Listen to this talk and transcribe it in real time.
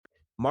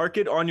Mark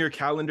it on your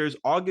calendars.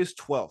 August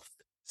 12th,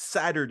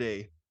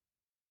 Saturday.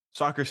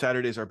 Soccer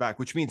Saturdays are back,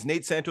 which means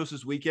Nate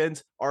Santos's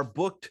weekends are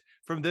booked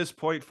from this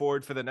point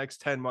forward for the next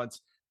 10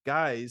 months.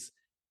 Guys,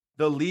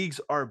 the leagues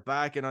are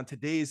back. And on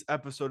today's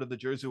episode of the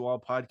Jersey Wall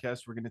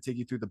podcast, we're going to take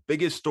you through the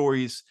biggest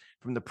stories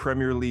from the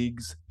Premier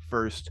League's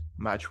first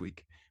match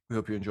week. We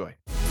hope you enjoy.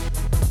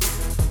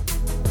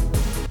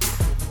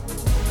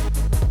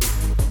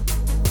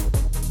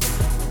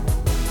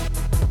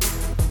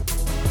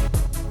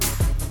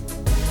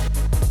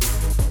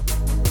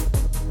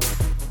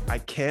 I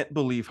can't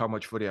believe how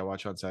much footy I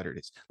watch on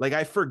Saturdays. Like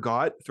I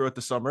forgot throughout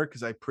the summer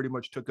because I pretty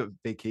much took a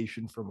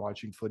vacation from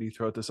watching footy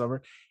throughout the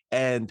summer.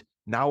 And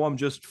now I'm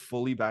just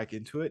fully back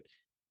into it.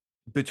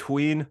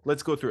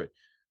 Let's go through it.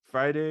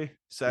 Friday, You do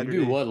Saturday,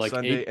 what, like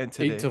Sunday, and eight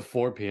today. to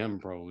 4 p.m.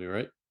 probably,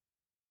 right?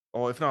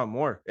 Oh, if not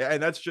more.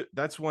 And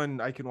that's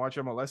when I can watch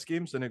MLS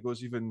games, then it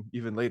goes even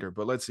later.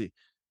 But let's see.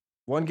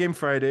 One game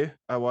Friday,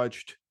 I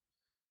watched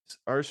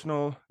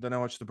Arsenal, then I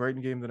watched the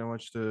Brighton game, then I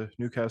watched the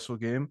Newcastle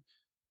game,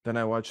 then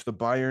I watched the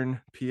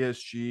Bayern,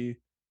 PSG,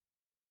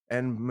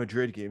 and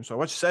Madrid game. So I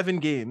watched 7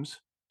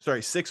 games.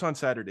 Sorry, 6 on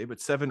Saturday,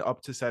 but 7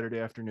 up to Saturday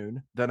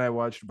afternoon. Then I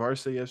watched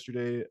Barca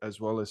yesterday, as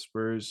well as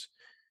Spurs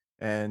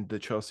and the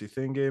Chelsea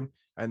thing game,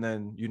 and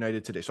then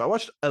United today. So I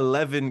watched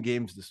 11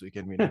 games this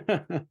weekend,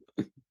 Mina.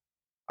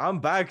 I'm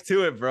back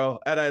to it, bro.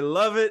 And I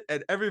love it.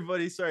 And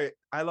everybody, sorry,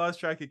 I lost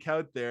track of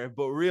count there,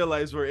 but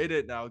realize we're in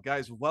it now.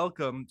 Guys,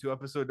 welcome to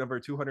episode number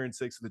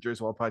 206 of the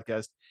Jersey Wall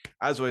podcast.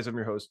 As always, I'm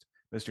your host,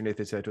 Mr.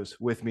 Nathan Santos.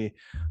 With me,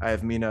 I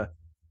have Mina.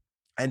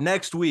 And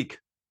next week,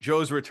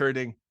 Joe's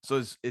returning.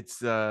 So it's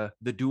the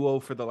duo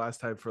for the last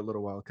time for a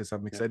little while because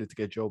I'm excited to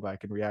get Joe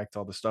back and react to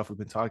all the stuff we've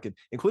been talking,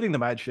 including the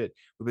mad shit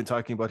we've been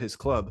talking about his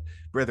club.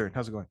 Brethren,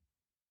 how's it going?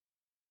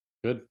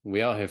 Good.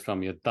 We out here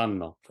from you. Done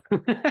now.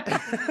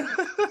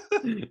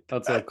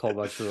 That's a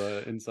callback to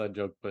an inside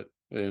joke, but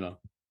It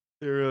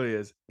really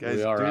is. Guys,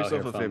 we are do out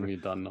yourself here a from favor. you.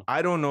 Done now.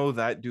 I don't know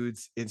that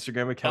dude's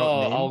Instagram account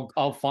Oh, name,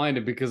 I'll find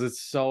it because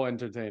it's so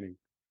entertaining.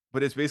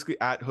 but it's basically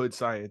at Hood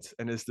Science.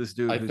 And it's this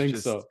dude I who's think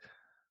just so.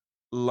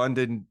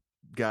 London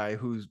guy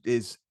who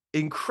is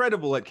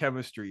incredible at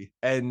chemistry.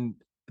 And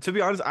to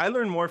be honest, I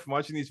learned more from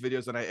watching these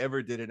videos than I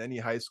ever did in any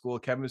high school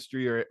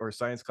chemistry or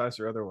science class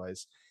or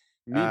otherwise.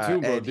 Me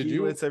too, bro. And Did he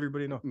you? lets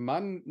everybody know.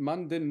 Man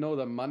didn't know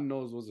that man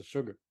knows was a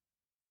sugar,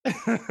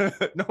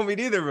 No, me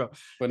neither, bro.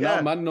 but now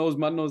Yeah, man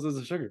knows is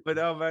a sugar. but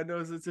now man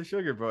knows it's a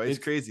sugar, bro. It's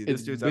crazy. It's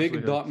This dude's Big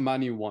absolutely Dot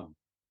Manny one.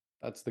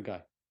 That's the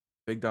guy.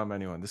 big Dom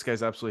anyone. This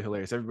guy's absolutely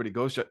hilarious. Everybody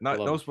goes I not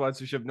love no him.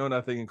 sponsorship, no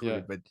nothing Yeah,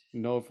 included. But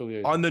no on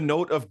affiliation. the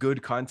note of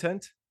good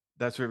content,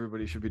 that's where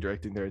everybody should be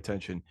directing their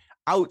attention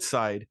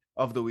outside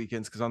of the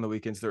weekends, because on the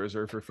weekends they're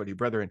reserved for footy.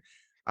 Brethren,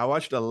 I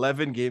watched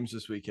 11 games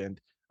this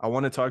weekend. I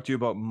want to talk to you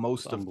about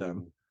most of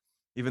them,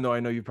 even though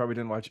I know you probably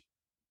didn't watch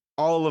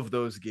all of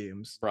those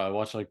games. Bro, I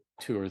watched like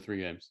 2 or 3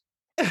 games.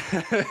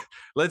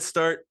 Let's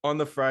start on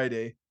the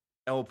Friday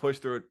and we'll push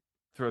through it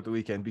throughout the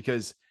weekend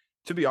because,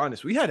 to be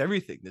honest, we had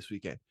everything this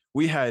weekend.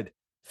 We had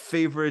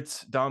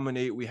favorites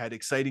dominate. We had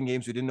exciting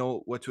games. We didn't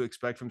know what to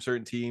expect from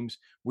certain teams.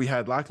 We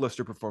had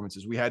lackluster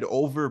performances. We had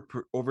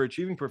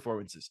overachieving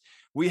performances.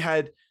 We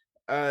had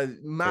a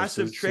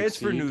massive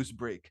transfer news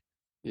break.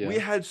 Yeah. We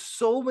had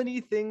so many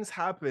things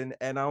happen,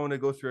 and I want to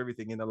go through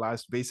everything in the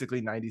last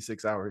basically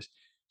 96 hours.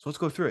 So let's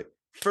go through it.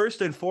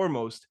 First and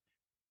foremost,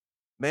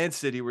 Man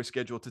City were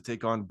scheduled to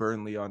take on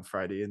Burnley on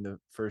Friday in the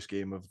first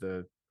game of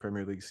the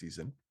Premier League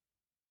season.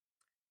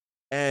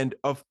 And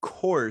of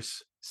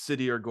course,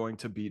 City are going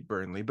to beat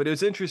Burnley. But it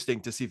was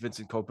interesting to see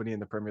Vincent Kompany in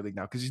the Premier League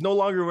now because he's no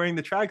longer wearing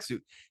the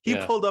tracksuit. He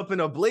pulled up in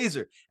a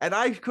blazer. And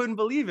I couldn't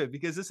believe it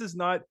because this is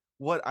not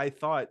what I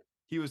thought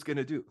he was going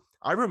to do.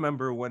 I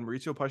remember when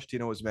Mauricio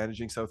Pochettino was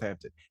managing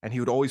Southampton and he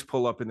would always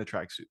pull up in the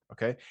tracksuit.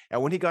 Okay.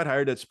 And when he got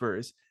hired at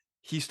Spurs,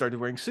 he started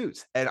wearing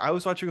suits. And I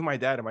was watching with my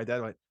dad, and my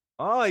dad went,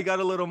 "Oh, you got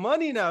a little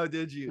money now,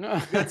 did you?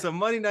 You got some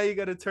money now. You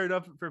got to turn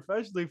up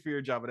professionally for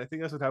your job." And I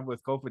think that's what happened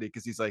with Kompany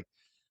because he's like,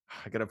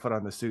 "I got to put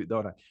on the suit,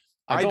 don't I?"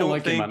 I don't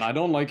like it, man. I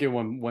don't like it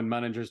when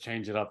managers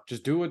change it up.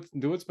 Just do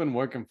what's been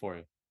working for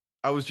you.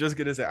 I was just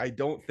gonna say, I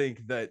don't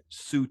think that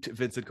suit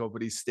Vincent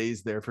Kompany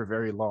stays there for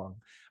very long.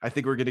 I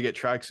think we're gonna get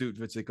tracksuit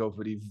Vincent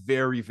Kompany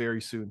very,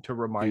 very soon to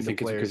remind the players.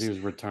 Do you think it's because he was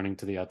returning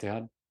to the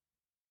Etihad?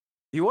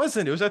 He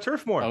wasn't. It was at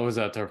Turf Moor. Oh, it was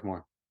at Turf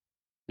Moor.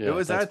 Yeah, it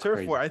was at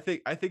Turf Moor. I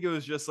think it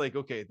was just like,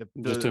 okay, the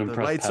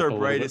lights Pep are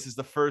bright. This is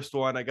the first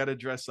one. I got to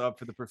dress up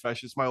for the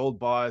profession. It's my old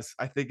boss.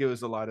 I think it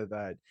was a lot of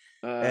that.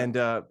 And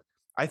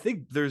I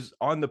think there's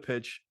on the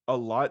pitch a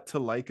lot to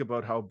like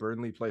about how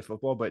Burnley play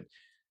football, but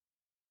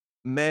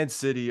Man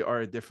City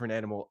are a different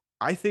animal.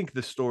 I think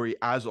the story,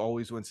 as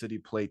always, when City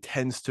play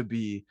tends to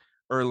be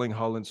Erling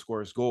Haaland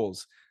scores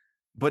goals.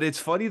 But it's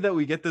funny that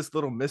we get this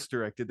little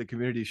misdirect in the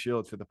Community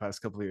Shield for the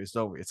past couple of years,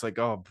 don't we? It's like,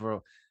 oh,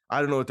 bro, I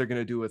don't know what they're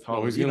going to do with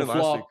Haaland. Even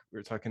last week, we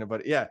were talking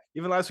about it. Yeah,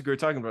 even last week, we were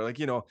talking about it. Like,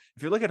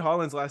 if you look at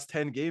Haaland's last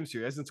 10 games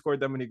here, he hasn't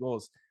scored that many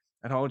goals.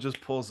 And Haaland just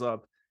pulls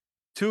up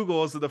 2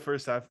 goals in the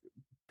first half,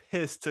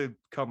 pissed to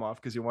come off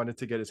because he wanted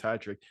to get his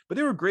hat trick. But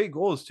they were great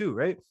goals too,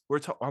 right?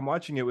 I'm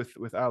watching it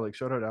with Alex.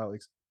 Shout out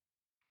Alex.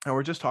 and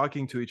we're just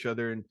talking to each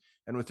other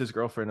and with his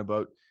girlfriend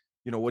about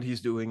what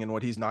he's doing and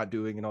what he's not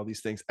doing and all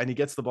these things, and he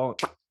gets the ball,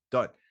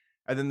 done.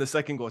 And then the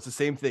second goal, it's the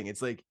same thing.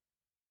 It's like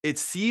it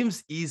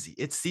seems easy.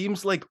 It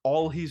seems like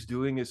all he's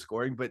doing is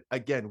scoring. But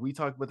again, we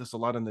talk about this a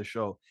lot on the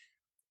show.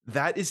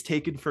 That is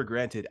taken for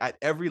granted at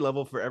every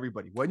level for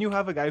everybody. When you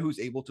have a guy who's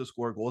able to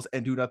score goals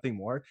and do nothing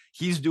more,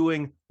 he's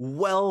doing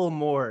well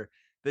more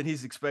than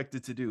he's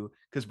expected to do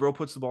because bro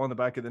puts the ball in the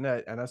back of the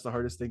net, and that's the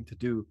hardest thing to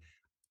do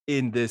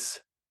in this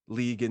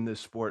league, in this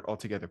sport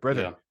altogether.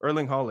 Brother, Yeah.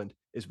 Erling Haaland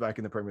is back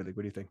in the Premier League.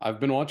 What do you think? I've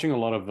been watching a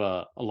lot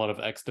of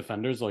ex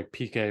defenders like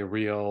PK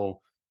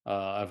Rio.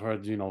 I've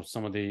heard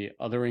some of the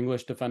other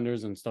English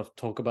defenders and stuff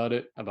talk about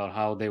it, about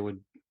how they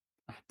would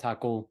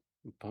tackle,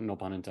 no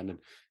pun intended,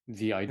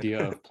 the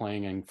idea of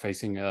playing and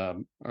facing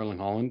Erling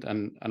Haaland,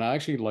 and I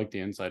actually like the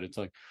insight. It's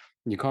like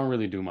you can't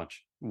really do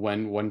much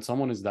when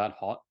someone is that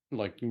hot.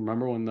 Like you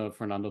remember when the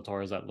Fernando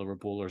Torres at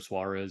Liverpool or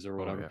Suarez or Oh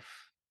whatever,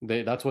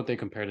 yeah. that's what they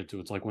compared it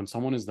to. It's like when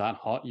someone is that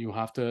hot, you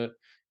have to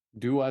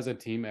do as a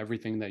team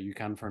everything that you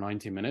can for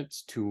 90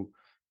 minutes to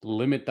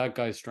limit that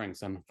guy's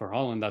strengths. And for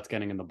Holland, that's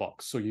getting in the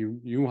box. So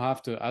you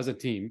have to, as a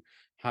team,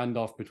 hand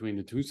off between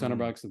the two center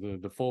Mm-hmm. backs,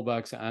 the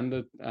fullbacks, and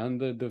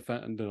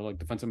the like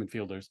defensive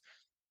midfielders.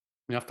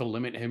 You have to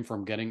limit him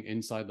from getting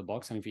inside the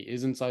box. And if he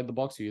is inside the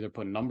box, you either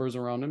put numbers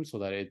around him so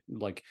that it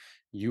like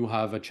you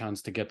have a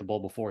chance to get the ball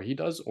before he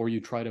does, or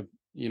you try to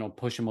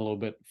push him a little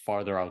bit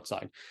farther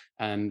outside.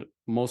 And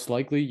most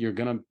likely you're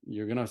gonna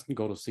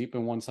go to sleep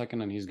in 1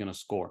 second and he's gonna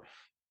score.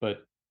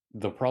 But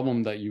the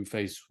problem that you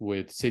face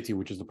with City,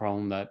 which is the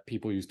problem that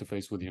people used to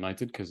face with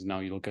United, because now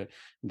you look at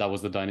that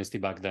was the dynasty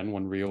back then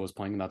when Rio was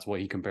playing, and that's what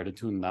he compared it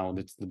to, and now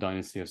it's the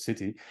dynasty of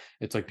City.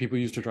 It's like people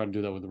used to try to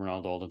do that with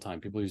Ronaldo all the time.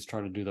 People used to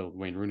try to do that with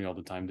Wayne Rooney all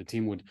the time. The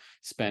team would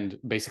spend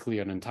basically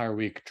an entire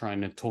week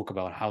trying to talk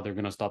about how they're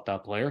going to stop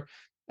that player,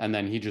 and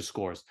then he just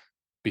scores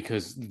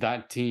because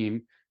that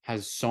team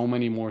has so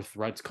many more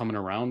threats coming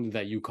around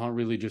that you can't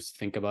really just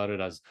think about it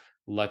as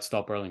let's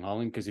stop Erling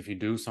Haaland, because if you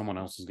do, someone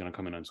else is going to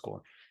come in and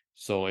score.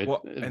 So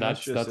Well, and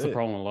that's just that's the it.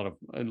 problem a lot of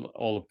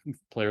all the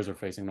players are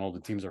facing, all the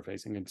teams are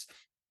facing. It's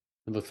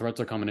the threats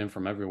are coming in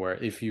from everywhere.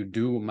 If you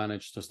do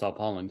manage to stop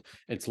Holland,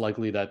 it's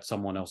likely that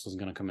someone else is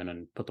going to come in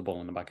and put the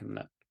ball in the back of the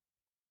net.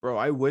 Bro,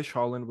 I wish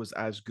Holland was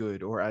as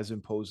good or as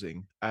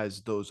imposing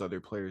as those other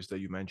players that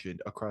you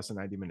mentioned across a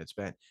 90-minute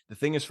span. The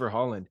thing is for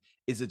Holland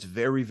is it's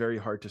very, very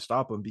hard to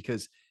stop him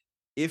because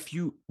if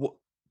you well,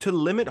 to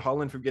limit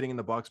Holland from getting in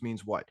the box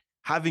means what?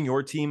 Having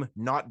your team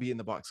not be in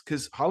the box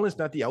because Holland's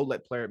not the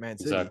outlet player at Man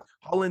City. Exactly.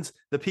 Holland's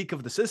the peak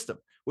of the system,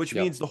 which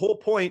Yeah. means the whole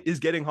point is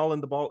getting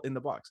Holland the ball in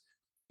the box.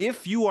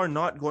 If you are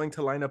not going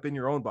to line up in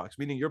your own box,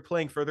 meaning you're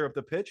playing further up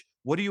the pitch,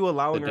 what are you The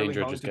allowing Erling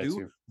danger Holland just to gets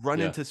do? you. Run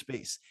Yeah. into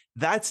space.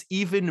 That's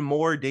even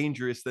more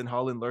dangerous than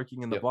Holland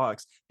lurking in the Yep.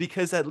 box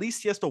because at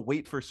least he has to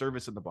wait for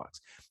service in the box.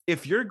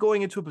 If you're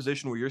going into a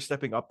position where you're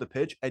stepping up the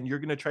pitch and you're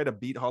going to try to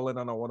beat Holland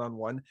on a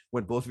one-on-one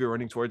when both of you are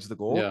running towards the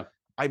goal, Yeah.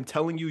 I'm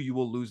telling you, you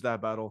will lose that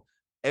battle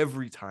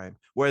every time.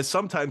 Whereas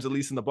sometimes, at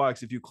least in the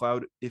box, if you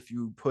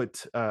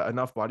put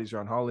enough bodies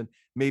around Holland,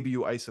 maybe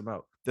you ice him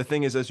out. The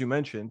thing is, as you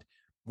mentioned,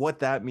 what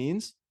that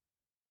means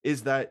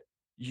is that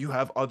you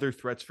have other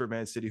threats for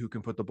Man City who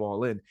can put the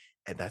ball in,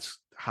 and that's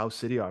how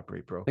City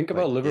operate, bro. Think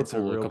about Like it's a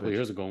Liverpool a real couple of bitch.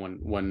 years ago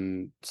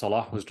when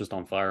Salah was just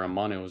on fire and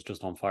Mane was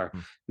just on fire.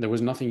 Mm. There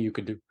was nothing you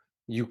could do.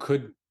 You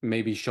could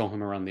maybe show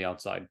him around the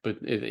outside, but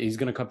he's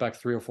going to cut back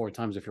 3 or 4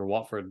 times if you're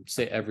Watford,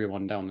 sit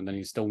everyone down, and then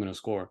he's still going to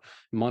score.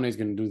 Mane's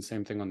going to do the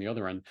same thing on the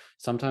other end.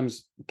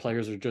 Sometimes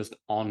players are just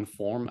on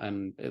form,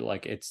 and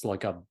it's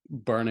like a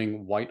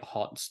burning white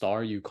hot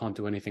star. You can't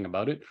do anything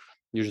about it.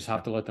 You just have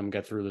Yeah. to let them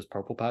get through this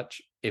purple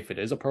patch, if it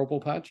is a purple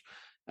patch,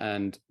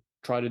 and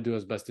try to do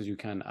as best as you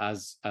can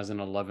as an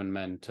 11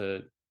 men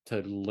to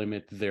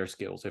limit their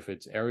skills. If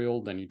it's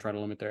aerial, then you try to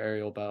limit their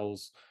aerial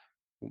battles,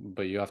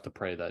 but you have to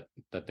pray that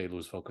they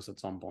lose focus at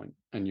some point,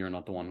 and you're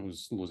not the one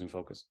who's losing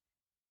focus.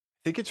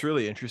 I think it's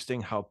really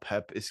interesting how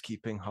Pep is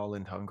keeping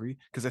Holland hungry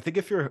because I think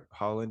if you're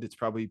Holland, it's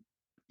probably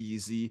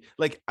easy.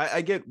 Like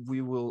I get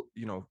we will,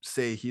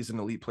 say he's an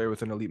elite player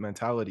with an elite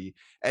mentality,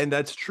 and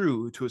that's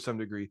true to some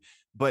degree.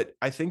 But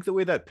I think the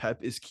way that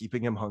Pep is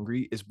keeping him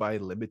hungry is by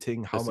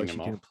limiting how Pissing much he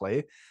him can off.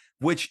 play,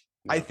 which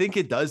I Yeah. think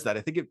it does that.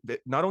 I think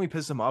it not only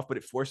pisses him off, but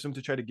it forced him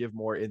to try to give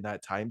more in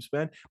that time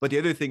span. But the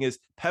other thing is,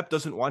 Pep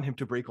doesn't want him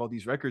to break all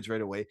these records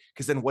right away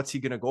because then what's he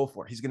going to go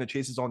for? He's going to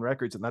chase his own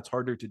records, and that's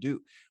harder to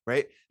do,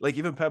 right? Like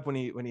even Pep when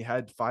he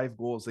had 5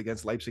 goals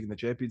against Leipzig in the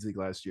Champions League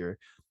last year,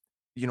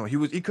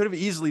 he could have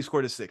easily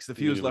scored a sixth if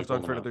You he could was easily left on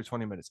pull for them out. another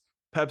 20 minutes.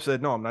 Pep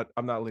said, no,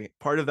 I'm not leaving.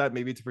 Part of that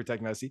maybe to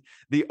protect Messi.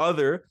 The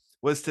other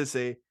was to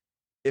say,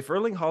 if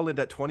Erling Haaland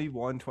at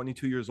 21,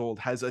 22 years old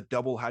has a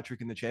double hat trick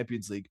in the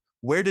Champions League,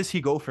 where does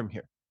he go from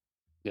here?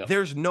 Yeah.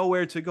 There's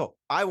nowhere to go.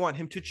 I want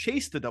him to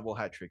chase the double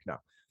hat trick now.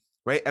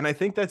 Right. And I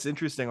think that's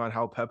interesting on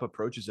how Pep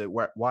approaches it,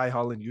 why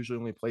Haaland usually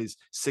only plays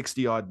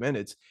 60 odd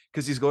minutes,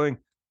 because he's going,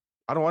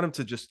 I don't want him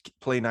to just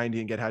play 90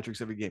 and get hat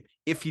tricks every game.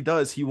 If he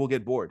does, he will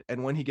get bored.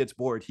 And when he gets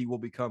bored, he will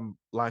become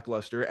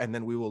lackluster. And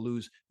then we will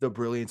lose the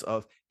brilliance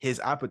of his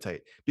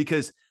appetite.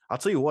 Because I'll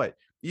tell you what,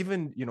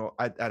 even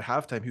at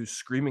halftime, he was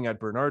screaming at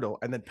Bernardo,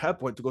 and then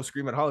Pep went to go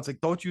scream at Holland. It's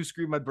like, don't you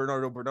scream at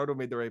Bernardo. Bernardo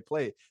made the right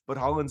play. But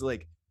Holland's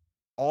like,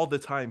 all the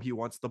time he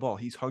wants the ball.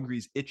 He's hungry,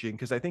 he's itching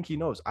because I think he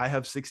knows I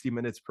have 60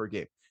 minutes per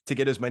game to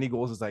get as many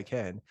goals as I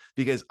can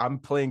because I'm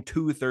playing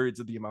 2/3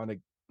 of the amount of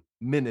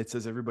minutes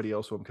as everybody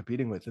else who I'm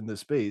competing with in this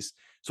space.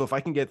 So if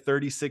I can get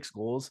 36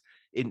 goals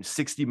in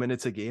 60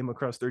 minutes a game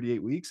across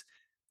 38 weeks,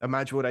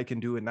 imagine what I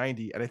can do in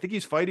 90. And I think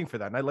he's fighting for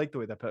that. And I like the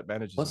way that Pep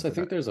manages him Plus, I for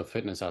think that. there's a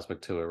fitness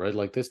aspect to it, right?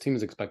 Like this team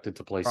is expected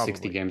to play 60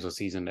 Probably. games a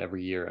season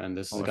every year. And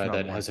this is Oh, a if guy not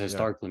that more. has Yeah.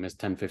 historically missed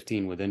 10,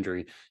 15 with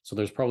injury. So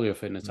there's probably a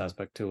fitness Mm.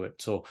 aspect to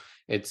it. So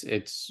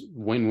it's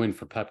win-win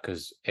for Pep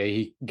because A,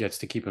 he gets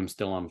to keep him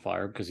still on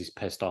fire because he's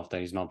pissed off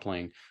that he's not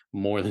playing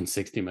more than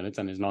 60 minutes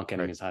and is not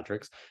getting Right. his hat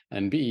tricks.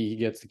 And B, he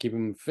gets to keep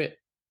him fit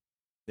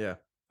Yeah.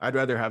 I'd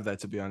rather have that,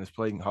 to be honest,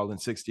 playing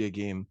Holland 60 a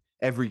game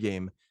every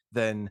game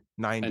than and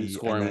 90 and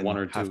scoring one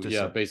then or have two. to Yeah,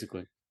 sub.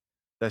 basically.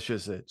 That's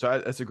just it. So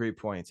that's a great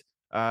point.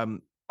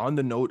 On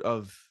the note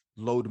of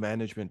load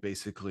management,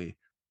 basically,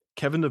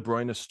 Kevin De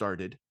Bruyne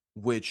started,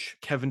 which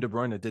Kevin De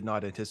Bruyne did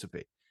not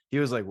anticipate. He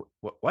was like,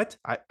 What?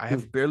 I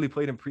have barely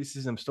played in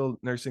preseason. I'm still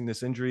nursing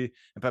this injury."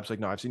 And Pep's like,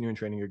 "No, I've seen you in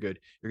training. You're good.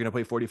 You're going to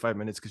play 45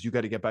 minutes because you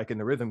got to get back in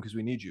the rhythm because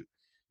we need you."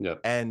 Yeah.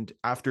 And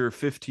after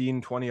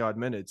 15, 20 odd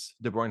minutes,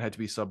 De Bruyne had to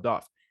be subbed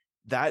off.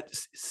 That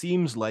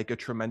seems like a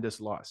tremendous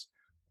loss.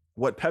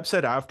 What Pep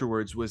said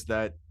afterwards was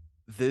that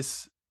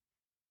this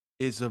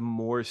is a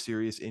more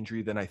serious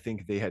injury than I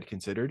think they had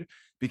considered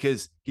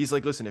because he's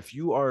like, listen, if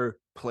you are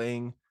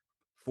playing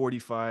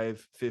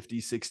 45,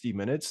 50, 60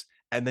 minutes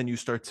and then you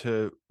start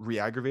to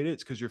re-aggravate it,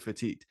 it's because you're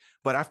fatigued.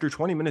 But after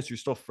 20 minutes, you're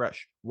still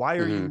fresh.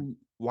 Mm-hmm.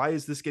 Why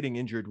is this getting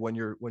injured when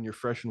you're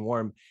fresh and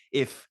warm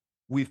if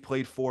we've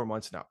played 4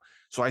 months now?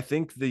 So I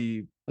think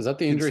the Is that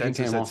the injury he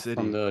consensus came at off from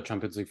City, the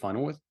Champions League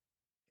final with?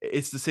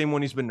 it's the same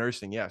one he's been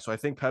nursing. Yeah. So I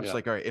think Pep's Yeah.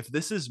 like, all right, if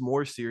this is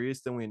more serious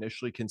than we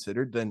initially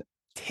considered, then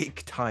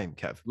take time,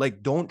 Kev.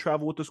 Like, don't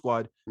travel with the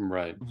squad,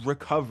 Right.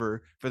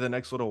 recover for the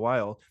next little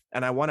while.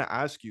 And I want to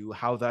ask you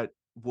how that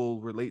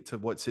will relate to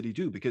what City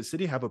do because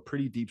City have a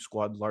pretty deep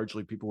squad,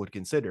 largely people would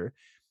consider.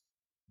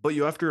 But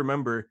you have to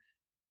remember,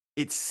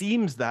 it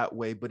seems that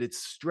way, but it's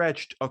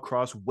stretched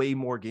across way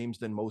more games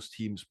than most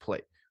teams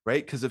play,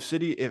 right? Because if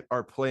City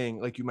are playing,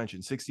 like you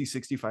mentioned, 60,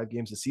 65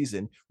 games a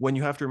season, when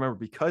you have to remember,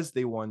 because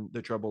they won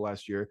the treble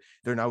last year,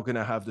 they're now going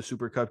to have the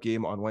Super Cup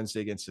game on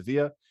Wednesday against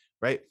Sevilla,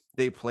 right?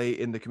 They play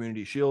in the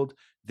Community Shield.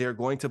 They're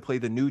going to play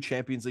the new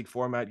Champions League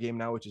format game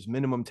now, which is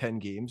minimum 10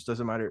 games,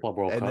 doesn't matter. Club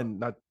World And Cup. then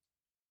not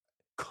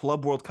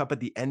Club World Cup at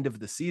the end of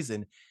the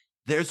season.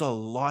 There's a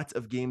lot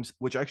of games,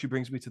 which actually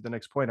brings me to the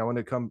next point. I want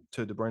to come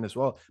to De Bruyne as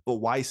well, but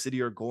why City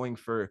are going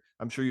for,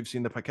 I'm sure you've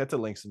seen the Paqueta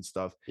links and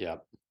stuff. Yeah.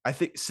 I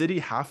think City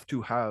have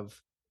to have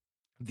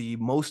the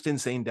most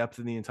insane depth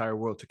in the entire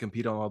world to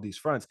compete on all these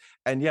fronts.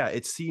 And yeah,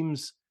 it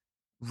seems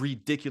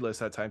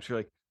ridiculous at times. You're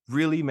like,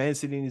 really, Man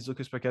City needs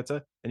Lucas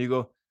Paqueta? And you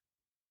go,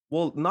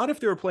 well, not if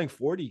they were playing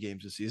 40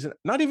 games a season,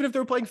 not even if they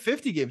were playing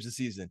 50 games a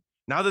season.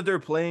 Now that they're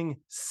playing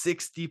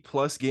 60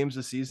 plus games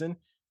a season,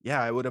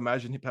 yeah, I would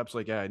imagine Pep's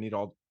like, yeah, I need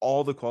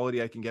all the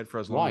quality I can get for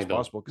as long Why as though?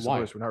 possible because Why?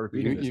 otherwise we're not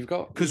repeating this. You've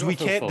Because got we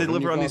Phil can't Foden,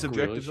 deliver you've on these got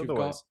objectives Grealish,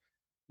 otherwise.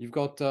 you've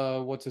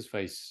got what's his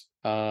face?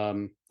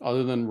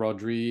 Other than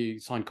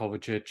Rodri, signed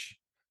Kovacic.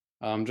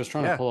 I'm just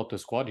trying to Yeah. pull up the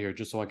squad here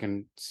just so I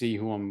can see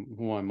who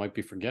I might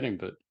be forgetting,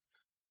 but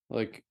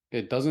like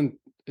it doesn't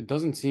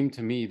seem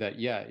to me that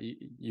yeah,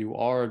 you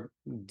are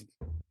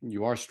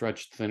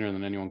stretched thinner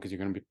than anyone because you're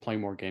going to be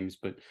playing more games,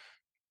 but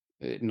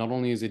not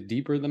only is it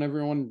deeper than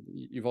everyone,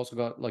 you've also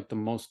got like the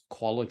most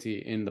quality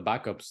in the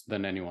backups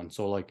than anyone.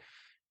 So like,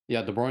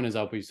 yeah, De Bruyne is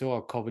out, but you still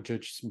have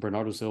Kovacic,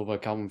 Bernardo Silva,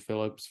 Calvin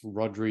Phillips,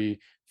 Rodri,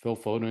 Phil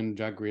Foden,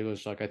 Jack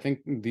Grealish. Like I think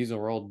these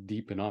are all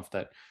deep enough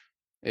that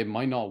it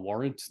might not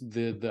warrant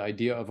the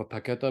idea of a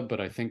Paqueta,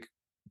 but I think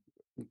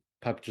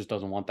Pep just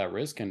doesn't want that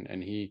risk, and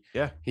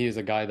Yeah. he is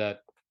a guy that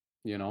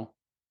you know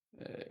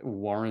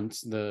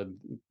warrants the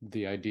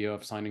idea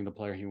of signing the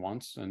player he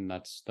wants, and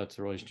that's the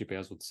relationship he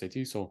has with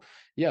City. So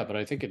yeah, but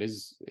I think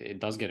it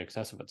does get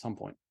excessive at some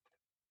point.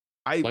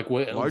 I Like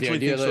what the largely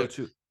idea think so that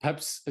too.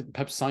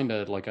 Pep's signed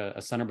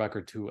a center back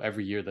or two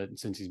every year that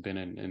since he's been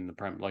in the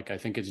Prem. Like I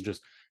think it's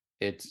just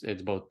it's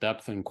both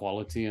depth and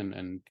quality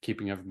and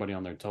keeping everybody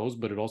on their toes,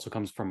 but it also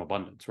comes from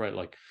abundance, right?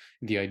 Like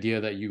the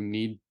idea that you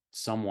need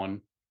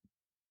someone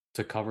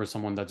to cover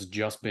someone that's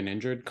just been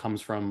injured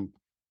comes from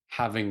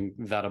having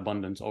that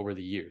abundance over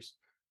the years.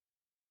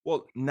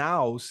 Well,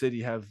 now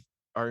City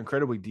are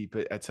incredibly deep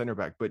at center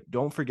back, but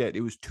don't forget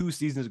it was 2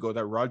 seasons ago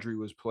that Rodri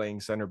was playing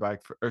center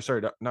back for, or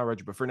sorry, not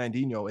Rodri, but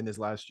Fernandinho in his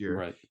last year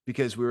Right.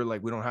 because we were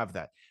like, we don't have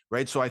that,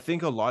 right? So I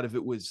think a lot of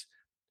it was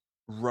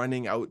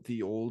running out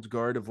the old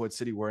guard of what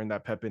City were in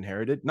that Pep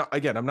inherited. Not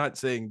again, I'm not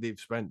saying they've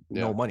spent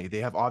no Yeah. money. They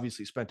have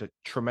obviously spent a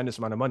tremendous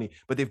amount of money,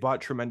 but they've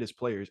bought tremendous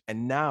players.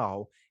 And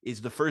now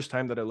is the first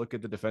time that I look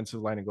at the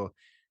defensive line and go,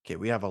 okay,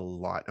 we have a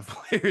lot of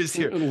players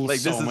here. Like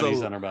So many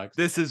center backs.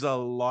 this is a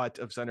lot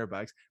of center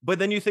backs. But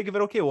then you think of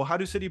it, okay, well, how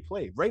do City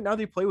play? Right now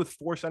they play with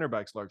four center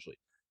backs largely.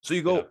 So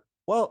you Yeah. go,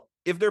 well,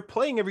 if they're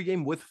playing every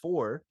game with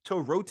 4 to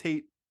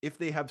rotate if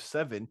they have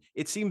 7,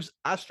 it seems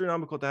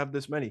astronomical to have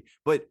this many.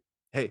 But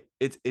hey,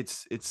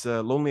 it's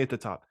lonely at the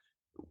top.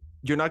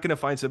 You're not going to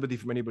find sympathy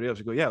from anybody else.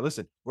 You go, yeah,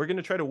 listen, we're going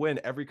to try to win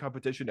every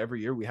competition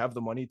every year. We have the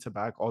money to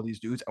back all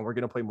these dudes, and we're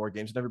going to play more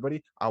games than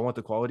everybody. I want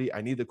the quality.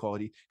 I need the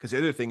quality. Because the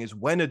other thing is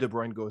when a De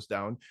Bruyne goes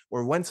down,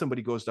 or when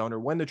somebody goes down, or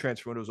when the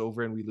transfer window is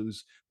over and we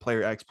lose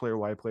player X, player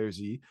Y, player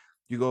Z,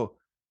 you go,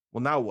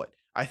 well, now what?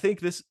 I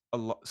think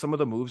some of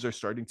the moves are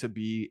starting to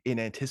be in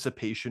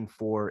anticipation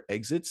for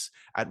exits.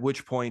 At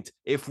which point,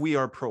 if we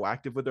are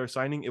proactive with our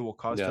signing, it will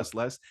cost Yeah. us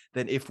less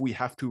than if we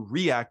have to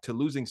react to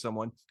losing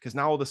someone. Because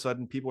now all of a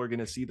sudden, people are going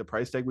to see the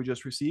price tag we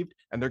just received,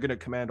 and they're going to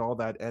command all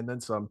that and then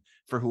some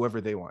for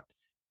whoever they want,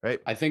 right?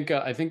 I think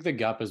the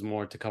gap is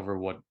more to cover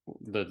what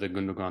the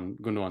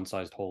Gundogan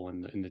sized hole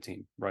in the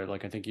team, right?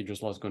 Like I think you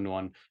just lost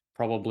Gundogan,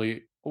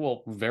 probably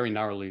well very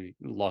narrowly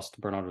lost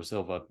Bernardo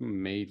Silva,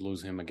 may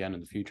lose him again in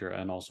the future,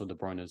 and also De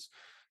Bruyne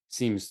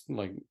seems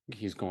like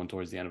he's going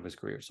towards the end of his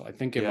career. So I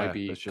think it might Yeah, that's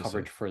be just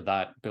coverage it. for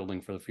that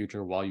building for the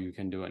future while you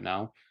can do it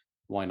now.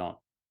 Why not?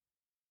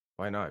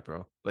 Why not,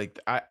 bro? Like,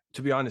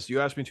 to be honest, you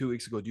asked me 2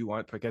 weeks ago, do you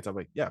want Paqueta? I'm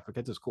like, yeah,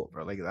 Paqueta's cool,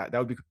 bro. Like that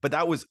would be. But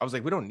I was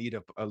like, we don't need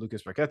a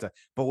Lucas Paqueta.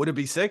 But would it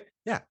be sick?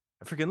 Yeah,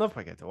 I freaking love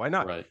Paqueta. Why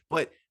not? Right.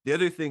 But the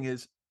other thing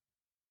is,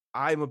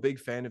 I'm a big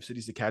fan of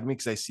City's Academy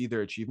because I see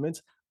their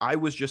achievements. I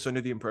was just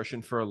under the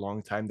impression for a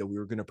long time that we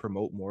were going to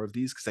promote more of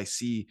these because I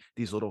see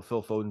these little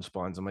Phil Foden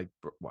spawns. I'm like,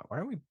 why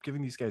aren't we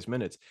giving these guys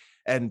minutes?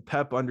 And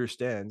Pep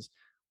understands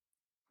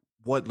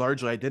what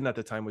largely I didn't at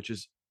the time, which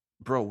is,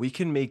 bro, we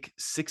can make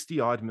 60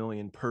 odd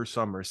million per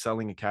summer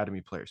selling academy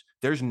players.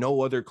 There's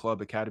no other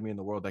club academy in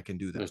the world that can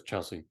do that. There's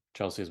Chelsea.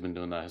 Chelsea has been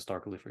doing that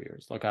historically for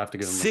years. Like I have to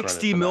give them the credit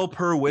 60 for mil that.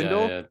 per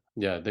window,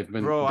 Yeah. bro. They've I've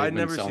been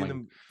never seen selling.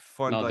 them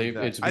fund No, they like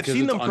that. it's I've because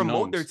seen it's them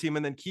promote their unknowns. team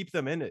and then keep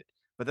them in it.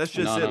 But that's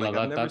just No, it. no, no. Like I've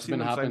That never that's seen been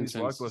them sign happening these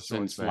blockbuster ones,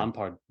 since man.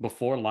 Lampard.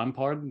 Before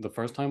Lampard, the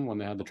first time when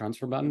they had the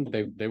transfer ban,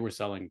 they were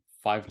selling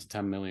 5 to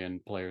 10 million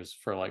players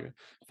for like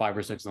 5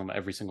 or 6 of them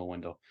every single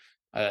window,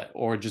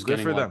 or just Good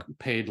getting for like them.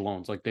 paid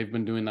loans. Like they've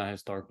been doing that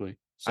historically.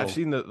 I've So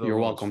seen the you're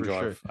loans welcome, for Jov.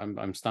 sure.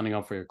 I'm standing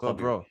up for your But club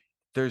here. bro,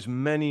 there's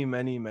many.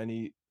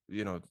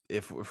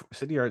 If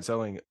City aren't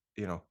selling,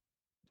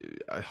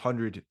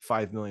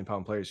 105 million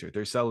pound players here,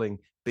 they're selling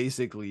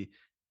basically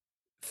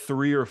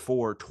three or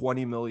four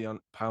 20 million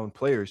pound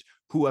players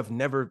who have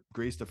never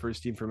graced the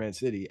first team for Man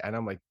City. And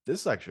I'm like,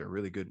 this is actually a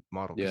really good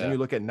model. Because then Yeah, you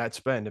look at net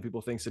spend and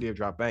people think City have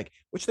dropped bank,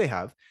 which they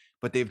have,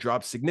 but they've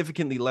dropped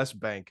significantly less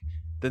bank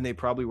than they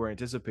probably were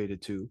anticipated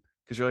to.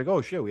 Because you're like,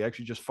 oh shit, we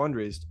actually just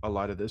fundraised a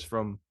lot of this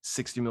from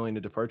 60 million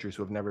to departures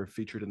who have never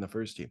featured in the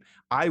first team.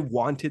 I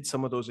wanted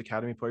some of those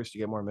academy players to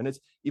get more minutes.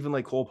 Even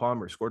like Cole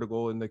Palmer scored a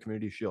goal in the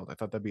Community Shield. I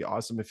thought that'd be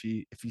awesome if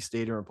he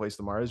stayed and replaced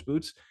the Mahrez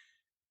boots,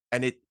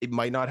 and it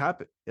might not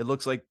happen. It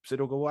looks like City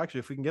will go, well,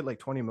 actually, if we can get like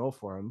 20 mil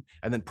for him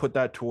and then put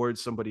that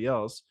towards somebody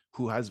else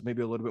who has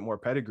maybe a little bit more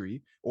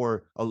pedigree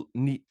or a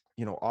neat,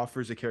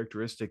 offers a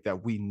characteristic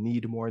that we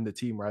need more in the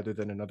team rather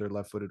than another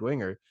left-footed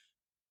winger,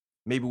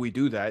 maybe we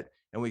do that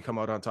and we come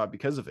out on top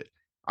because of it.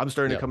 I'm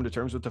starting to yeah, come to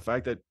terms with the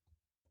fact that,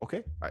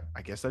 okay,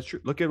 I guess that's true.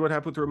 Look at what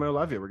happened with Romeo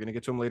Lavia. We're going to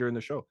get to him later in the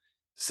show.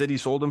 City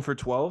sold him for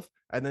 12,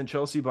 and then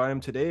Chelsea buy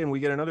him today, and we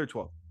get another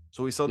 12.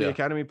 So we sell the yeah.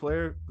 academy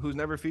player who's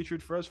never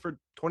featured for us for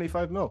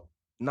 25 mil.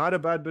 Not a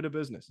bad bit of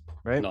business,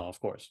 right? No, of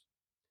course.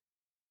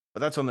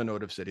 But that's on the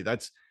note of City.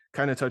 That's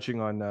kind of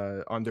touching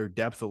on their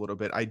depth a little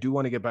bit. I do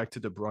want to get back to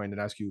De Bruyne and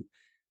ask you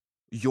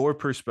your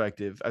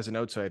perspective as an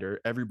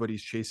outsider.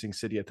 Everybody's chasing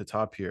City at the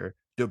top here.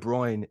 De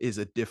Bruyne is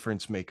a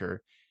difference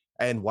maker.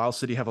 And while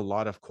City have a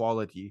lot of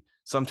quality,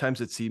 sometimes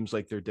it seems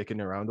like they're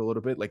dicking around a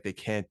little bit, like they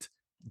can't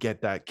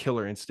get that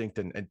killer instinct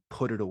and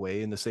put it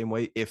away in the same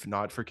way, if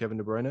not for Kevin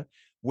De Bruyne.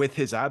 With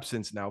his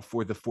absence now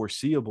for the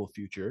foreseeable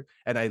future,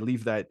 and I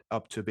leave that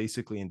up to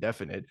basically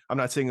indefinite. I'm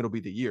not saying it'll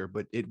be the year,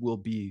 but it will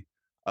be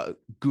a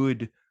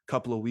good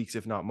couple of weeks,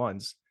 if not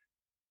months.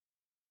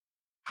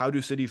 How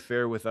do City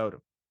fare without him?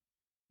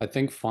 I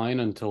think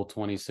fine until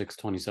 26,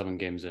 27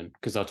 games in,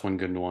 because that's when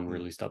Gundogan Mm.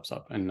 really steps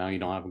up. And now you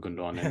don't have a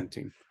Gundogan in Yeah. the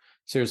team.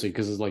 Seriously,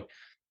 because it's like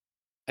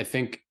I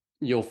think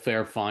you'll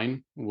fare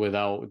fine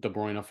without De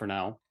Bruyne for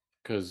now.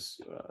 Because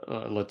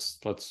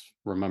let's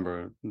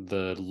remember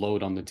the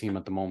load on the team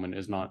at the moment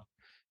is not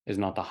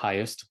the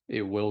highest.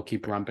 It will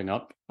keep ramping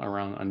up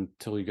around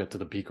until you get to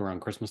the peak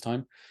around Christmas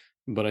time.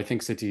 But I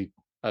think City,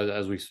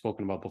 as we've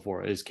spoken about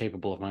before, is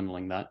capable of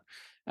handling that.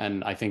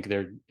 And I think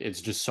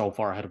it's just so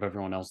far ahead of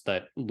everyone else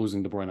that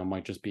losing De Bruyne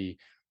might just be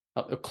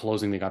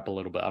closing the gap a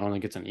little bit. I don't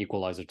think it's an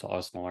equalizer to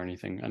Arsenal or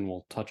anything, and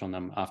we'll touch on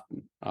them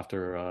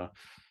after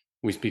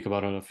we speak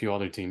about a few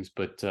other teams.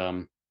 But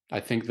I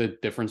think the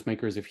difference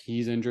maker is if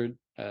he's injured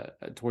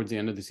towards the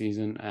end of the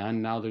season,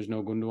 and now there's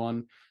no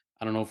Gundogan.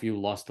 I don't know if you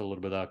lost a little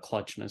bit of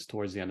clutchness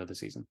towards the end of the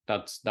season.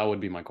 That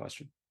would be my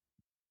question,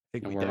 I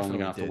think and we we're only gonna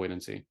definitely have to did. wait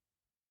and see.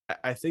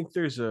 I think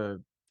there's a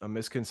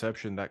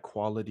misconception that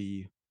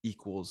quality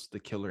equals the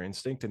killer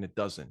instinct, and it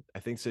doesn't. I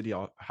think City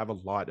have a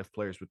lot of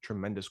players with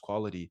tremendous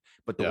quality,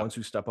 but the Yeah. ones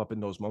who step up in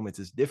those moments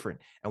is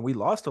different. And we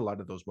lost a lot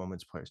of those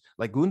moments players.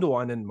 Like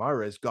Gundogan and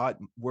Mahrez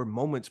were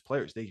moments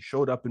players. They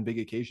showed up in big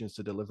occasions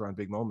to deliver on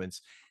big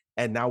moments.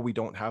 And now we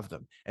don't have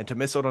them. And to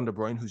miss out on De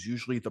Bruyne, who's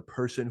usually the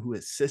person who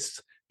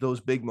assists those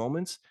big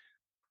moments,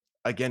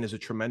 again, is a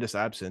tremendous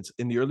absence.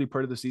 In the early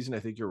part of the season, I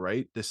think you're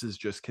right. This is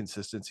just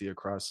consistency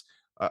across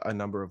a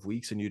number of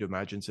weeks, and you'd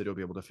imagine City will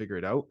be able to figure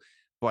it out.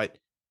 But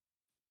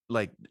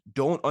like,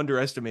 don't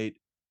underestimate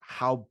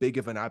how big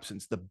of an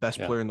absence the best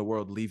Yeah. player in the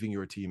world leaving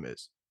your team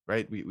is,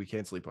 right? We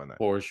can't sleep on that.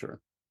 For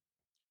sure.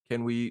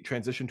 Can we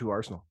transition to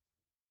Arsenal?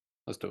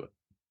 Let's do it.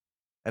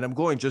 And I'm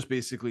going just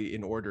basically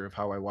in order of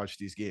how I watch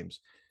these games.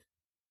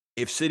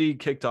 If City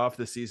kicked off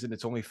the season,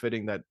 it's only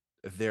fitting that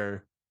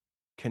their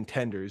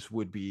contenders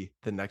would be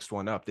the next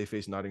one up. They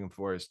face Nottingham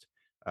Forest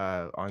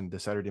on the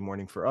Saturday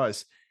morning for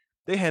us.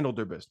 They handled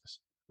their business,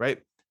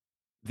 right?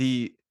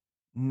 The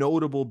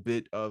notable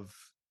bit of,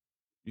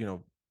 you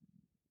know,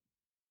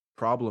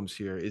 problems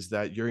here is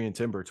that Urian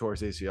Timber tore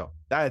his ACL.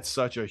 That's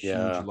such a huge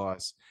Yeah.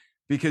 loss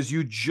because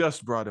you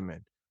just brought him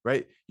in,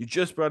 right? You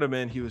just brought him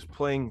in. He was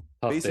playing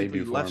Tough basically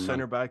debut for left him,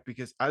 center man. back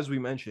because, as we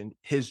mentioned,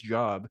 his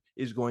job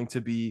is going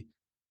to be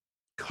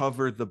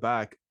cover the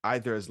back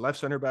either as left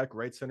center back,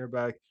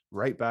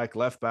 right back,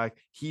 left back.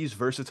 He's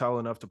versatile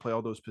enough to play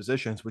all those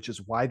positions, which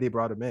is why they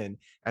brought him in.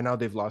 And now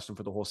they've lost him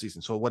for the whole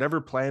season. So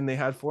whatever plan they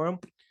had for him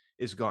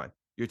is gone.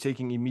 You're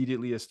taking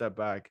immediately a step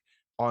back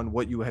on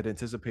what you had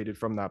anticipated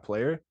from that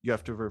player. You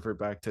have to revert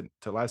back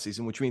to last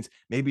season, which means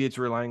maybe it's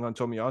relying on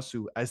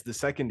Tomiyasu as the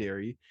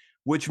secondary,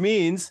 which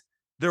means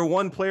they're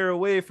one player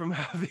away from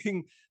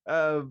having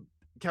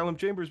Callum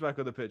Chambers back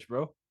on the pitch,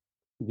 bro.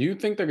 Do you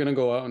think they're going to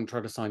go out and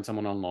try to sign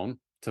someone on loan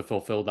to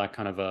fulfill that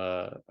kind of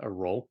a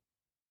role?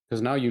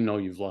 Because now you know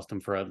you've lost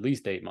him for at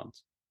least 8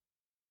 months.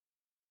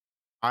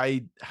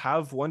 I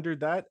have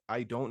wondered that.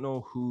 I don't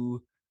know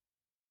who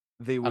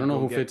they I would don't know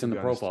go who get, fits to in be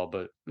the honest. profile,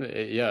 but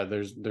yeah,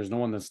 there's no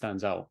one that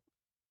stands out.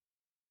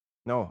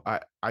 No,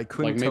 I Like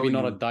couldn't maybe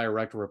tell not a you.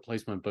 direct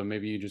replacement, but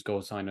maybe you just go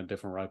sign a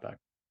different right back.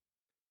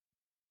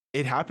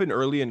 It happened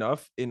early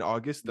enough in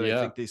August that I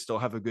Yeah, think they still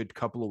have a good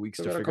couple of weeks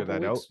still to got a figure couple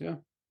of that out. weeks. Yeah,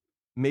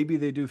 Maybe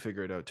they do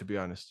figure it out, to be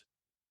honest.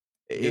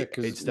 yeah, It's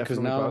because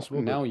definitely possible,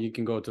 but now you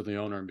can go to the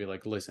owner and be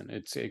like, listen,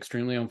 it's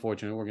extremely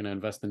unfortunate. We're going to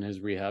invest in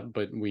his rehab,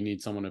 but we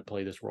need someone to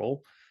play this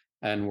role,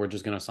 and we're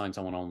just going to sign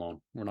someone on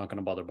loan. We're not going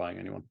to bother buying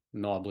anyone.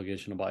 No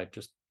obligation to buy.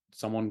 Just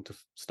someone to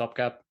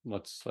stopgap.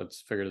 Let's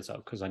figure this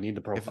out because I need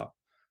the if profile.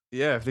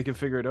 yeah, if they can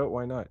figure it out,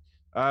 why not?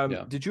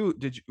 Yeah, Did you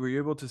were you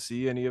able to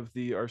see any of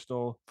the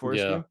Arsenal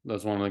Forest yeah, game?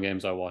 that's one of the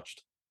games I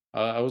watched.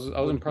 I was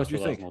What impressed do you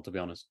with think? Arsenal, to be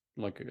honest.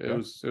 Like Yeah,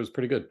 it was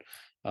pretty good.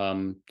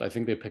 I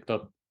think they picked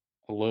up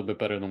a little bit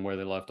better than where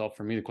they left off.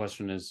 For me, the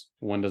question is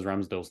when does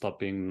Ramsdale stop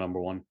being number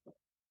one?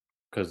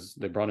 Because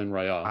they brought in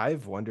Raya,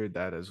 I've wondered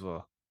that as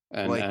well.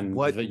 and Like you're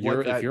what if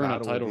that you're in a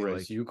battle would title be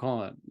race,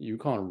 like. you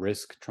can't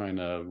risk trying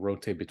to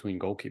rotate between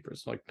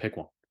goalkeepers. Like pick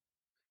one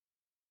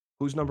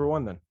Who's number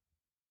one then?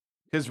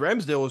 Because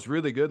Ramsdale was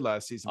really good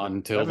last season, but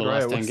until the David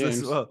last Raya ten was as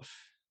games. well.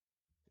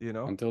 You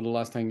know, Until the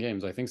last 10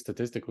 games, I think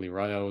statistically,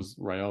 Raya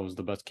was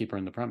the best keeper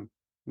in the Prem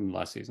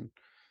last season. yeah.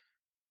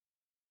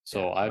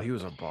 So Well, he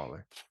was a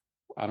baller.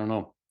 I don't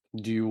know.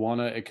 Do you want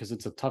to? Because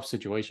it's a tough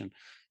situation.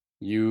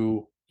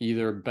 You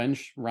either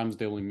bench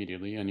Ramsdale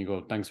immediately and you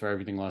go, thanks for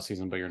everything last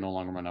season, but you're no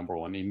longer my number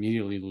one.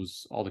 Immediately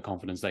lose all the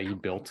confidence that he That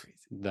would be built crazy.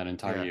 that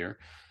entire Yeah. year.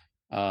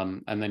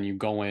 And then you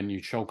go in,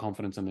 you show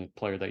confidence in the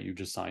player that you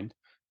just signed,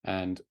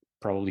 and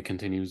probably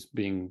continues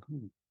being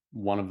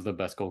one of the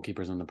best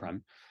goalkeepers in the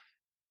Prem.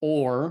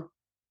 Or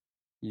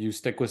you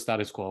stick with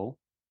status quo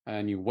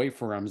and you wait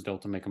for Ramsdale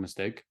to make a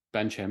mistake,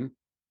 bench him,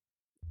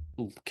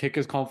 kick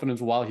his confidence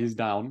while he's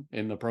down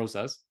in the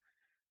process,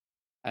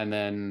 and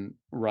then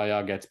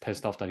Raya gets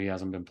pissed off that he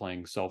hasn't been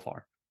playing so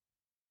far.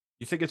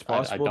 You think it's I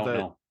possible don't that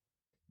know.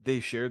 they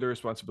share the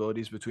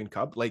responsibilities between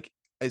Cup? Like,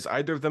 is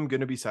either of them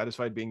going to be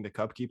satisfied being the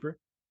Cup keeper?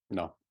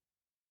 No.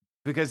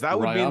 Because that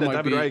would mean Raya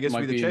that David Raya gets to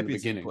be might the be in the Champions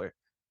League beginning. player,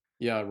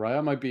 Yeah,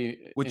 Raya might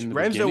be which in the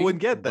Ramsdale wouldn't beginning,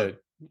 get then.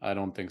 but I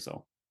don't think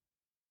so.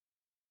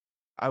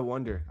 I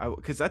wonder.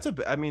 Because that's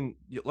I mean,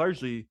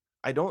 largely,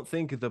 I don't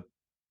think the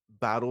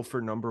battle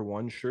for number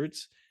one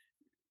shirts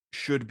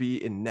should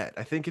be in net.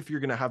 I think if you're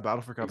going to have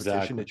battle for competition,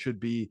 Exactly. it should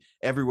be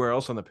everywhere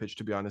else on the pitch,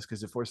 to be honest,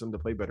 because it forces them to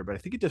play better. But I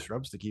think it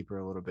disrupts the keeper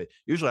a little bit.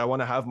 Usually, I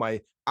want to have my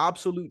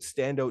absolute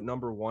standout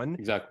number one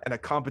Exactly. and a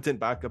competent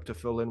backup to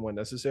fill in when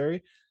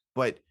necessary.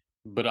 But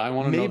But I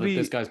want to know that this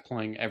maybe guy's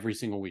playing every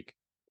single week.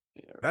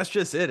 that's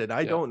just it. And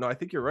I Yeah. don't know. I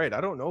think you're right. I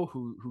don't know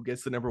who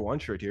gets the number one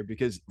shirt here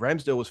because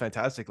Ramsdale was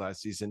fantastic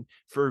last season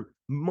for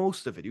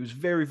most of it. He was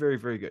very, very,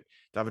 very good.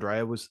 David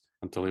Raya was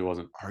Until he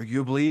wasn't.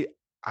 arguably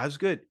as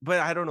good, but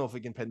I don't know if we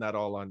can pin that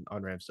all on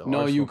Ramsdale.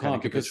 No, you Arsenal kind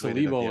of can't because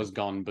capitulated at Saliba the was end.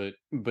 gone, but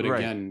Right.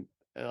 again,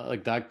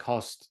 like that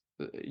cost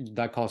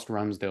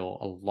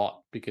Ramsdale a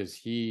lot because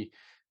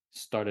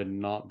started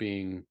not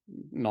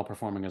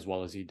performing as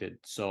well as he did.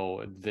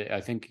 So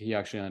I think he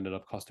actually ended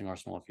up costing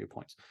Arsenal a few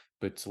points.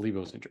 But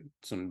Saliba injured,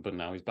 so but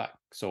now he's back.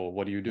 So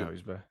what do you Now do?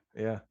 he's back.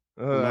 Yeah.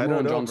 I Remember don't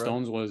when know, John bro.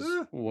 Stones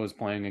Uh, was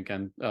playing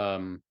again,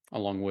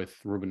 along with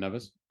Ruben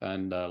Neves,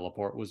 and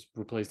Laporte was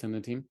replaced in the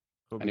team,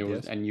 and Kobe it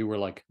was Diaz. and you were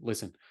like,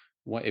 listen,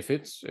 what if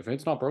it's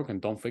not broken,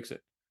 don't fix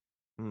it.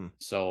 Hmm.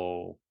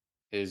 So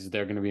is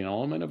there going to be an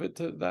element of it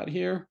to that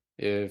here?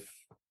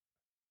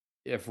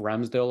 If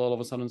Ramsdale all of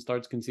a sudden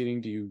starts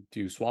conceding, do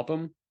you swap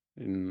him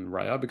and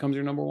Raya becomes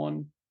your number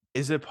one?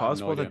 Is it I have no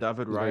possible that idea.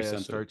 David He's very Raya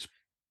sensitive. starts?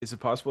 Is it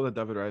possible that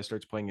David Raya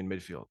starts playing in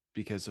midfield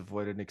because of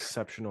what an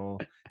exceptional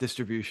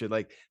distribution?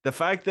 Like the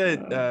fact that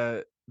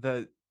Uh,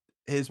 that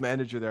his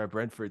manager there at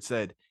Brentford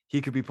said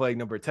he could be playing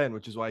number 10,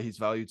 which is why he's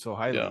valued so yeah.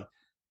 highly.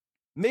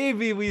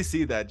 Maybe we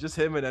see that. Just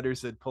him and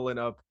Ederson pulling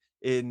up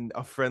in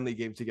a friendly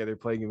game together,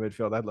 playing in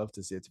midfield. I'd love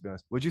to see it, to be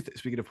honest. Would you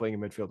speaking of playing in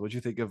midfield, what'd you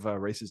think of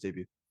Rice's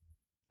debut?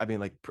 I mean,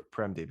 like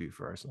Prem debut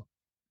for Arsenal.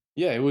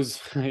 Yeah, it was.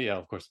 Yeah,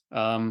 of course.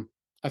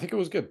 I think it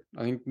was good.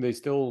 I think they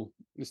still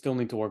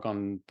need to work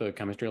on the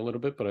chemistry a little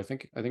bit, but I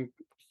think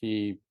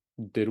he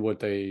did what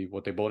they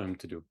bought him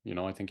to do.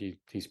 I think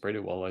he sprayed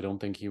it well. I don't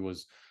think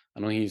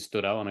he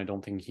stood out, and I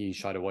don't think he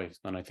shied away.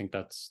 And I think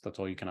that's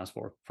all you can ask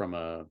for from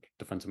a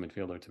defensive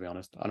midfielder. To be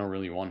honest, I don't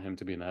really want him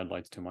to be in the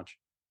headlights too much,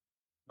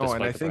 Oh,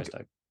 and despite the price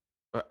tag.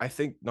 I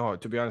think no,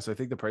 to be honest, I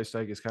think the price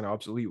tag is kind of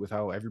obsolete with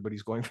how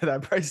everybody's going for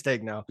that price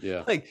tag now.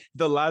 Yeah, Like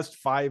the last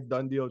five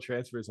done deal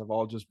transfers have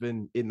all just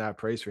been in that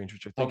price range,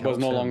 which I think Pogba's helps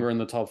no him. longer in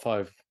the top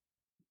five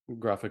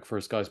graphic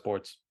for Sky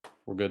Sports.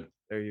 We're good.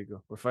 There you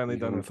go. We're finally We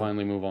done can with him.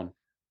 finally move on.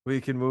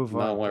 We can move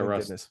on. Now I Thank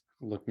rest. goodness.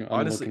 I'm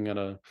Honestly, looking at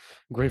a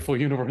grateful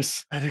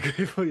universe. I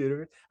agree with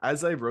you.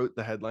 As I wrote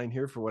the headline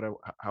here for how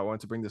I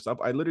want to bring this up,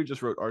 I literally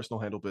just wrote Arsenal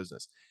handle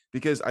business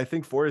because I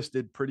think Forest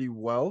did pretty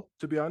well,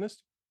 to be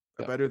honest,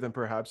 Yeah. better than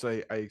perhaps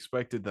I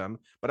expected them.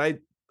 But I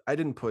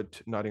didn't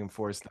put Nottingham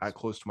Forest that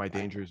close to my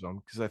danger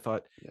zone because I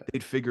thought Yeah.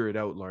 they'd figure it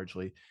out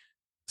largely.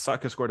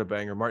 Saka scored a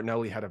banger.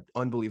 Martinelli had an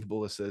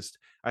unbelievable assist.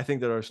 I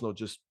think that Arsenal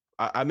just.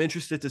 I'm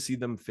interested to see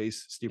them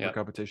face steeper Yeah.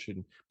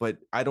 competition, but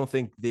I don't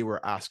think they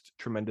were asked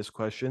tremendous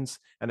questions,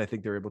 and I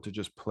think they're able to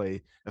just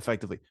play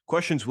effectively.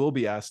 Questions will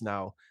be asked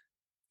now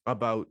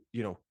about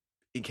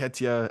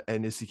Nketiah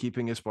and is he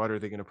keeping his spot? Are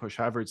they going to push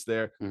Havertz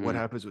there? What Hmm.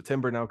 happens with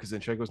Timber now because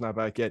Zinchenko's not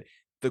back yet?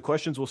 The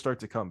questions will start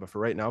to come, but for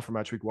right now, for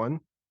match week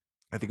one,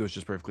 I think it was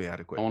just perfectly I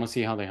adequate. want to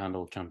see how they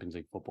handle Champions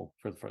League football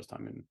for the first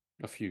time in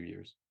a few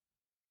years.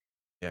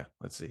 Yeah,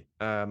 let's see.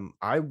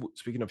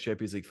 Speaking of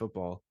Champions League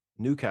football,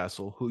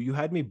 Newcastle, who you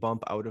had me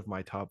bump out of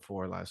my top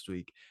four last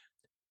week,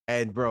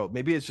 and bro,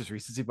 maybe it's just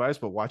recency bias,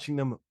 but watching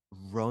them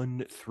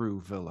run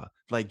through Villa,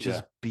 like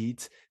just Yeah.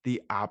 beat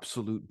the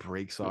absolute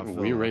brakes off We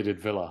Villa. rated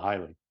Villa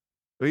highly.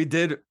 We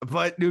did,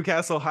 but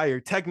Newcastle higher.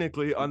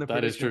 Technically, on the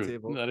That is prediction true.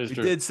 table, That is we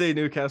true. did say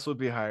Newcastle would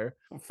be higher.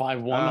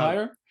 5-1 Uh,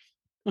 higher?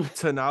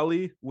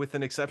 Tonali with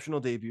an exceptional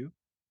debut,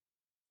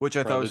 which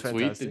I Bro, thought the was tweet.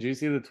 Did fantastic. you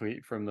see the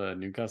tweet from the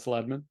Newcastle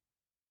admin?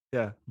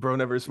 Yeah, bro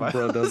never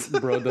Bro does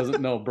smiles. bro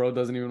doesn't no, bro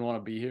doesn't even want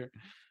to be here.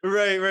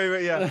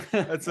 Right. Yeah,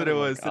 I that's what it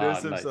was like, was. It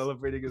was him nice.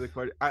 celebrating in the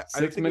corner. I Six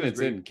think it was minutes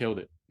great. in, killed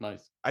it.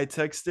 Nice. I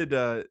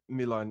texted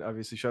Milan,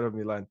 obviously, shout out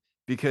Milan,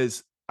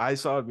 because I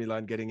saw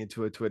Milan getting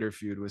into a Twitter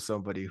feud with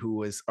somebody who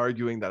was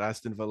arguing that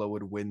Aston Villa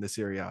would win the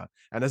Serie A.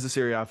 And as a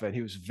Serie A fan,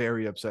 he was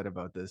very upset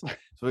about this.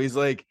 So he's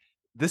like,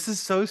 this is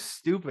so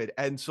stupid.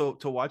 And so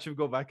to watch him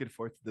go back and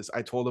forth with this,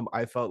 I told him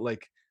I felt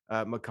like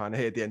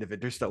McConaughey at the end of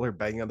Interstellar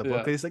banging on the book. Yeah.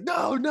 And he's like,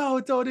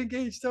 no, don't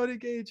engage, don't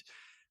engage.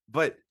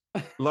 But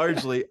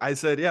largely, I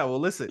said, yeah, well,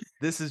 listen,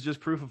 this is just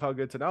proof of how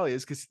good Tonali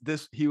is because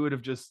this he would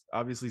have just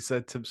obviously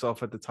set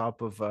himself at the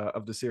top of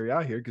the Serie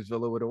A here because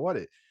Villa would have won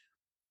it.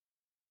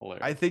 I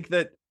Hilarious. think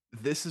that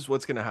this is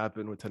what's going to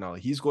happen with Tonali.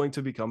 He's going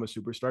to become a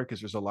superstar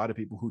because there's a lot of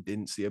people who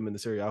didn't see him in the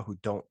Serie A who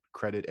don't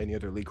credit any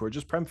other league who are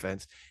just Prem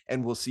fans,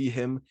 and will see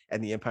him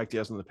and the impact he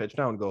has on the pitch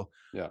now and go,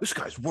 Yeah. "This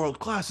guy's world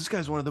class. This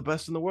guy's one of the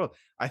best in the world."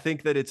 I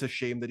think that it's a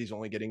shame that he's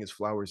only getting his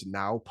flowers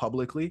now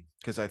publicly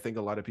because I think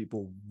a lot of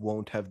people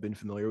won't have been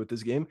familiar with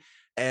this game.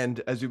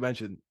 And as you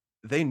mentioned,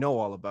 they know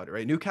all about it,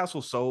 right?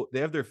 Newcastle, so they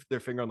have their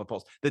finger on the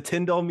pulse. The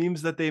Tyndall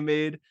memes that they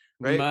made,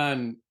 right?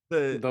 Man,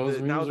 those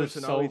The now memes the are so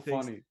Tonali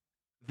things, funny.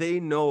 they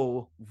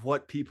know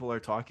what people are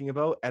talking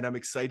about, and I'm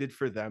excited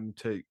for them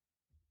to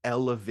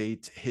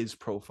elevate his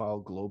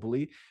profile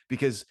globally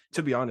because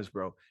to be honest,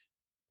 bro,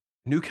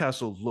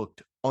 Newcastle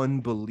looked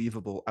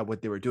unbelievable at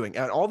what they were doing.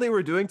 And all they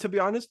were doing, to be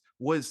honest,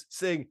 was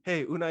saying,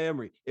 "Hey, Unai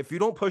Emery, if you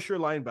don't push your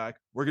line back,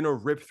 we're going to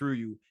rip through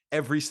you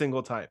every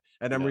single time."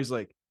 And Yeah. Emery's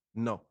like,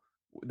 "No,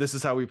 this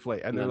is how we play."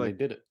 And And they're then they like,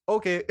 did it.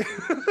 "Okay."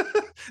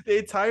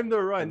 They timed the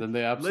And run then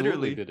they absolutely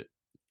literally did it.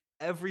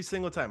 every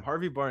single time.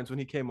 Harvey Barnes, when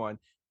he came on,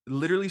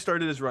 literally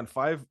started his run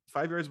five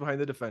yards behind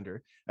the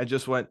defender and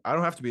just went, "I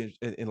don't have to be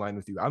in line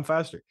with you. I'm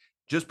faster.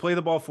 Just play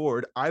the ball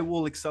forward. I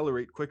will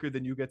accelerate quicker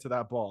than you get to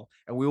that ball,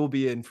 and we will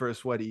be in for a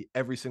sweaty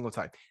every single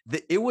time."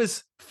 It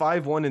was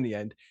 5-1 in the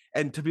end.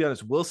 And to be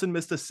honest, Wilson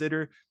missed a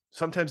sitter.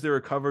 Sometimes they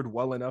recovered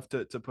well enough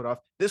to put off.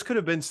 This could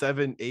have been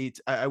 7-8.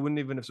 I wouldn't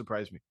even have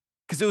surprised me.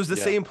 because it was the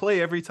Yeah, same play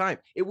every time.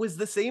 It was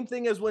the same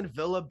thing as when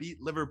Villa beat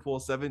Liverpool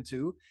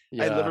 7-2, and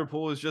yeah,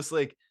 Liverpool was just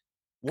like,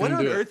 what couldn't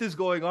on do it, earth is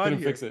going on couldn't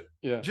here? fix it.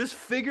 Yeah, Just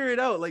figure it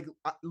out. Like,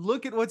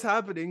 look at what's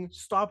happening.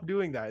 Stop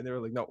doing that. And they were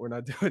like, no, we're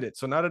not doing it.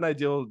 So, not an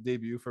ideal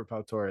debut for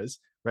Pau Torres,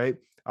 right?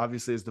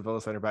 Obviously, as the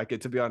Villa center back.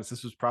 And to be honest,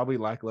 this was probably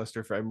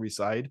lackluster for Emery's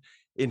side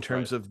in right.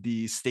 terms of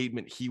the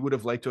statement he would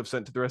have liked to have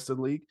sent to the rest of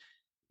the league.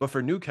 But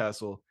for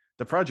Newcastle,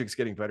 the project's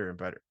getting better and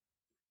better.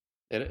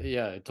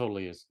 Yeah, it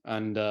totally is,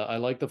 and I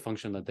like the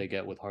function that they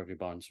get with Harvey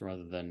Barnes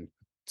rather than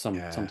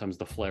Yeah. sometimes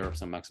the flair of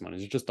some Maximin.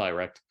 It's just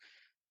direct.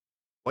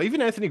 Well,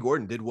 even Anthony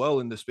Gordon did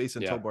well in the space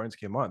until Yeah, Barnes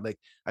came on. Like,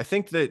 I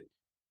think that,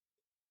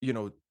 you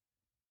know,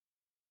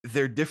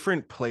 they're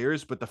different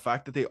players, but the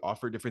fact that they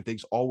offer different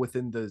things all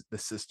within the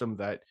system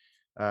that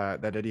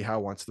that Eddie Howe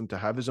wants them to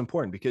have is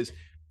important because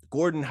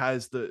Gordon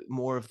has the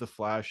more of the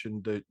flash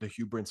and the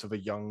hubris of a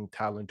young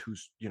talent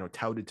who's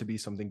touted to be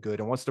something good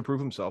and wants to prove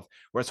himself.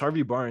 Whereas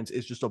Harvey Barnes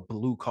is just a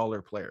blue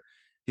collar player.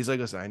 He's like,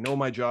 listen, I know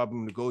my job. I'm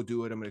going to go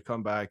do it. I'm going to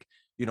come back.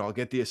 I'll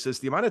get the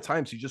assist. The amount of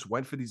times he just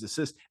went for these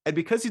assists, and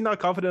because he's not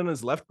confident on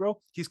his left, bro,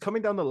 he's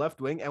coming down the left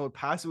wing and would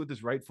pass it with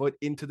his right foot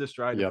into the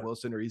stride of yep.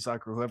 Wilson or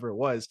Isak or whoever it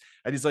was,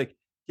 and he's like,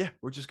 yeah,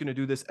 we're just going to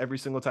do this every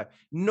single time.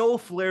 No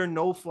flair,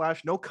 no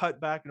flash, no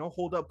cutback, no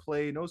hold up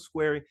play, no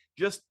squaring.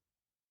 Just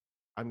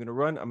I'm going to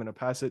run, I'm going to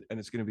pass it, and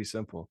it's going to be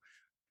simple.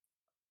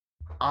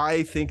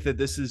 I think that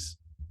this is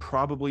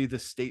probably the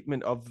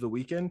statement of the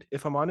weekend,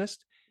 if I'm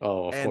honest.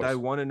 Oh, of And I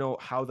course. want to know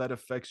how that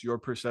affects your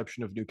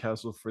perception of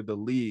Newcastle for the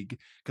league,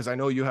 because I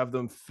know you have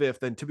them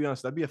fifth. And to be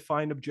honest, that'd be a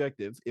fine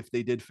objective if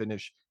they did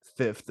finish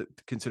fifth,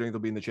 considering they'll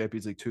be in the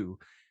Champions League too.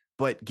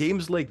 But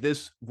games like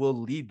this will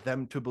lead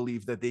them to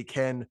believe that they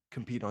can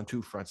compete on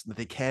two fronts, that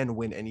they can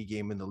win any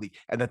game in the league,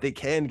 and that they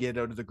can get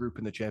out of the group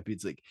in the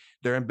Champions League.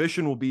 Their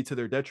ambition will be to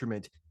their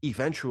detriment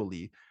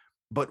eventually,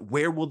 but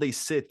where will they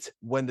sit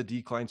when the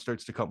decline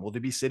starts to come? Will they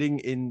be sitting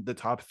in the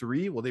top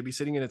three? Will they be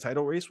sitting in a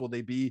title race? Will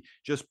they be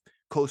just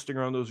coasting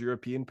around those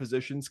European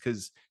positions?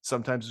 Because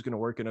sometimes it's going to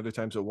work and other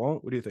times it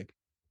won't. What do you think?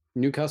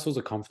 Newcastle's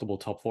a comfortable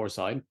top four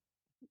side,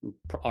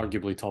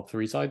 arguably top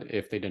three side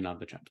if they didn't have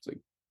the Champions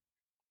League.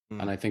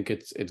 And Mm. I think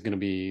it's going to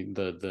be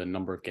the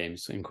number of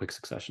games in quick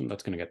succession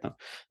that's going to get them.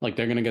 Like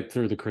they're going to get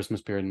through the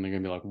Christmas period and they're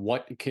going to be like,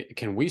 "What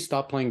can we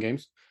stop playing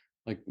games?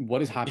 Like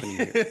what is happening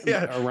here?"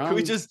 Yeah. Can we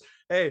Around just,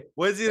 hey,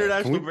 when's the yeah,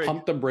 can we international break?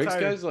 pump the I'm brakes,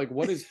 tired. guys? Like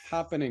what is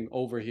happening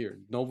over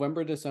here?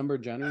 November, December,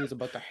 January is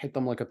about to hit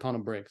them like a ton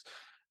of bricks,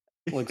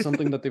 like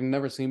something that they've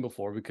never seen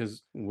before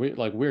because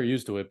we're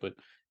used to it, but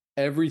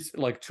every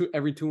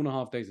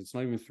 2.5 days, it's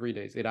not even 3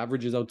 days. It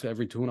averages out to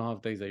every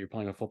 2.5 days that you're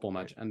playing a football Yeah.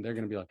 match, and they're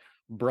gonna be like,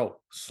 bro,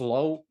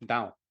 slow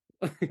down.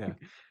 Yeah.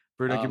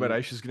 Bruno um,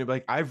 Guimaraes is going to be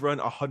like, I've run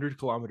 100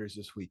 kilometers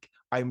this week.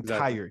 I'm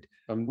exactly. tired.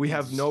 I'm We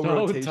have no so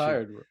rotation.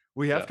 tired, bro.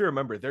 We have Yeah, to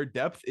remember their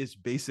depth is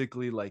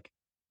basically like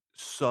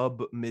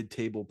sub mid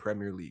table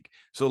Premier League.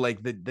 So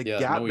like the yeah.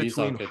 gap No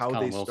between Isak, it's how they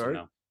Callum Wilson start,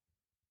 now.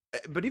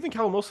 but even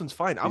Callum Wilson's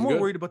fine. I'm He's more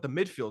good. worried about the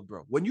midfield,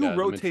 bro. When you Yeah, the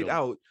rotate midfield.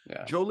 out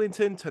Yeah,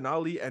 Jolinton,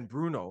 Tonali, and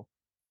Bruno,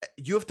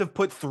 you have to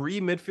put three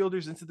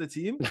midfielders into the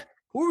team.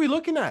 Who are we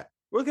looking at?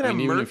 We're looking I at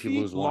mean, even if you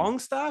Murphy, lose one,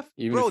 Longstaff,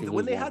 even bro. if you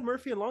When lose they had one,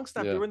 Murphy and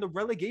Longstaff, they yeah, were in the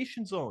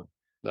relegation zone.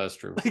 that's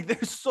true. Like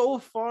they're so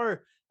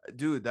far,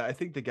 dude. I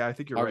think the guy. I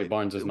think you're Harvey right.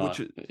 Barnes is Which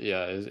not,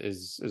 yeah,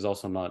 is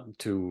also not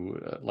too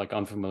like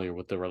unfamiliar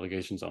with the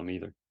relegation zone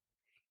either.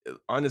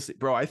 honestly,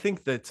 bro, I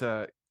think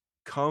that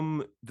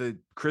come the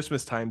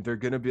Christmas time, they're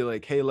gonna be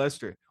like, "Hey,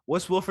 Lester,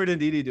 what's Wilfred and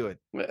Didi doing?"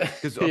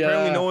 Because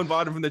apparently no Yeah, one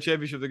bought him from the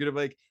championship. They're gonna be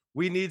like,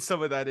 "We need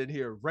some of that in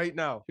here right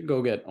now."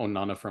 go get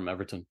Onana from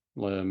Everton,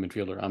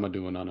 midfielder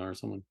Amadou Onana or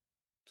someone.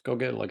 Just go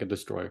get like a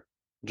destroyer,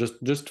 just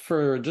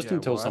Yeah,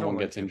 until well, I someone don't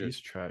gets like him. injured. He's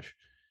trash.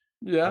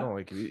 I Yeah, don't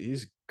like him.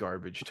 He's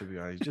garbage, to be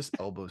honest. He just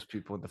elbows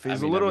people in the face. I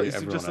He's a mean little. He's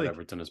everyone just at like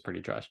Everton is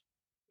pretty trash.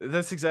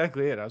 that's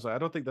exactly it. I was like, I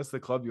don't think that's the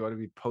club you want to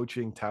be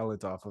poaching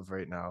talent off of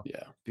right now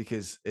Yeah,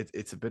 because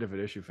it's a bit of an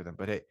issue for them.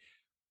 But hey,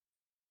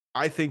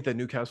 I think that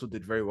Newcastle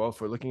did very well.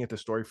 For looking at the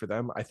story for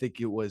them, I think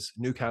it was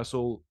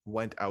Newcastle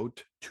went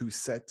out to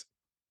set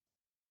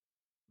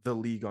the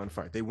league on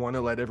fire. They want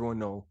to let everyone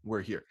know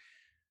we're here.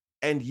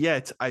 And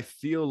yet, I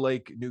feel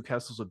like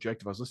Newcastle's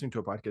objective, I was listening to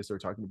a podcast, they were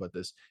talking about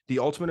this. The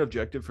ultimate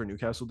objective for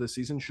Newcastle this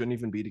season shouldn't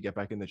even be to get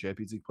back in the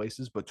Champions League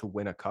places, but to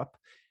win a cup.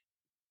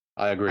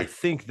 I I agree.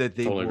 think that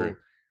they Totally agree. will,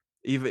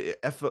 even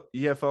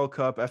EFL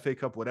Cup, FA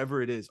Cup,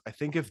 whatever it is. I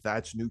think if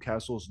that's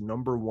Newcastle's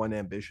number one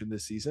ambition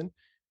this season,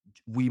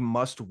 we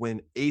must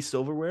win a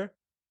silverware.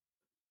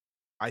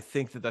 I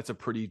think that that's a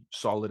pretty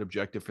solid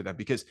objective for them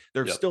because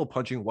they're Yep. still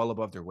punching well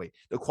above their weight.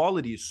 The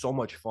quality is so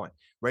much fun,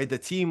 right? The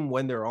team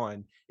when they're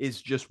on is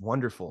just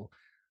wonderful.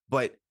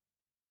 But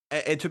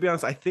and to be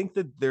honest, I think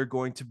that they're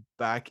going to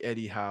back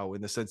Eddie Howe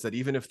in the sense that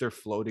even if they're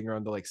floating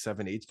around the like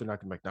 7-8s, they're not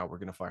going to be like, no, we're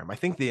going to fire him. I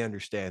think they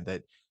understand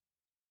that,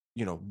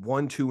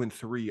 1, 2, and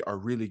 3 are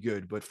really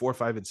good, but 4,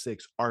 5, and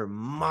 6 are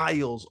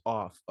miles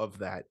off of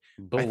that.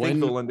 But I think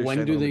they'll when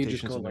understand the do they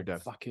just limitations go in their like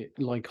depth. fuck it,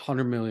 like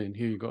 100 million?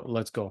 Here you go,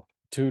 let's go.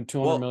 200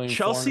 Well, million, 400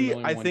 Chelsea,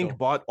 million I think, window.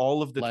 bought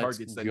all of the Let's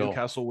targets that go.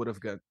 Newcastle would have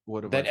That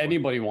went for.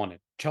 anybody wanted.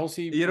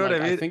 Chelsea, You know what I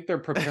like I mean? think they're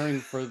preparing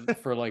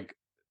for like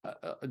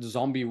a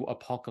zombie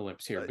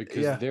apocalypse here because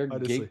Yeah, they're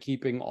honestly,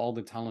 gatekeeping all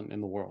the talent in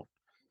the world.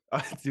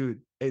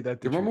 dude. Hey,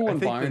 that's Do the you truth. remember I when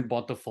think Bayern that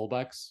bought the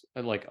fullbacks?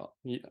 Like,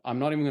 I'm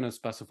not even going to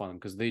specify them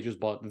because they just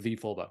bought the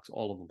fullbacks,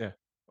 all of them. yeah,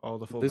 all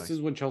the This fullbacks.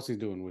 is what Chelsea's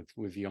doing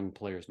with young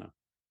players now,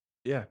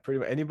 Yeah, pretty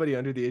much anybody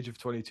under the age of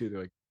 22, they're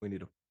like, we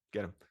need them,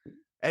 get them.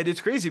 And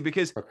it's crazy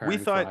because we preparing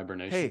for thought,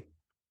 hibernation. hey,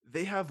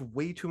 they have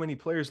way too many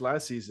players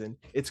last season.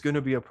 It's going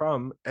to be a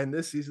problem. And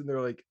this season,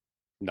 they're like,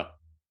 No,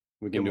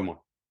 we get can do more.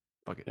 more.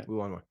 Fuck it, Yeah. we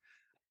want more.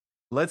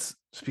 Let's,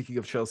 speaking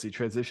of Chelsea,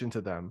 transition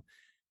to them.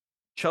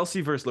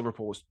 Chelsea versus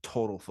Liverpool was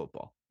total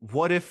football.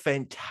 What a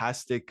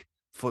fantastic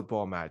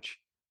football match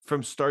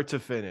from start to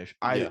finish.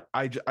 Yeah.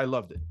 I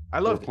loved it. I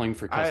They were loved it. playing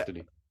for I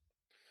custody.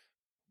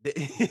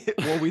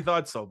 well, we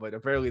thought so, but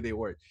apparently they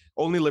weren't.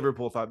 Only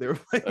Liverpool thought they were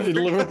playing In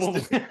for Liverpool.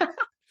 custody.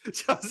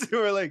 Chelsea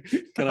were like,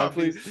 Can I nah,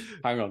 please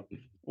hang on?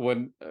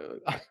 When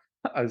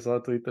I saw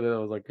a tweet today, I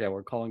was like, "Yeah,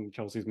 we're calling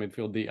Chelsea's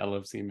midfield the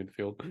LFC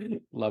midfield."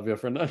 Lavia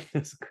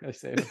Fernandez,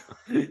 Caicedo,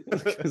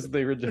 because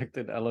they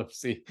rejected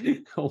LFC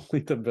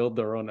only to build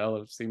their own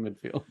LFC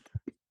midfield.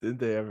 did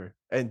they ever?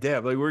 And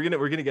damn, like we're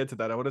gonna get to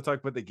that. I want to talk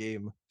about the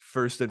game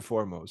first and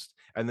foremost,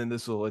 and then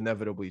this will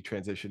inevitably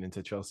transition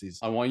into Chelsea's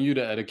I want you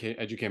to educate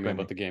me about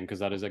spending. the game because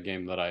that is a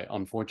game that I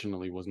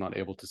unfortunately was not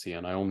able to see,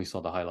 and I only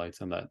saw the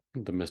highlights and that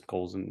the missed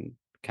goals and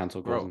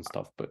canceled goals Bro, and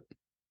stuff. But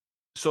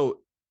so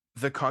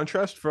the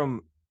contrast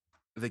from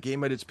the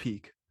game at its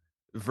peak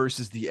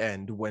versus the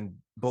end when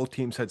both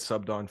teams had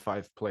subbed on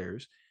 5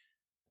 players.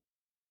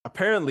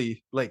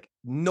 Apparently, like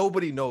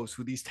nobody knows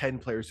who these 10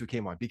 players who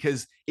came on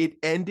because it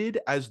ended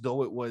as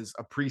though it was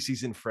a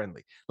preseason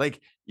friendly.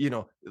 Like,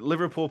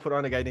 Liverpool put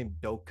on a guy named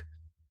Doak.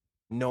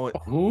 No one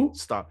who?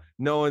 stop.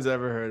 No one's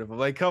ever heard of him.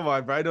 Like, come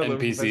on, bro. I know Liverpool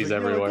fans NPCs like,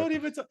 everywhere. don't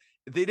even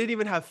they didn't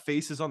even have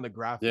faces on the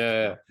graphics,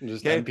 Yeah, bro.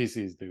 just Okay.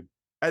 NPCs, dude.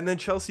 And then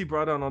Chelsea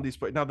brought on all these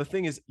players. Now, the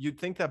thing is, you'd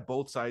think that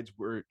both sides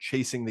were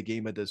chasing the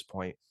game at this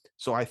point.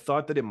 So I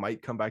thought that it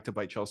might come back to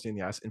bite Chelsea in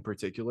the ass in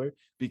particular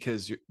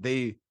because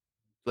they,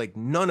 like,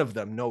 none of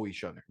them know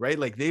each other, right?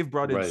 Like, they've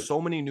brought in Right.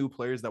 so many new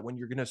players that when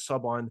you're going to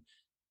sub on,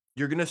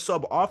 you're going to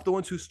sub off the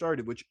ones who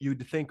started, which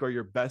you'd think are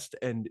your best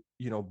and,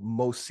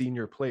 most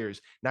senior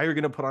players. Now you're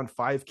going to put on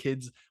 5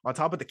 kids on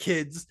top of the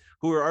kids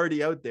who are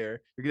already out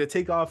there. You're going to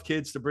take off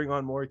kids to bring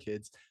on more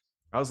kids.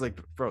 I was like,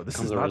 bro, this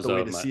Becomes is a not the way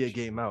reserve to see a match.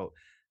 game out,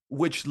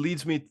 which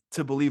leads me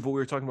to believe what we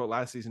were talking about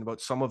last season about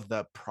some of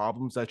the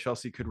problems that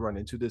Chelsea could run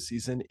into this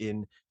season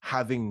in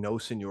having no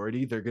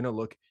seniority. They're going to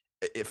look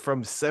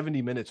from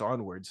 70 minutes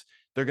onwards,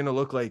 they're going to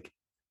look like,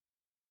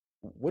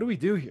 what do we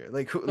do here?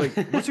 Like,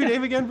 what's your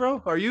name again, bro?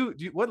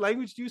 What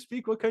language do you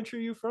speak? What country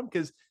are you from?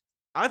 Because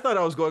I thought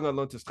I was going on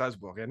loan to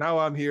Strasbourg, and now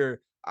I'm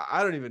here.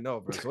 I don't even know,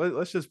 bro. So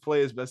let's just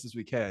play as best as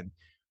we can.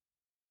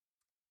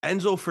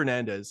 Enzo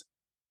Fernandez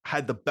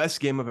had the best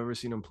game I've ever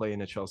seen him play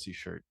in a Chelsea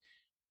shirt.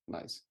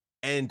 Nice.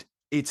 And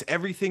it's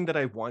everything that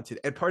I wanted.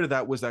 And part of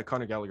that was that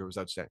Conor Gallagher was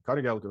outstanding.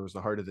 Conor Gallagher was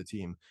the heart of the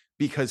team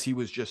because he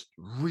was just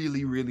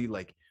really, really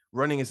like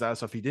running his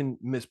ass off. He didn't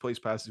misplace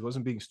passes. He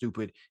wasn't being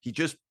stupid. He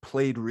just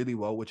played really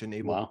well, which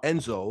enabled Wow.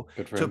 Enzo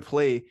Good for to him.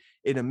 play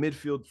in a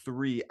midfield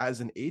 3 as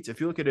an 8. If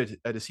you look at it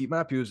at a seat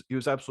map, he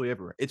was absolutely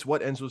everywhere. It's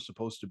what Enzo's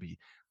supposed to be.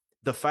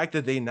 The fact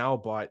that they now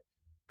bought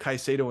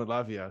Caicedo and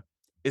Lavia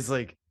is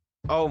like,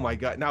 oh my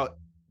God. Now,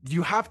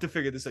 you have to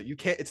figure this out. You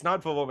can't, it's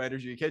not football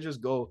manager. You can't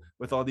just go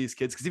with all these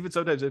kids because even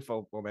sometimes in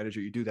football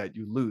manager, you do that,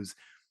 you lose.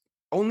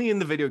 Only in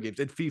the video games,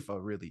 in FIFA,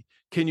 really,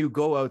 can you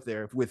go out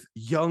there with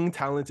young,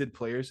 talented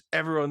players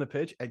ever on the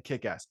pitch and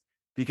kick ass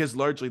because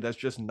largely that's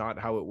just not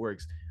how it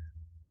works.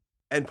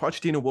 And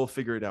Pochettino will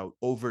figure it out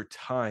over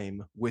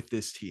time with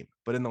this team.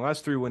 But in the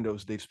last 3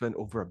 windows, they've spent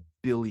over $1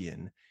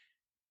 billion.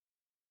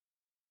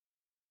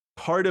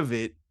 Part of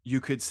it, you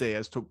could say,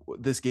 as to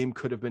this game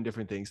could have been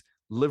different things.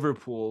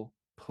 Liverpool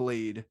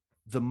played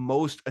the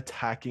most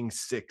attacking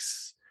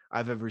 6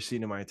 I've ever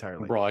seen in my entire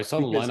life. Bro, I saw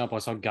the Because lineup. I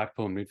saw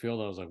Gakpo in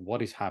midfield. I was like,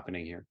 what is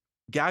happening here?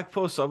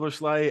 Gakpo,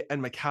 Szoboszlai,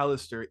 and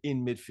McAllister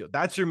in midfield.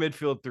 That's your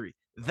midfield 3.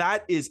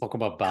 That is Talk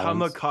about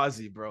balance.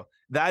 kamikaze, bro.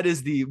 That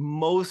is the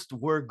most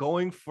we're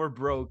going for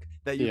broke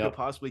that you could Yep.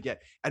 possibly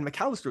get. And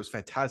McAllister was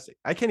fantastic.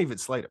 I can't even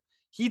slight him.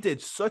 He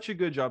did such a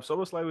good job.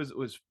 Szoboszlai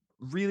was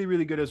really,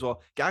 really good as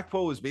well.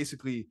 Gakpo was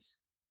basically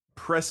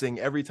pressing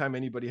every time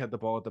anybody had the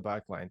ball at the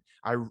back line.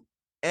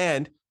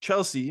 And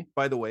Chelsea,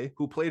 by the way,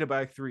 who played a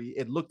back 3,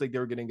 it looked like they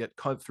were going to get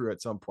cut through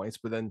at some points,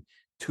 but then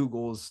 2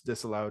 goals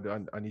disallowed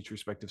on each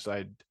respective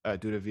side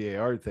due to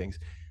VAR things.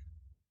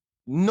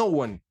 No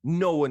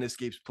one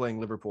escapes playing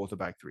Liverpool with a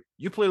back 3.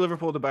 You play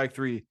Liverpool with a back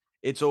 3,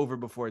 it's over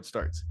before it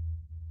starts.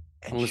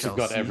 And Unless you've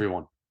got Chelsea,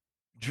 everyone.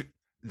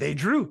 they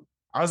drew.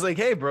 I was like,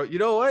 hey, bro, you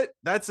know what?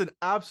 That's an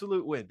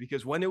absolute win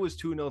because when it was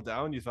 2-0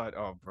 down, you thought,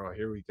 oh, bro,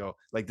 here we go.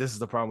 Like, this is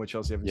the problem with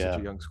Chelsea having such a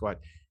Yeah. young squad.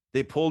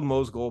 They pulled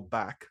Mo's goal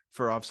back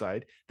for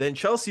offside. Then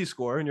Chelsea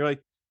score, and you're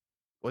like,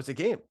 what's the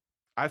game?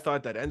 I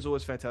thought that Enzo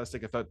was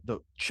fantastic. I thought the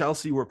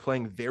Chelsea were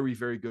playing very,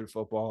 very good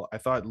football. I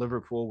thought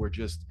Liverpool were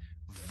just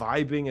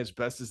vibing as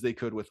best as they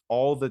could with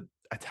all the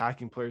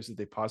attacking players that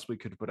they possibly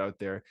could put out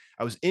there.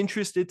 I was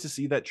interested to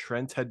see that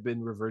Trent had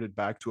been reverted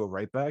back to a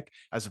right back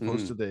as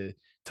opposed to Hmm. the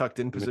tucked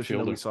in position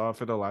that we Midfielder. saw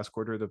for the last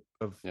quarter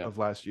Yeah. of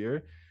last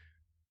year.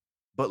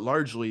 But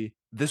largely,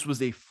 this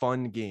was a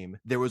fun game.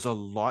 There was a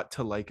lot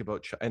to like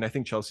about, and I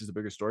think Chelsea's the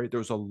bigger story. There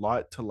was a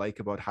lot to like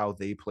about how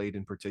they played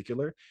in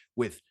particular,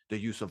 with the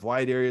use of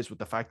wide areas, with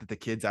the fact that the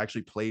kids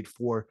actually played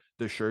for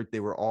the shirt. They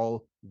were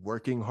all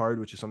working hard,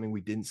 which is something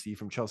we didn't see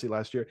from Chelsea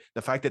last year.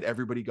 The fact that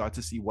everybody got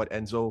to see what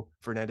Enzo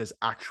Fernandez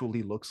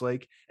actually looks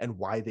like and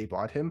why they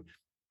bought him.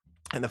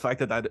 And the fact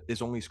that that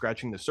is only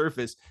scratching the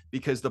surface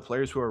because the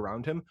players who are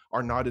around him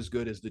are not as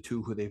good as the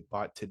two who they've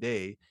bought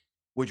today,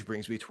 which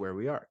brings me to where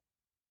we are.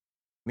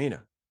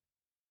 Mina,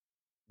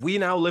 we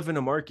now live in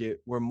a market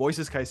where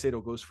Moises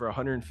Caicedo goes for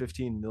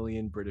 115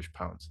 million British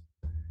pounds.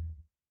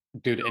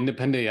 Dude,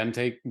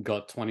 Independiente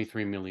got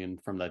 23 million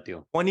from that deal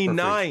for free.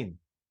 29.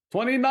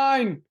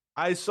 29.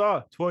 I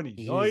saw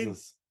 29.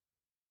 Jesus.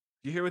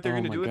 Do you hear what they're Oh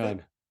going to my do with it?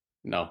 God.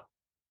 No.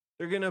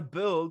 They're going to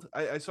build.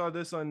 I saw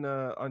this on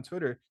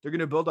Twitter. They're going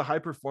to build a high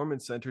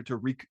performance center to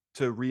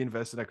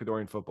reinvest in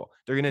Ecuadorian football.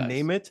 They're going to Nice.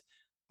 name it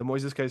the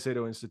Moises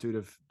Caicedo Institute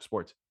of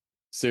Sports,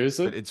 but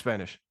Seriously? it's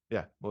Spanish.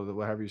 Yeah, well,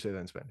 however you say that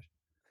in Spanish.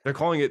 They're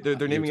calling it. They're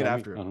You naming it tell me.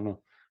 after I him. don't know.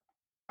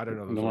 I don't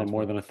know I those don't have words,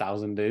 more but than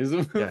 1,000 days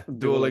of yeah, Duolingo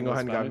Duolingo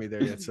hadn't got Spanish. me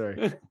there yet.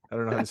 Sorry, I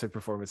don't know how to say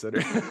performance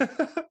center.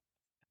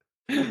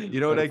 You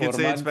know what I could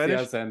say in Performancia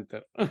Spanish?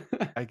 Center.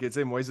 I could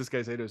say Moises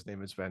Caicedo's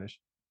name in Spanish.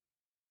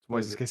 It's What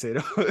is Moises it?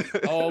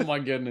 Caicedo. Oh my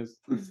goodness.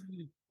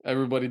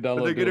 Everybody But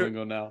download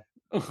Duolingo now.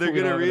 they're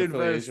We don't gonna have an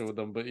affiliation reinvest. with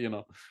them, but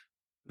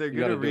They're you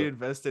got gonna to do it.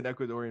 reinvest in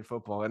Ecuadorian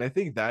football, and I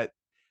think that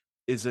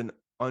is an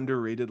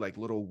underrated like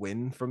little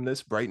win from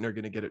this. Brighton are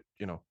gonna get a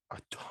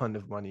ton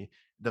of money.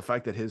 The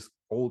fact that his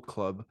old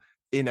club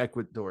in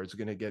Ecuador is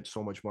gonna get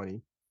so much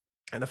money,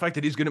 and the fact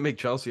that he's gonna make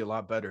Chelsea a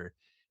lot better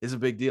is a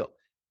big deal.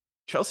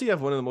 Chelsea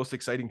have one of the most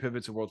exciting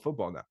pivots in world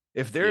football now.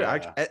 If they're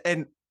actually, Yeah,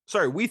 and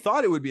sorry, we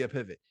thought it would be a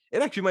pivot.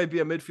 It actually might be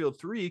a midfield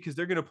three because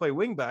they're going to play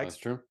wing that's backs,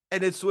 true.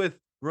 and it's with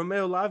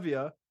Romeo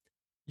Lavia.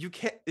 You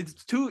can't.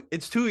 It's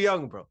too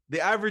young, bro. The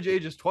average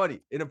age is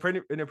 20 in a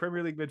Premier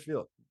League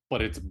midfield.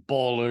 But it's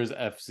Ballers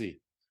FC.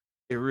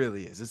 It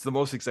really is. It's the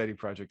most exciting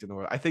project in the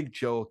world. I think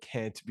Joe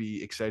can't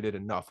be excited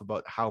enough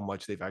about how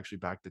much they've actually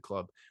backed the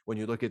club. When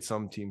you look at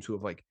some teams who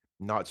have like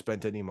not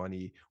spent any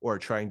money or are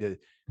trying to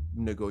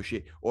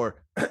negotiate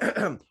or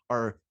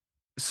are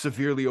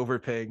severely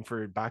overpaying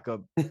for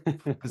backup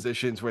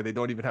positions where they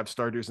don't even have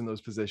starters in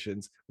those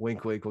positions.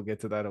 Wink, wink. We'll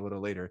get to that a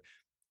little later.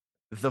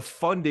 The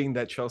funding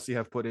that Chelsea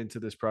have put into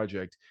this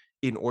project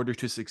in order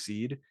to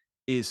succeed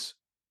is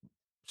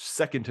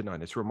second to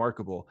none. It's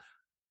remarkable.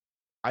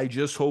 I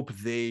just hope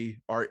they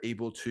are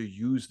able to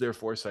use their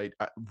foresight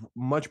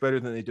much better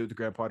than they did with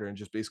Grant Potter and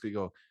just basically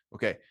go,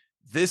 okay,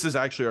 this is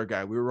actually our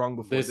guy. We were wrong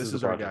before. This This is the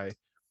is our guy. project.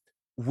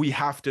 We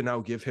have to now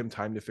give him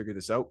time to figure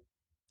this out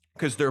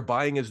because they're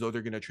buying as though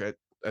they're going to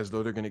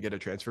get a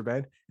transfer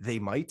ban. They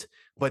might,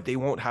 but they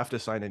won't have to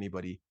sign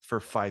anybody for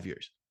 5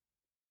 years,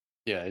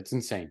 Yeah, it's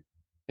insane.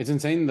 It's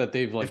insane that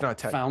they've if not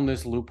 10. found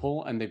this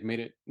loophole and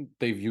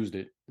they've used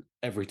it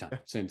every time Yeah.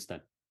 since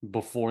then.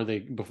 Before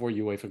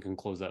UEFA can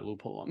close that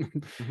loophole on them.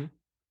 Mm-hmm.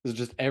 It's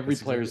just every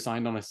That's player exactly.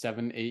 signed on a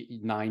 7,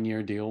 8, 9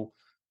 year deal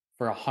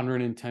for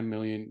 110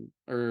 million,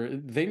 or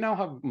they now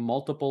have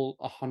multiple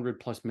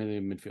 100+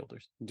 million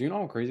midfielders. Do you know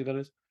how crazy that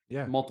is?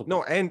 Yeah. No,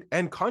 Multiple.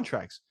 and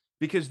contracts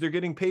because they're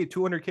getting paid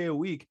 200K a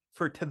week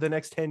for the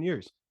next 10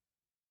 years.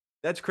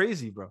 That's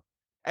crazy, bro.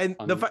 And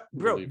the fact,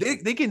 bro,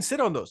 Unbelievable. they can sit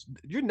on those.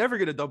 You're never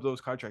gonna dub those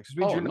contracts. Which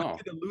means Oh you're not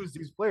no. gonna lose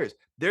these players.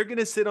 They're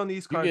gonna sit on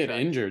these You get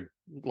contracts injured.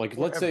 Like,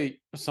 let's forever. say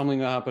something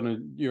that happened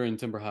and you're in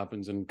Timber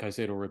happens and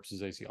Caicedo rips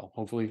his ACL.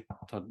 Hopefully,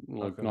 knock on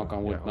wood, nothing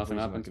Hopefully he's not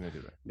happens. gonna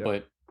do that. Yeah.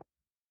 But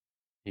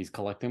he's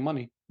collecting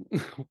money.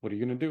 What are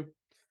you gonna do?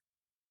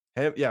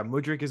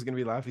 Mudryk is gonna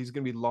be laughing. He's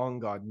gonna be long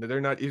gone. They're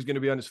not. He's gonna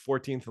be on his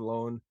 14th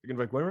loan. They're gonna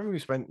be like, whenever we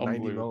spent 90 mil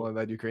Unbelievable. on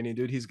that Ukrainian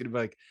dude, he's gonna be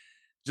like,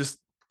 just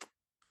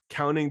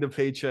counting the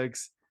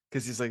paychecks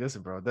because he's like,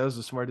 listen, bro, that was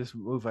the smartest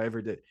move I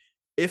ever did.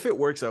 If it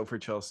works out for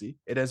Chelsea,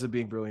 it ends up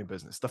being brilliant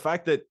business. The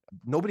fact that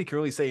nobody can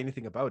really say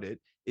anything about it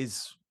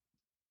is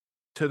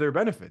to their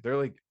benefit. They're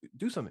like,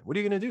 do something. What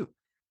are you going to do?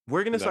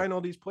 We're going to Yeah. sign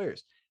all these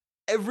players.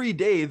 Every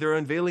day they're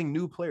unveiling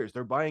new players.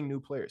 They're buying new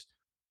players.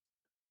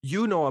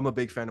 You know, I'm a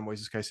big fan of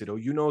Moises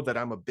Caicedo. You know that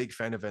I'm a big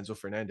fan of Enzo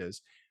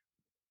Fernandez.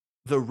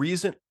 The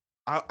reason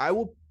I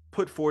will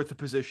put forth a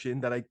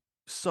position that I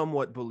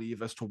somewhat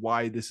believe as to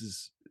why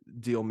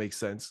deal makes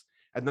sense.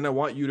 And then I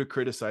want you to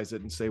criticize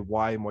it and say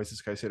why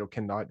Moises Caicedo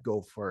cannot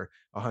go for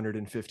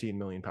 115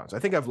 million pounds. I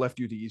think I've left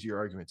you the easier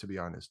argument, to be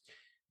honest.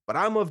 But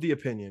I'm of the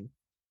opinion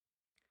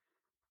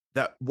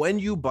that when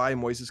you buy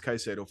Moises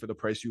Caicedo for the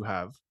price you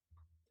have,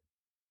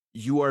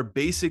 you are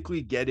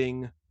basically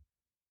getting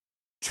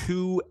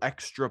two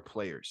extra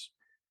players.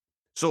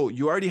 So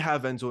you already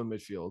have Enzo in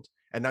midfield,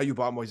 and now you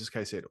bought Moises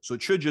Caicedo. So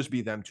it should just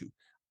be them two.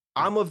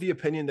 I'm of the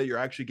opinion that you're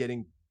actually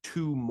getting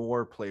two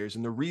more players.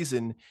 And the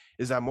reason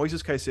is that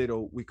Moises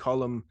Caicedo, we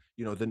call him,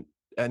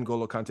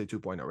 N'Golo Kante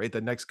 2.0, right?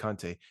 The next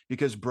Kante,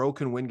 because bro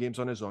can win games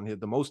on his own. He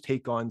had the most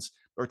take-ons,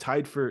 or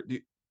tied for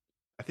the,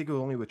 I think it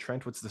was only with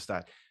Trent. What's the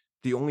stat?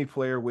 The only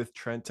player with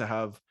Trent to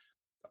have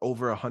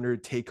over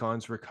 100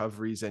 take-ons,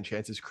 recoveries, and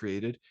chances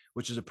created,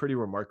 which is a pretty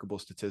remarkable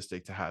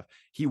statistic to have.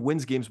 He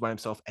wins games by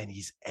himself, and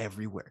he's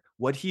everywhere.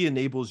 What he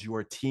enables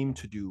your team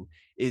to do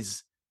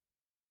is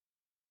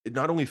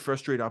not only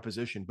frustrate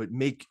opposition, but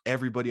make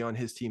everybody on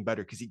his team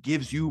better, because he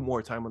gives you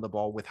more time on the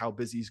ball with how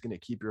busy he's going to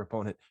keep your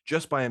opponent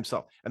just by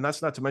himself. And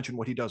that's not to mention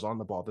what he does on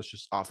the ball. That's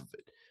just off of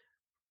it.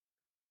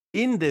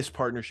 In this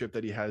partnership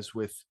that he has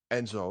with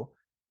Enzo,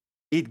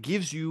 it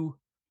gives you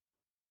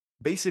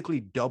basically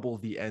double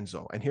the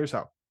Enzo. And here's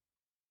how.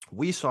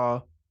 We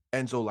saw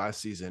Enzo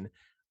last season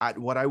at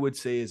what I would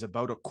say is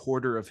about a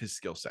quarter of his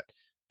skill set.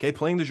 Okay,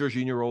 playing the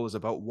Jorginho role is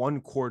about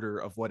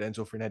 1/4 of what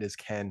Enzo Fernandez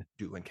can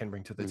do and can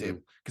bring to the Mm-hmm.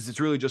 table, because it's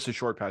really just a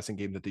short passing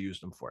game that they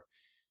used him for.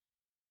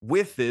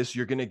 With this,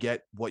 you're going to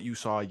get what you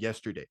saw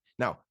yesterday.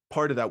 Now,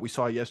 part of that we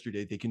saw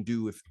yesterday, they can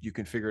do if you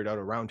can figure it out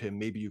around him.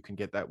 Maybe you can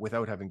get that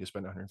without having to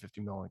spend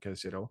 150 million on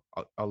Caicedo.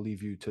 I'll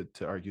leave you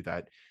to argue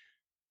that.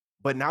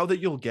 But now that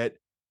you'll get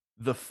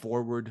the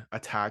forward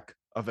attack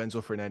of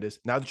Enzo Fernandez,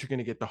 now that you're going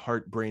to get the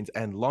heart, brains,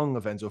 and lung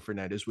of Enzo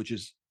Fernandez, which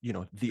is,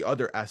 the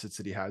other assets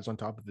that he has on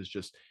top of his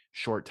just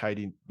short,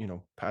 tidy,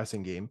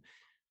 passing game,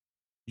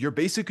 you're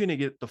basically going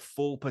to get the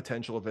full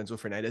potential of Enzo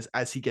Fernandez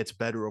as he gets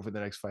better over the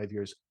next 5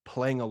 years,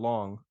 playing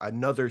along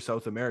another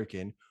South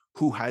American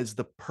who has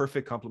the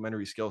perfect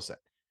complementary skill set.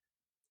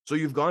 So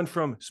you've gone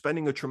from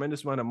spending a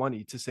tremendous amount of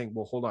money to saying,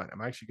 well, hold on,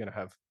 I'm actually going to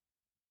have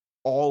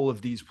all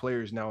of these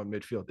players now in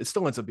midfield. It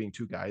still ends up being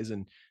two guys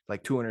and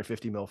like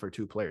 250 mil for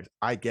two players.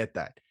 I get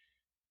that.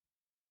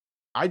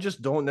 I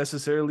just don't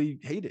necessarily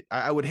hate it.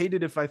 I would hate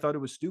it if I thought it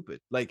was stupid.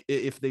 Like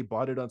if they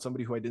bought it on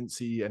somebody who I didn't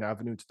see an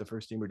avenue to the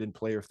first team or didn't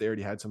play, or if they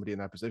already had somebody in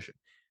that position.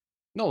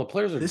 No, the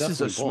players are This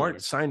is a definitely smart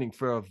baller. signing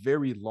for a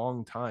very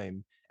long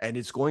time, and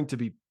it's going to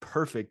be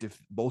perfect if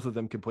both of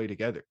them can play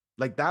together.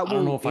 Like that I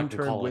don't know will if I in could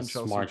turn call it a win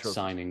Chelsea smart trophies.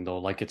 signing though.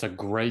 Like it's a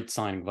great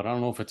signing, but I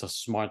don't know if it's a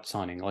smart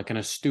signing. Like an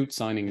astute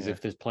signing is Yeah,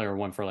 if this player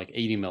went for like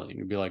 80 million.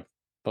 You'd be like,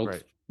 both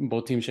right.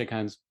 both teams shake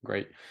hands.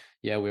 Great.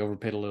 Yeah, we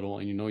overpaid a little,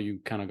 and you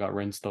kind of got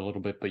rinsed a little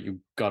bit, but you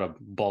got a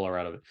baller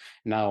out of it.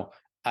 Now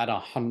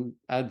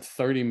add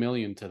 30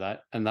 million to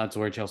that, and that's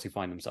where Chelsea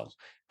find themselves.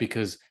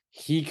 Because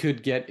he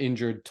could get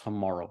injured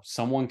tomorrow.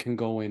 Someone can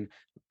go in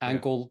Yeah.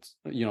 ankles,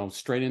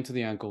 straight into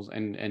the ankles,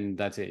 and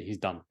that's it. He's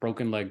done.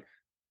 Broken leg,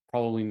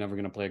 probably never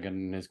going to play again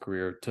in his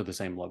career to the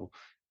same level.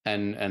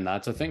 And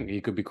that's a thing.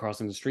 He could be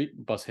crossing the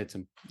street, bus hits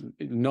him.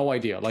 No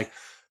idea. Like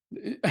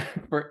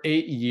for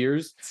 8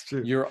 years, It's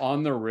true. you're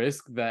on the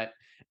risk that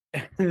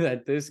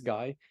that this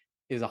guy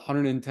is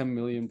 110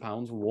 million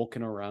pounds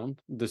walking around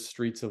the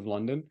streets of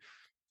London,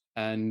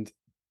 and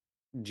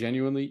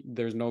genuinely,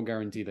 there's no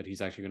guarantee that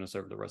he's actually going to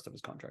serve the rest of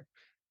his contract.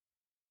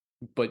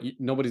 But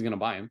nobody's going to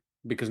buy him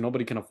because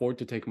nobody can afford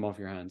to take him off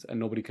your hands, and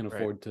nobody can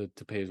Right. afford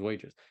to pay his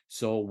wages.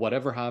 So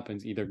whatever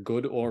happens, either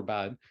good or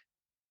bad,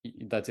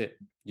 that's it.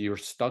 You're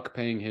stuck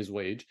paying his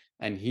wage,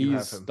 and You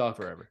he's have him stuck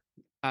forever.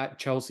 at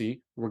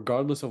Chelsea,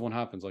 regardless of what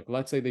happens. Like,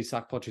 let's say they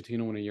sack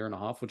Pochettino in a year and a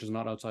half, which is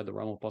not outside the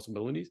realm of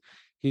possibilities.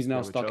 He's now Yeah,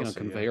 with stuck in a Chelsea,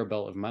 yeah. conveyor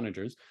belt of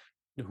managers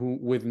who,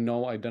 with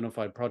no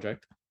identified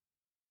project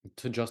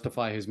to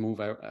justify his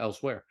move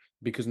elsewhere,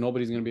 because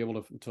nobody's going to be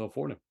able to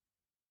afford him.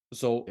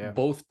 So Yeah.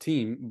 both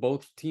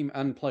team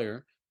and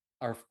player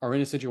are in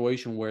a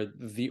situation where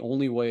the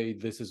only way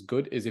this is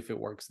good is if it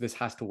works. This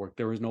has to work.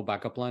 There is no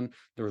backup plan.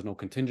 There is no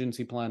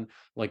contingency plan.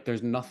 Like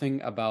there's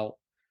nothing about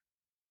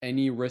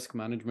any risk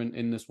management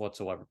in this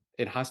whatsoever.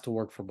 It has to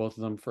work for both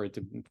of them for it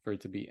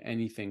to be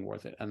anything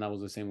worth it. And that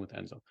was the same with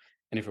Enzo.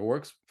 And if it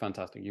works,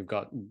 fantastic. You've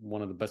got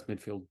one of the best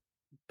midfield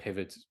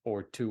pivots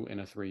or two in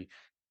a three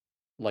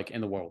like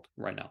in the world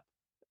right now.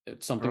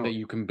 It's something that Bro,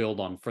 you can build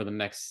on for the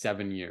next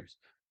 7 years,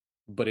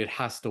 but it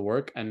has to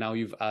work. And now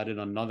you've added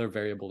another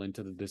variable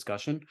into the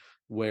discussion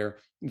where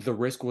the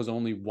risk was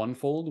only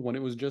onefold when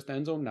it was just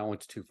Enzo. Now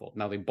it's twofold.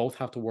 Now they both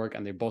have to work,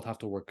 and they both have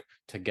to work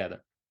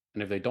together.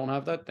 And if they don't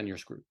have that, then you're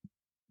screwed.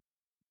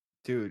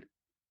 dude.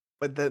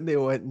 But then they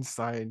went and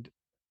signed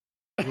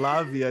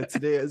Lavia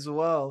today as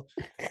well.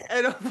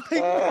 And I'm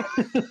like,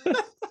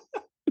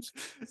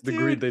 It's the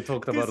greed dude, they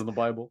talked about because in the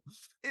Bible.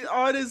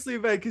 honestly,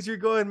 man, because you're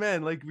going,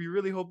 man, like we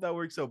really hope that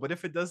works out. But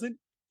if it doesn't,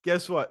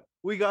 guess what?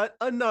 We got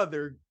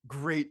another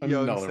great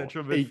young Another one.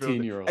 central 18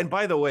 midfielder. year And old.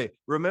 by the way,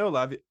 Romeo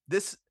Lavia,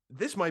 this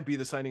might be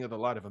the signing of the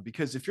lot of them,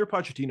 because if you're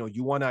Pochettino,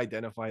 you want to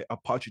identify a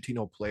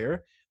Pochettino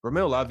player.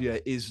 Romeo Yeah,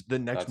 Lavia is the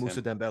next that's Musa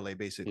him. Dembele,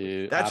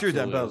 basically. He That's your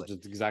absolutely is Dembele.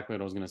 just exactly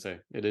what I was going to say.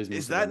 It is Is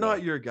Musa that Dembele.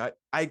 not your guy?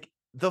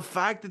 The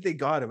fact that they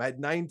got him at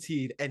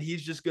 19 and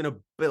he's just going to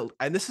build,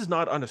 and this is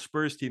not on a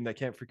Spurs team that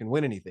can't freaking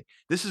win anything.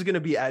 This is going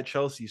to be at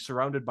Chelsea,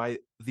 surrounded by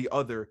the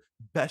other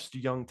best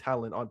young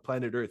talent on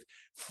planet Earth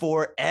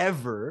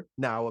forever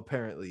now,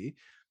 apparently.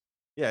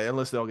 Yeah,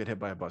 unless they all get hit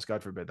by a bus,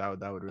 God forbid.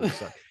 That would really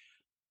suck.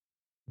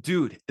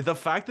 Dude, the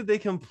fact that they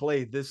can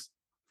play this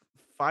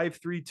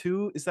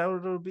 5-3-2. Is that what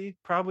it'll be?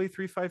 Probably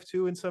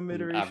 3-5-2 in some An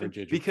iteration average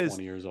age of because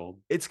 20 years old.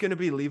 it's going to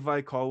be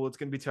Levi Colwell. It's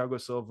going to be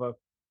Thiago Silva,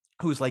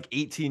 who's like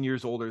 18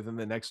 years older than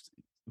the next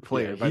Yeah,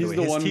 player, by the he's way.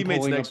 the His one teammates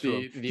pulling up next to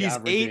him. the He's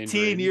average age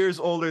 18 range. years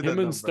older Him than and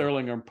them, bro.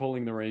 Sterling are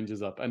pulling the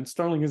ranges up, and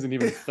Sterling isn't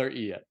even 30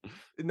 yet.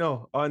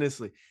 No,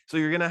 honestly. So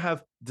you're gonna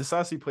have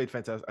Disasi played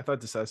fantastic. I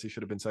thought Disasi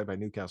should have been signed by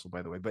Newcastle,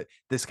 by the way, but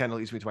this kind of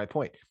leads me to my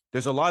point.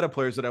 There's a lot of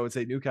players that I would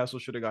say Newcastle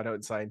should have got out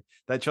and signed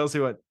that Chelsea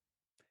went.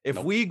 If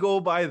Nope. we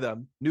go by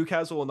them,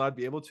 Newcastle will not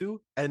be able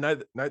to, and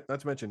neither, not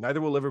to mention,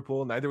 neither will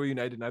Liverpool, neither will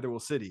United, neither will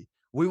City.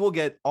 We will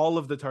get all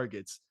of the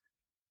targets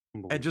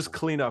and just Unbelievable.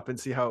 clean up and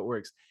see how it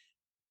works.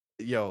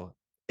 Yo,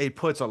 it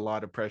puts a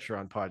lot of pressure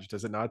on Podge,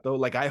 does it not? Though,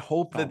 like I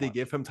hope So that they much.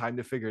 give him time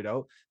to figure it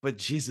out. But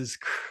Jesus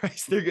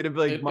Christ, they're gonna be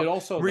like, It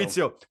also though,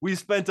 Maurizio, we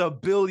spent $1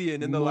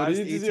 billion in the last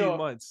 18 Maurizio,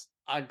 months.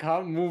 I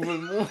can't move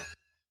it more.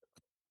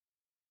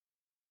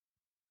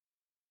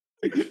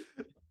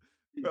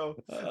 Bro,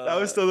 that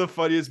was still the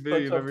funniest video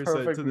Such you've a ever said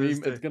perfect to this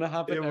meme. It's day. gonna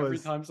happen It every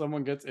was. time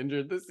someone gets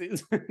injured this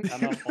season, and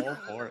I'm all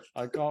for it.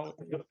 I can't,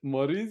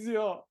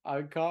 Maurizio.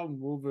 I can't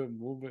move it,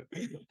 move it.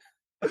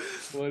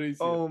 Maurizio.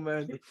 Oh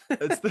man,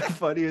 it's the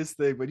funniest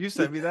thing. When you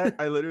sent me that,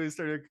 I literally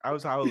started. I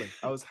was howling.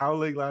 I was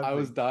howling I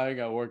was laughing. dying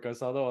at work. I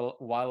saw that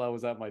while I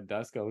was at my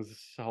desk. I was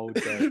so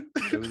dead.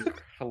 It was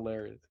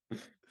hilarious.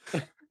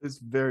 It's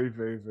very,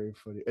 very, very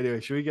funny. Anyway,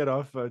 should we get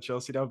off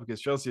Chelsea now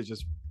because Chelsea has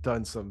just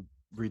done some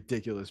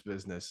ridiculous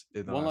business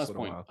in the One last last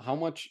little point.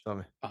 while. Tell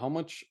me. How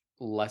much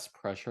less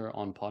pressure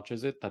on Poch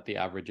is it that the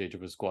average age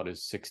of his squad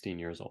is 16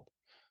 years old?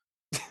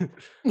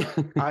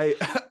 I,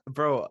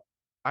 bro,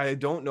 I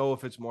don't know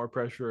if it's more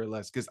pressure or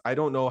less because I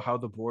don't know how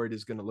the board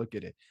is going to look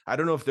at it. I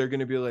don't know if they're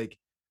going to be like,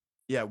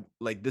 yeah,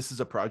 like this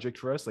is a project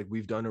for us. Like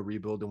we've done a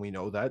rebuild and we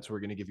know that. So we're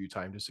going to give you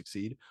time to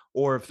succeed.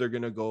 Or if they're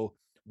going to go,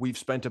 we've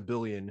spent $1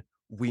 billion.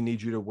 We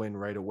need you to win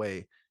right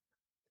away.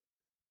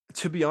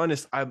 To be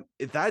honest,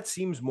 that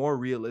seems more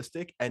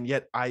realistic. And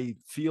yet I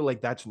feel like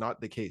that's not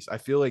the case. I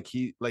feel like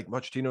like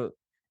Pochettino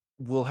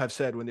will have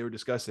said when they were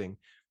discussing,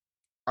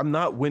 I'm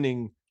not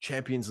winning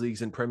Champions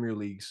Leagues and Premier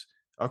Leagues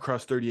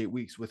across 38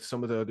 weeks with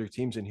some of the other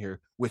teams in here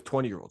with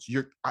 20-year-olds.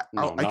 No, I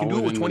not can do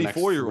it with within the next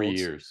 24-year-olds. 3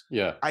 years.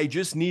 Yeah. I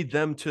just need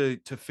them to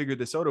figure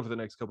this out over the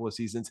next couple of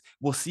seasons.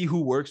 We'll see who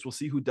works, we'll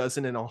see who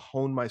doesn't, and I'll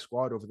hone my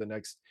squad over the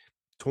next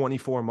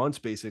 24 months,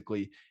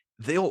 basically.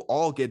 They'll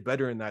all get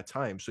better in that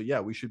time. So yeah,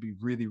 we should be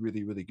really,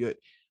 really, really good.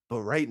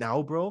 But right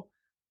now, bro,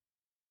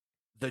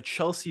 the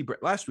Chelsea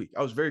last week,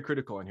 I was very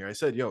critical on here. I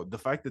said, yo, the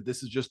fact that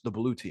this is just the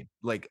blue team,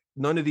 like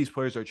none of these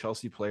players are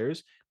Chelsea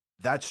players,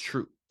 that's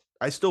true.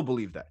 I still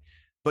believe that.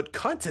 But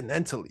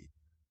continentally,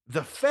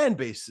 the fan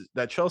base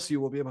that Chelsea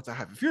will be able to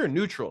have, if you're a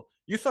neutral,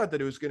 you thought that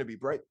it was going to be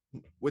Brighton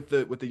with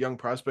the young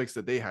prospects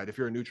that they had. If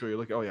you're a neutral, you're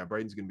like, oh yeah,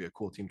 Brighton's going to be a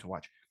cool team to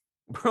watch.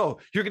 Bro,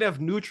 you're going to have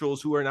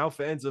neutrals who are now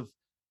fans of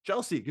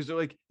Chelsea because they're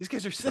like, these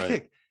guys are sick.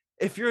 Right.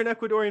 If you're an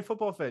Ecuadorian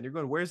football fan, you're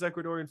going, where's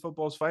Ecuadorian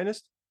football's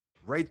finest?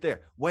 Right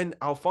there. When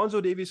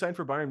Alfonso Davies signed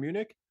for Bayern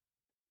Munich,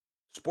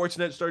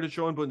 Sportsnet started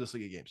showing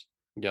Bundesliga games.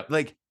 Yep.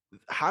 Like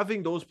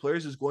having those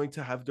players is going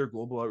to have their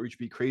global outreach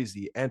be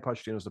crazy. And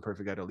Pochettino's the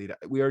perfect guy to lead it.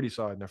 We already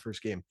saw it in their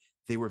first game.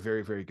 They were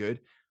very, very good.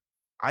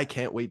 I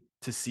can't wait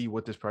to see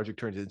what this project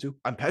turns into.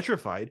 I'm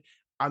petrified.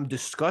 I'm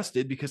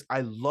disgusted because I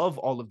love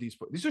all of these.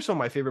 These are some of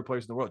my favorite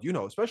players in the world,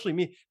 especially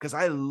me, because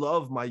I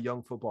love my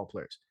young football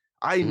players.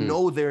 I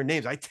know their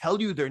names. I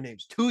tell you their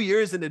names 2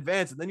 years in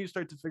advance, and then you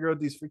start to figure out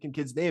these freaking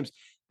kids' names.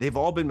 They've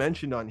all been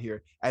mentioned on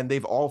here, and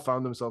they've all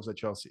found themselves at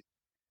Chelsea.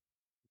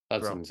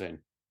 That's Bro, insane.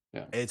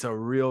 Yeah. it's a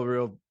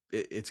real.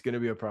 It's going to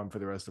be a problem for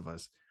the rest of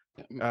us.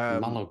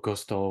 Malo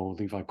Gusto,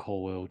 Levi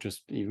Colwell,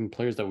 just even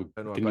players that we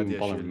didn't even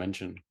bother to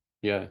mention.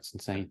 Yeah, it's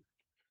insane.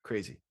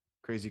 Crazy.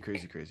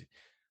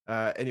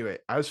 Anyway,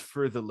 as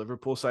for the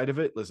Liverpool side of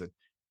it, listen,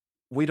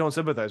 we don't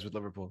sympathize with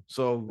Liverpool.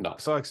 So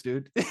sucks,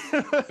 dude.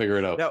 Figure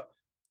it out. Now,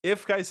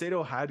 if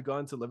Caicedo had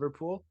gone to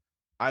Liverpool,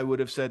 I would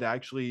have said I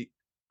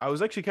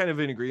was actually kind of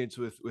in agreement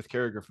with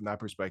Carragher from that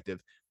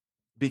perspective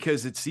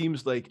because it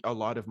seems like a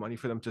lot of money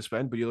for them to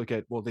spend. But you look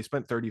at, well, they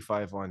spent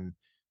 35 on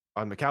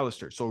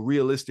McAllister. So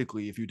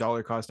realistically, if you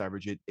dollar cost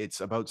average it,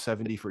 it's about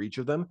 70 for each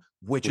of them,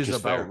 which is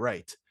about fair.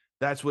 Right.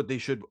 That's what they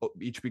should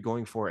each be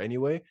going for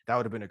anyway. That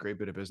would have been a great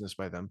bit of business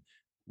by them.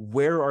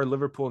 Where are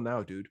Liverpool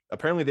now, dude?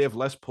 Apparently they have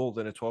less pull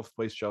than a 12th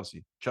place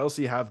Chelsea.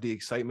 Chelsea have the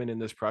excitement in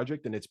this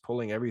project and it's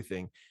pulling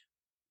everything.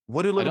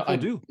 What do Liverpool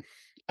do?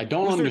 I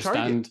don't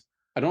understand.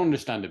 I don't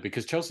understand it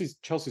because Chelsea's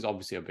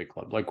obviously a big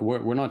club. Like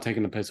we're not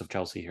taking the piss of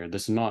Chelsea here.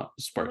 This is not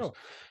Spurs.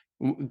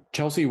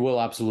 Chelsea will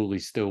absolutely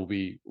still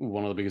be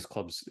one of the biggest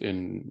clubs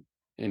in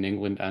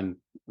England. And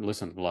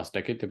listen, the last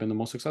decade they've been the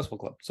most successful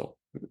club. So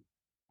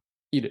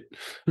eat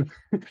it.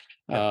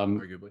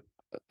 Arguably.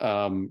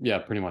 Yeah,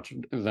 pretty much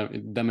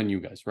them and you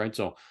guys, right?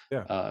 So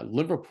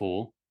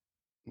Liverpool,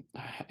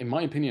 in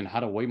my opinion,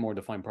 had a way more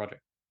defined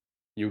project.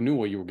 You knew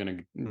what you were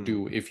going to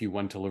do if you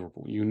went to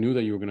Liverpool. You knew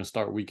that you were going to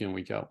start week in,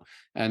 week out,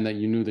 and that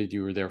you knew that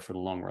you were there for the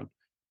long run.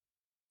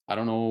 I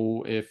don't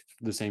know if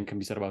the same can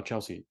be said about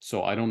Chelsea.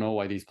 So I don't know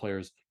why these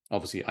players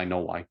Obviously, I know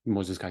why.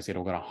 Moses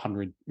Caicedo got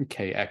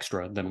 100K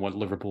extra than what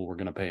Liverpool were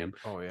going to pay him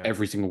Oh yeah,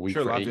 every single week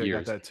sure. for eight Latvia got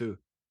years. that too.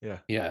 Yeah,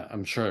 Yeah,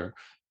 I'm sure.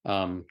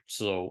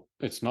 So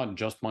it's not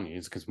just money.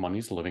 It's because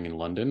money's living in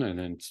London and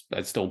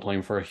it's still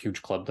playing for a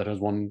huge club that has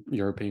won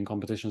European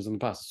competitions in the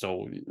past.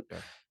 So yeah.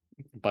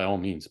 by all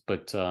means,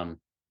 but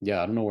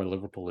yeah, I don't know where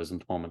Liverpool is at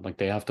the moment. Like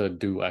they have to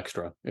do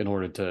extra in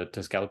order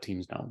to scout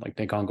teams now. Like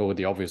they can't go with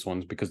the obvious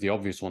ones because the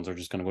obvious ones are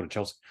just going to go to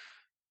Chelsea.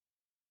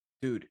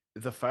 Dude,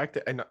 the fact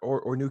that and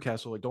or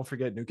Newcastle, like don't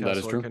forget That is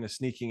Newcastle are true. kind of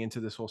sneaking into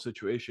this whole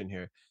situation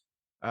here.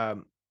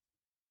 Um,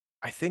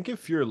 I think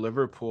if you're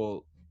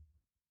Liverpool,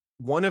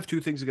 one of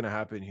two things are going to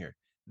happen here.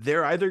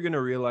 They're either going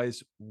to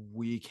realize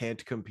we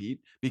can't compete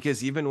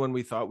because even when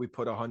we thought we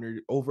put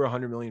 100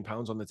 million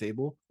pounds on the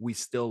table, we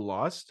still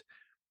lost.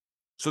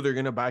 So they're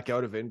going to back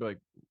out of it and be like,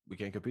 we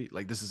can't compete.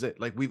 Like this is it.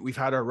 Like we've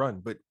had our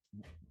run, but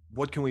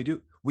what can we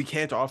do? We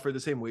can't offer the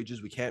same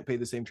wages. We can't pay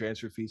the same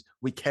transfer fees.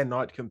 We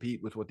cannot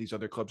compete with what these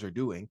other clubs are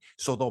doing.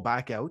 So they'll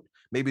back out.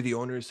 Maybe the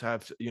owners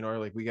have, are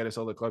like, we got to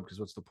sell the club because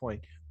what's the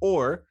point?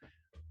 Or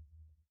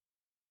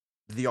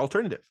the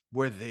alternative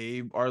where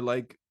they are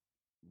like,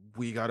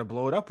 we got to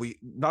blow it up. We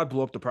not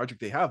blow up the project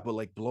they have, but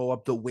like blow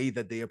up the way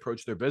that they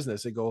approach their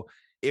business and go,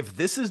 if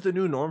this is the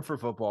new norm for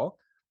football,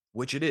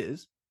 which it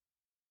is,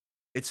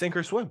 it's sink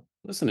or swim.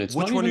 Listen, it's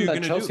not Which one are even you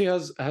that going to do?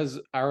 Chelsea has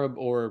Arab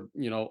or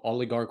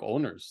oligarch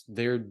owners.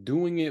 They're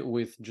doing it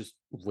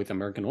with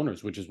American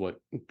owners, which is what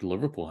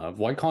Liverpool have.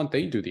 Why can't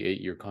they do the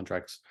 8-year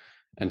contracts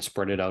and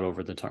spread it out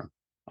over the term?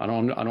 I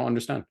don't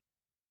understand.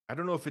 I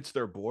don't know if it's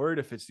their board,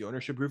 if it's the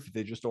ownership group, if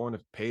they just don't want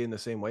to pay in the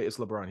same way. It's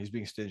LeBron. He's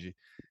being stingy.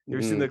 You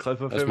ever seen the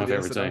clip of That's him my at the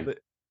favorite SNL saying.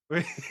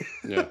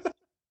 bit?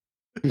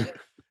 Yeah.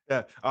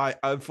 Yeah, I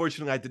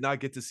unfortunately I did not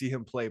get to see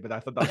him play, but I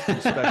thought that was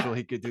pretty special.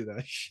 He could do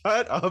that.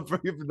 Shut up!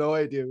 You have no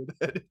idea who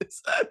that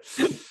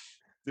is,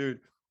 dude.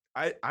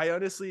 I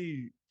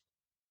honestly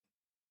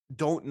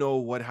don't know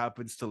what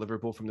happens to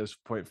Liverpool from this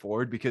point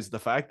forward because the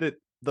fact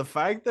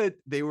that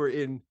they were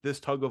in this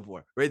tug of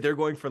war, right? They're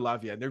going for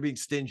Lavia and they're being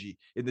stingy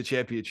in the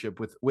championship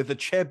with a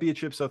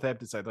championship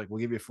Southampton side. Like, we'll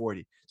give you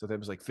 40.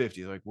 Southampton's like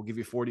 50. They're like, we'll give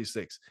you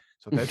 46.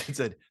 Southampton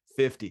said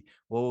 50.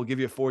 Well, we'll give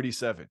you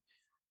 47.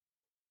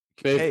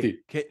 Hey,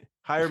 50.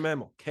 higher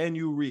memo. Can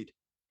you read?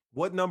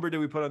 What number did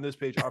we put on this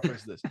page? I'll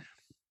press this.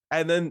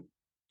 And then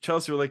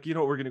Chelsea were like, you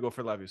know what, we're gonna go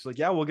for Lavia. So like,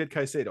 yeah, we'll get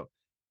Caicedo.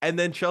 And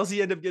then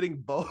Chelsea end up getting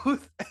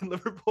both, and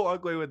Liverpool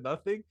walk away with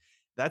nothing.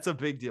 That's a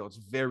big deal. It's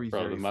very,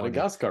 Bro, the very funny.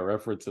 Madagascar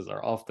references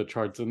are off the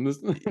charts in this,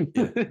 Yeah,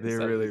 they this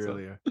really, episode.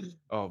 really are.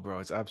 Oh, bro,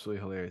 it's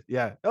absolutely hilarious.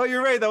 Yeah. Oh,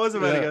 you're right. That was a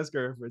Yeah,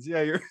 Madagascar reference.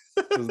 Yeah, you're.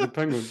 it was the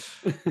penguin.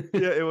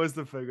 Yeah, it was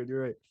the penguin.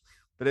 You're right.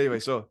 But anyway,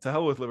 so to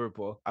hell with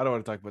Liverpool. I don't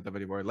want to talk about them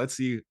anymore. Let's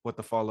see what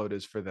the fallout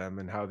is for them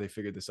and how they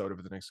figure this out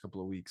over the next couple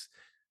of weeks.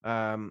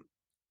 Um,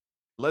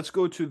 let's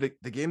go to the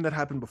game that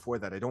happened before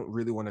that. I don't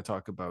really want to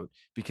talk about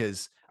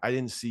because I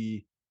didn't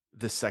see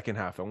the second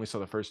half. I only saw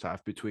the first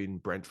half between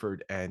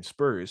Brentford and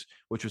Spurs,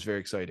 which was very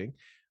exciting.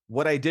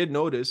 What I did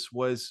notice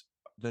was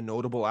the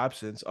notable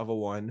absence of a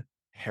one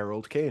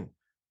Harold Kane.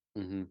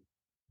 Mm-hmm.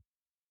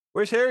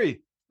 Where's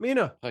Harry?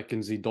 Mina,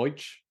 Sprechen Sie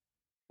Deutsch?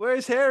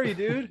 where's Harry,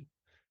 dude?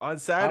 On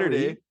Saturday,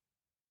 Harry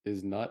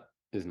is not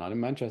in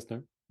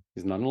Manchester.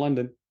 He's not in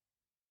London.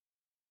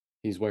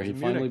 He's where he's he in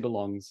finally Munich.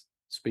 belongs,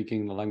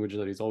 speaking the language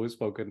that he's always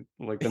spoken.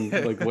 Like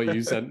what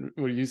you said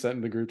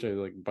in the group chat.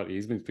 Like, but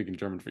he's been speaking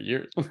German for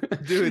years.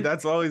 Dude,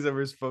 that's all he's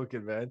ever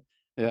spoken, man.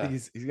 I think Yeah,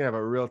 he's gonna have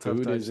a real tough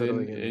dude time is in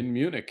settling in there. in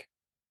Munich.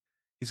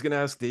 He's gonna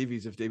ask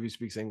Davies if Davies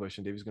speaks English,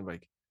 and Davies gonna be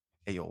like,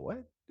 "Hey, yo,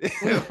 what?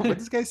 What does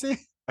this guy say?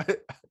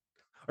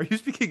 Are you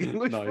speaking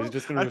English, No, he's bro?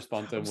 just gonna I'm,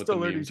 respond to I'm him with still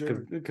the learning memes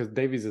German." because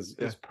Davies is,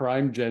 Yeah, is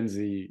prime Gen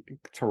Z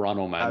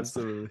Toronto mans.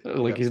 absolutely.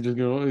 Like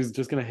Yeah, he's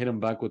just gonna hit him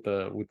back with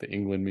the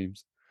England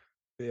memes.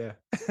 yeah.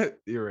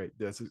 You're right.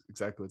 That's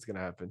exactly what's gonna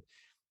happen.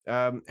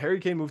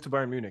 Harry Kane moved to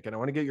Bayern Munich, and I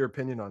want to get your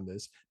opinion on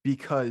this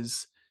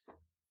because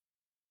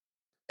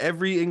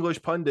every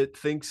English pundit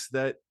thinks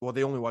that, well,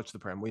 they only watch the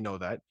Prem. We know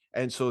that,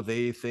 and so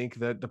they think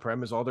that the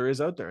Prem is all there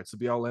is out there. It's the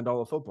be all end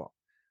all of football.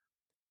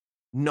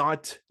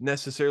 Not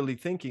necessarily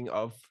thinking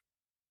of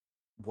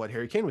what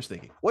Harry Kane was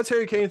thinking. What's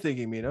Harry Kane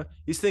thinking, Mina?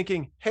 He's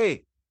thinking,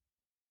 hey,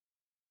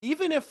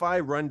 even if I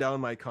run down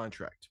my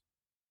contract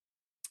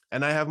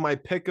and I have my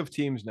pick of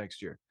teams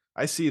next year,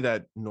 I see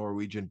that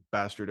Norwegian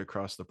bastard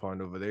across the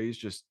pond over there.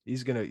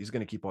 He's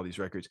gonna keep all these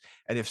records.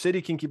 And if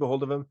City can keep a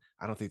hold of him,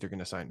 I don't think they're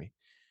gonna sign me.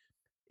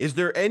 Is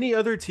there any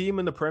other team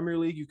in the Premier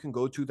League you can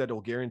go to that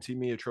will guarantee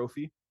me a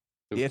trophy?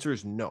 The answer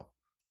is no.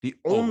 The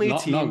Oh, only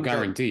not team that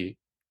guarantee,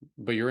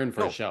 but you're in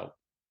for a no, shout.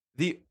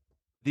 the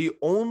the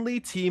only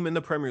team in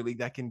the Premier League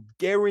that can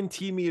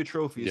guarantee me a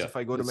trophy is Yeah, if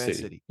I go to it's Man City.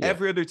 City. Yeah.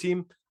 Every other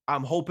team,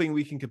 I'm hoping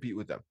we can compete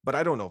with them, but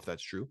I don't know if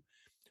that's true.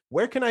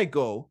 Where can I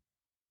go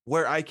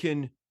where I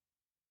can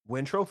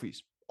win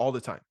trophies all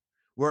the time?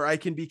 Where I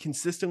can be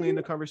consistently in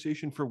the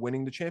conversation for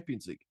winning the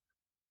Champions League?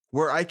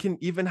 Where I can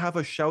even have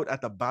a shout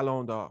at the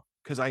Ballon d'Or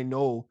because I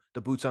know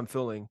the boots I'm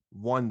filling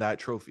won that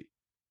trophy.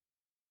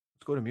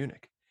 Let's go to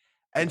Munich.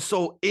 And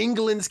so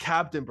England's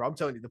captain, bro, I'm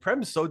telling you, the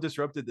Prem is so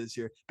disrupted this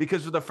year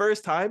because for the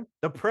first time,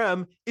 the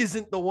Prem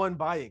isn't the one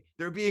buying.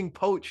 They're being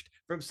poached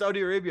from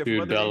Saudi Arabia, from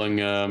Jude other nations.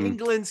 Bellingham,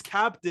 England's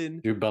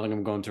captain Jude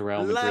Bellingham going to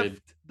Real Madrid.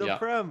 left the Yeah,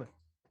 Prem.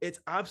 It's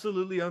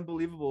absolutely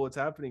unbelievable what's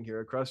happening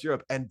here across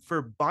Europe. And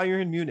for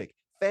Bayern Munich,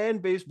 fan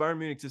base Bayern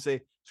Munich to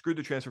say, screw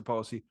the transfer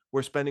policy.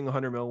 We're spending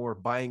 100 million. We're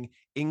buying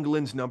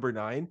England's number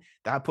 9.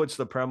 That puts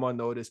the Prem on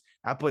notice.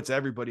 That puts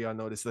everybody on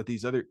notice that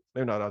these other,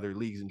 they're not other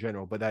leagues in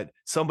general, but that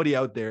somebody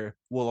out there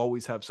will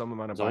always have some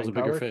amount of there's always buying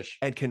a bigger power fish.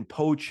 and can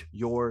poach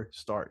your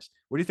stars.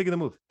 What do you think of the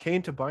move?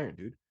 Kane to Bayern,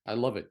 dude. I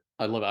love it.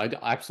 I love it.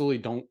 I absolutely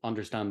don't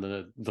understand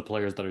the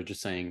players that are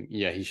just saying,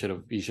 yeah, he should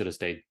have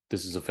stayed.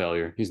 This is a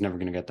failure. He's never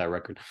going to get that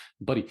record.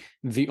 Buddy,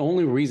 the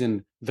only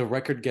reason the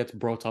record gets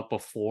brought up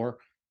before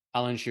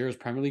Alan Shearer's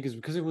Premier League is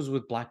because it was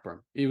with Blackburn.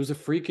 It was a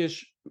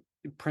freakish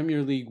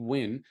Premier League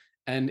win.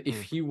 And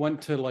if he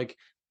went to like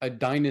a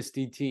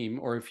dynasty team,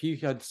 or if he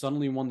had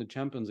suddenly won the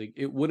Champions League,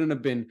 it wouldn't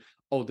have been,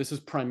 oh, this is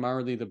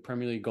primarily the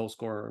Premier League goal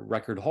scorer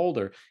record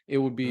holder. It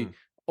would be,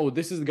 oh,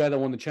 this is the guy that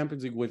won the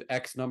Champions League with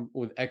X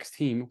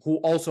team, who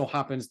also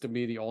happens to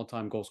be the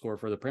all-time goal scorer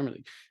for the Premier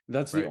League.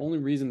 That's the only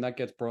reason that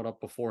gets brought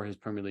up before his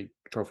Premier League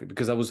trophy,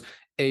 because that was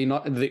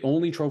not the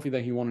only trophy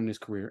that he won in his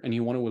career, and he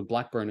won it with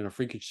Blackburn in a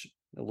freakish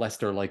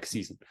Leicester-like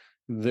season,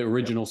 the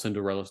original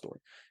Cinderella story.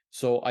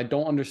 So I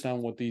don't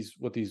understand what these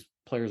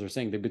players are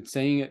saying. They've been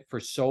saying it for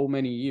so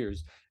many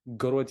years.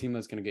 Go to a team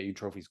that's going to get you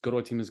trophies. Go to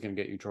a team that's going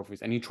to get you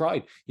trophies. And he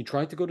tried. He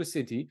tried to go to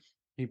City.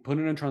 He put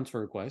in a transfer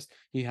request.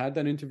 He had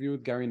that interview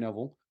with Gary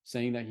Neville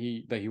saying that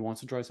he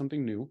wants to try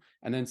something new.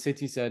 And then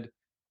City said,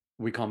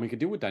 we can't make a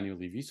deal with Daniel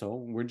Levy, so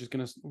we're just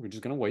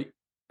gonna wait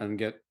and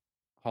get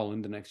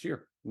Holland the next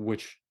year.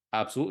 Which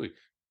absolutely,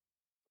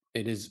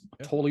 it is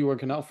totally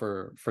working out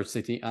for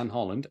City and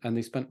Holland, and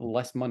they spent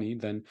less money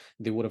than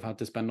they would have had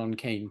to spend on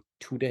Kane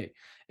today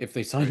if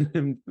they signed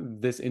him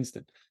this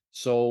instant.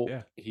 So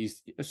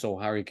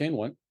Harry Kane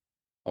went,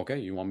 okay,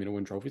 you want me to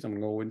win trophies? I'm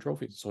gonna go win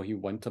trophies. So he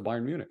went to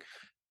Bayern Munich.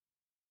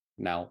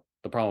 Now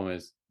the problem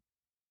is,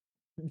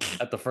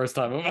 at the first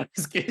time of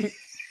asking,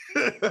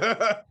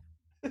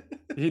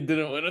 he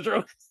didn't win a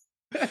trophy.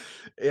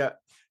 Yeah,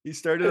 he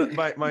started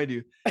by, mind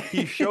you,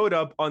 he showed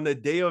up on the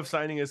day of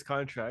signing his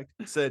contract,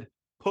 said,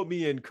 "Put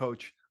me in,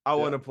 coach. I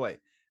want to play."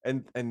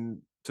 And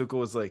Tuchel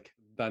was like,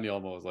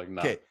 Daniel Olmo was like,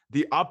 "No, okay,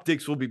 the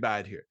optics will be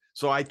bad here,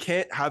 so I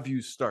can't have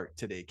you start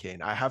today,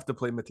 Kane. I have to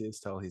play Matthias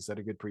Tell. He's had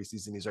a good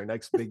preseason. He's our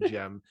next big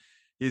gem.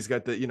 He's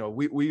got the,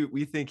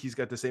 we think he's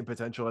got the same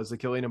potential as the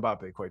Kylian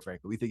Mbappe, quite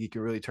frankly. We think he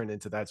can really turn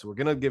into that. So we're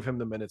gonna give him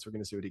the minutes. We're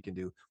gonna see what he can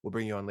do. We'll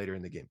bring you on later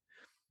in the game."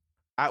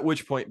 At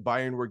which point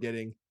Bayern were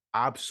getting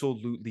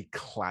absolutely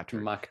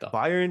clattered.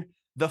 Bayern,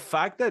 the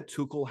fact that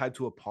Tuchel had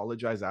to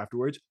apologize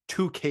afterwards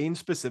to Kane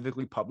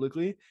specifically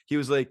publicly, he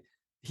was like,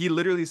 he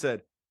literally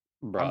said,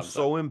 I'm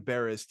so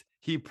embarrassed.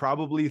 He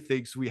probably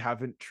thinks we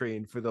haven't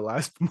trained for the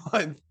last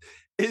month.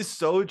 Is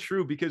so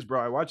true because, bro,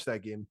 I watched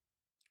that game.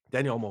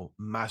 Daniel Olmo,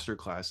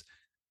 masterclass.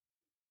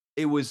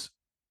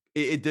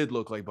 It did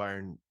look like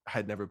Bayern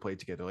had never played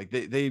together. Like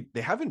they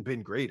haven't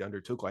been great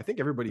under Tuchel. I think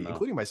everybody,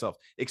 including myself,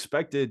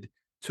 expected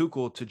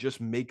Tuchel to just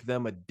make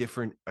them a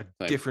different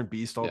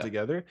beast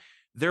altogether. Yeah.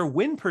 Their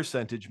win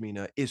percentage,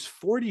 Mina, is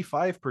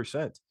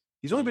 45%.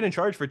 He's only been in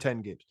charge for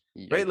 10 games,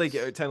 right? Like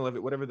 10,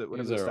 11, whatever the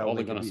stat all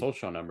the kind of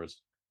social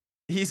numbers.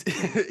 He's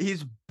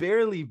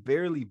barely,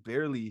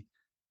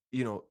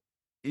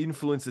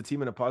 influence the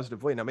team in a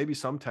positive way. Now, maybe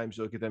sometimes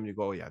you look at them and you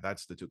go, oh, yeah,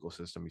 that's the Tuchel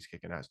system. He's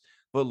kicking ass.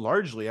 But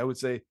largely, I would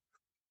say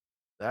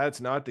that's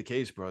not the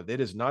case, bro. It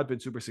has not been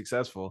super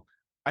successful.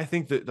 I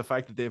think that the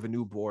fact that they have a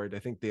new board, I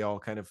think they all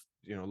kind of,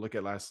 look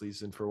at last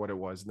season for what it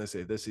was. And they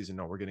say this season,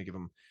 no, we're going to give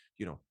them,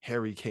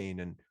 Harry Kane,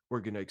 and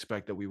we're going to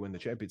expect that we win the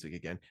Champions League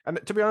again. And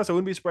to be honest, I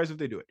wouldn't be surprised if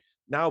they do it.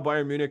 Now,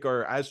 Bayern Munich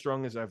are as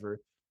strong as ever.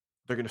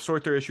 They're going to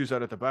sort their issues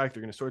out at the back.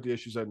 They're going to sort the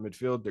issues out in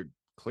midfield. They're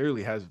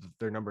clearly has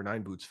their number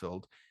 9 boots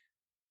filled.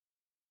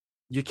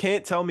 You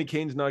can't tell me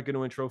Kane's not going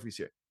to win trophies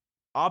here.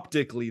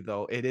 Optically,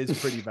 though, it is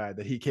pretty bad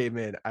that he came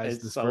in as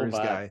the Spurs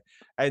guy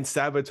and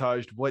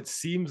sabotaged what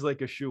seems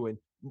like a shoo-in.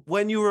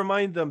 When you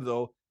remind them,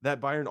 though, that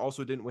Bayern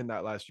also didn't win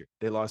that last year.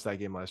 They lost that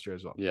game last year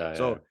as well. Yeah.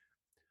 So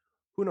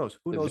who knows?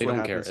 Who knows they what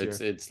don't happens care.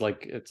 here?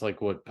 It's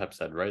like what Pep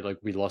said, right? Like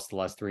we lost the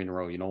last 3 in a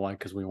row. You know why?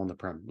 Because we won the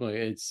Prem. Like,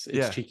 it's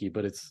cheeky,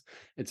 but it's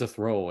a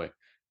throwaway.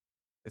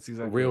 It's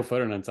exactly Rio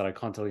Ferdinand said, I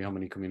can't tell you how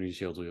many community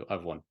shields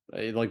I've won.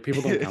 Like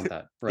people don't count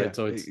that, right? Yeah,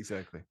 so it's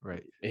exactly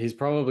right. He's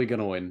probably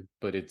gonna win,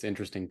 but it's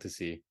interesting to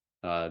see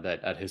that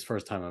at his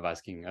first time of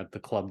asking at the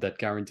club that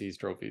guarantees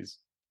trophies,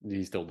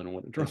 he still didn't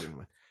win a trophy.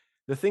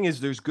 The thing is,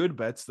 there's good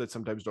bets that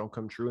sometimes don't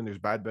come true, and there's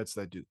bad bets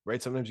that do,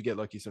 right? Sometimes you get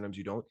lucky, sometimes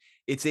you don't.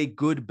 It's a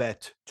good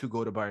bet to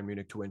go to Bayern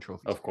Munich to win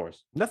trophies. Of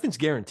course. Nothing's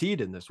guaranteed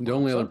in this world. The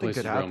only other place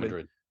is Real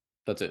Madrid.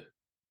 That's it.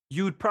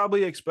 You'd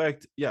probably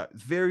expect,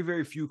 very,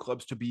 very few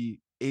clubs to be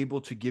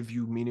able to give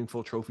you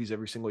meaningful trophies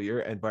every single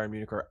year, and Bayern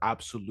Munich are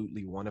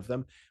absolutely one of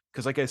them.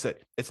 Because like I said,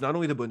 it's not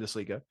only the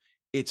Bundesliga,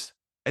 it's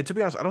And to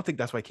be honest, I don't think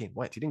that's why Kane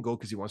went. He didn't go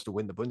because he wants to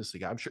win the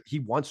Bundesliga. I'm sure he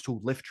wants to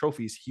lift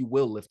trophies. He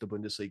will lift the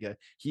Bundesliga.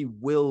 He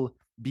will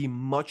be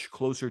much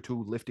closer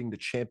to lifting the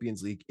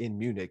Champions League in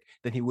Munich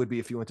than he would be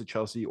if he went to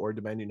Chelsea or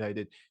to Man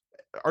United,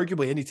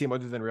 arguably any team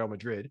other than Real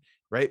Madrid,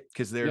 right?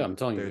 Because Yeah, I'm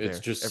telling you, they're it's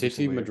there just every City,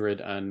 single year.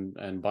 Madrid,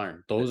 and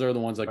Bayern. Those are the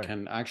ones that Right,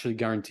 can actually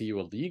guarantee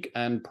you a league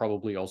and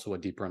probably also a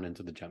deep run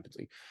into the Champions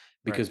League.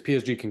 right. Because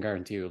PSG can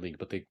guarantee you a league,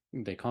 but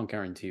they can't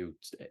guarantee you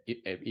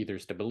either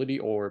stability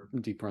or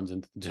deep runs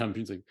into the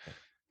Champions League.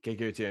 Can't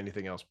guarantee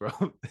anything else, bro.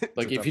 It's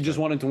Like a if he tough just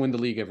time. wanted to win the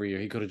league every year,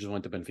 he could have just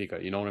went to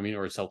Benfica, you know what I mean,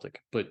 or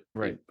Celtic.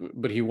 Right.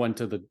 But he went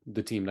to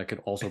the team that could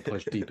also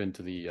push deep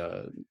into the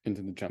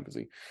Champions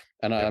League.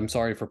 And Yep. I'm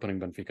sorry for putting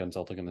Benfica and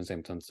Celtic in the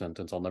same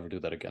sentence. I'll never do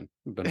that again.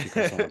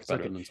 Benfica is so much It's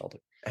better okay. than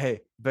Celtic.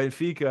 Hey,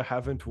 Benfica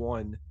haven't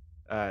won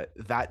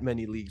that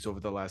many leagues over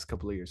the last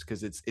couple of years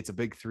because it's a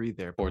big three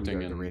there, but we Sporting are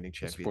the and reigning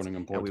champions Sporting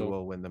and and we Porto.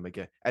 will win them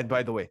again. And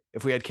by the way,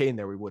 if we had Kane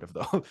there, we would have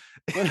though.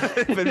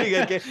 Benfica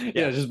had Kane,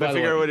 Yeah, yeah, just by the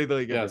Benfica way. are winning the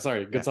league Yeah, again.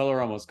 sorry. Yeah, Gonzalo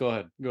Ramos, go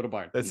ahead. Go to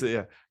Bayern. that's it.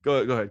 Yeah, go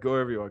ahead, go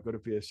wherever you want. Go to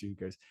PSG,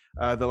 guys.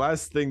 The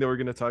last thing that we're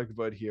going to talk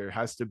about here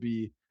has to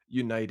be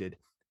United.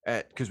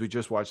 Because we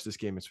just watched this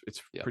game,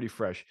 it's Yeah, pretty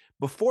fresh.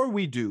 Before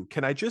we do,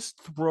 can I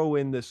just throw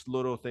in this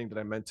little thing that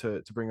I meant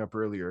to bring up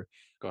earlier?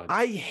 go ahead.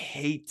 I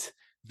hate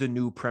the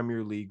new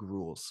Premier League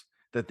rules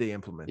that they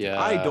implemented.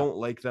 I Yeah. don't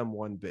like them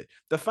one bit.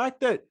 The fact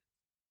that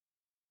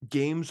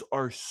games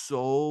are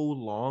so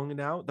long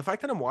now, the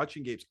fact that I'm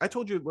watching games, I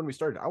told you when we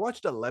started, I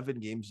watched 11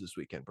 games this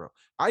weekend, bro.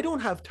 I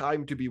don't have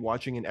time to be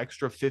watching an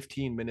extra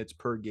 15 minutes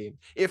per game,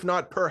 if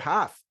not per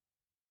half.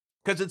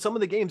 Because in some of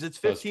the games, it's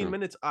That's 15 true.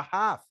 minutes a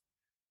half,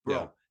 Yeah.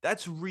 bro.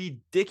 That's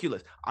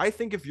ridiculous. I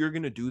think if you're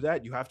going to do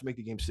that, you have to make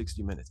the game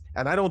 60 minutes.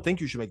 And I don't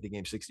think you should make the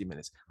game 60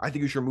 minutes. I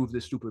think you should remove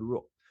this stupid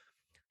rule.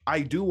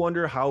 I do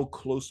wonder how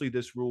closely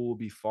this rule will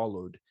be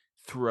followed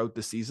throughout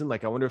the season.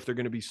 Like, I wonder if they're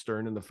going to be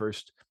stern in the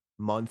first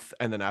month,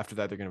 and then after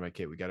that, they're going to be like,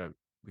 "Okay, we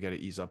gotta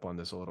ease up on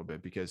this a little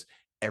bit because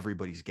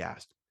everybody's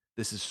gassed.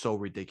 This is so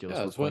ridiculous.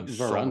 Yeah, We're that's what playing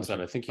so Varane much said.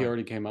 I extra think he time."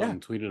 already came out Yeah,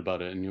 and tweeted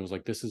about it, and he was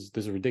like, "This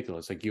is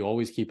ridiculous. Like you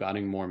always keep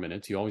adding more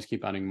minutes, you always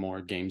keep adding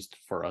more games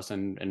for us,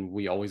 and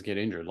we always get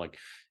injured. Like,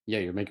 yeah,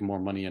 you're making more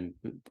money, and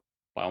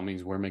by all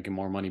means, we're making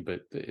more money,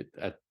 but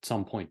at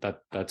some point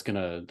that's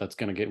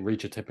gonna get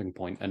reach a tipping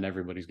point, and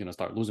everybody's gonna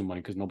start losing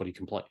money because nobody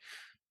can play.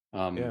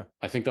 yeah,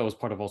 I think that was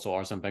part of also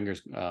Arsene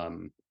Wenger's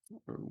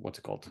what's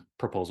it called,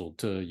 proposal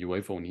to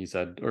UEFA when he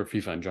said, or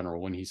FIFA in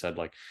general, when he said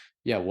like,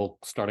 yeah, we'll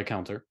start a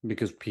counter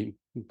because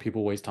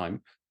people waste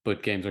time,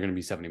 but games are going to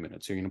be 70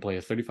 minutes. So you're going to play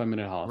a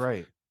 35-minute half,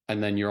 right.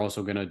 and then you're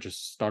also going to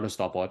just start a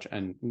stopwatch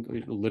and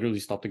literally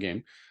stop the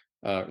game,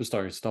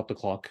 stop the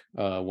clock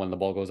when the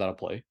ball goes out of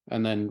play,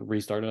 and then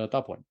restart it at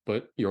that point.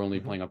 But you're only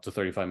Mhm. playing up to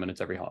 35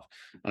 minutes every half,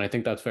 and I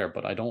think that's fair.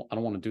 But I don't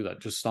want to do that.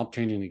 Just stop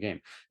changing the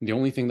game. The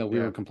only thing that we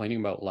were Yeah, complaining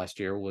about last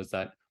year was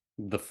that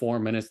the 4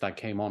 minutes that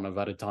came on of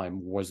added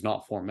time was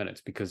not 4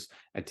 minutes because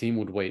a team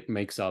would wait,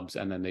 make subs,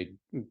 and then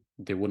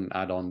they wouldn't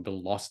add on the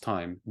lost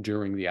time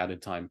during the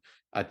added time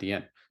at the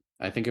end.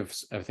 I think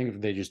if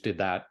they just did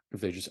that, if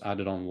they just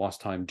added on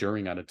lost time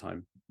during added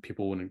time,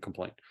 people wouldn't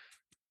complain.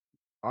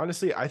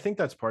 honestly, I think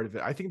that's part of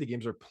it. I think the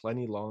games are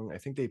plenty long. I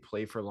think they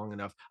play for long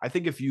enough. I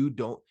think if you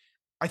don't,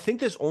 I think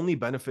this only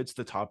benefits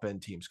the top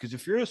end teams because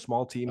if you're a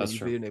small team and That's you've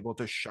true. been able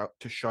to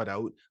shut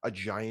out a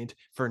giant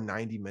for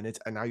 90 minutes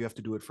and now you have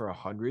to do it for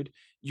 100,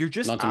 you're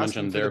just Not to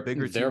asking mention for the their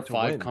bigger their team to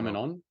five win, coming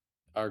bro. on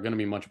are going to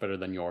be much better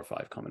than your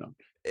five coming on,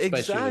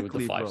 especially with the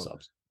Exactly, five bro.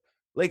 subs.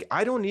 Like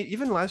I don't need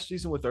even last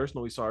season with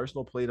Arsenal, we saw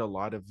Arsenal played a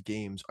lot of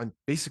games and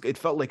basically it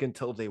felt like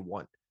until they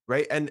won,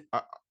 right? And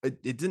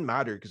it didn't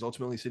matter because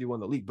ultimately City won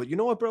the league. But you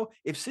know what, bro?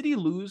 If City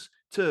lose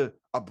to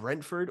a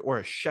Brentford or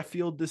a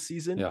Sheffield this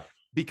season Yeah,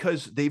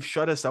 because they've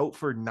shut us out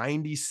for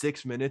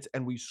 96 minutes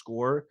and we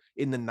score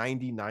in the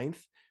 99th,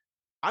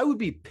 I would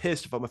be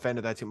pissed if I'm a fan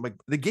of that team. Like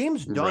the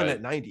game's done right.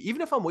 at 90.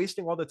 Even if I'm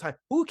wasting all the time,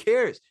 who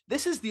cares?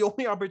 This is the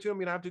only opportunity I'm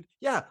gonna have to.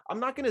 Yeah, I'm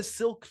not gonna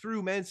silk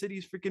through Man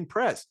City's freaking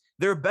press.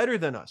 They're better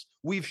than us.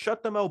 We've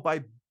shut them out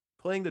by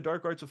playing the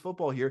dark arts of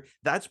football here.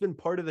 That's been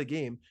part of the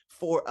game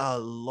for a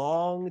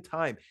long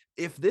time.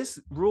 If this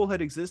rule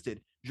had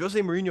existed, Jose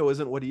Mourinho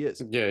isn't what he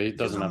is. Yeah, he He's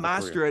doesn't a have a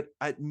career master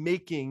at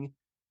making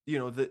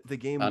the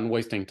game and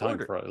wasting time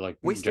order, for it, like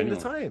wasting the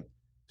genuinely. time.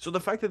 So the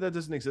fact that that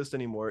doesn't exist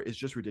anymore is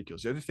just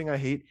ridiculous. The other thing I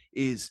hate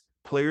is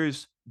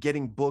players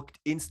getting booked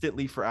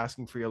instantly for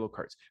asking for yellow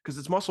cards because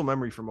it's muscle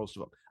memory for most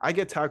of them. I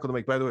get tackled. I'm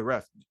like, by the way,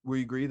 ref,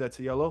 we agree that's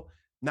a yellow.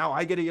 Now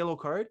I get a yellow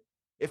card.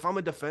 If I'm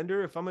a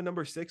defender, if I'm a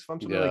number six, if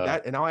I'm something like Yeah,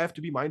 that, and now I have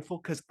to be mindful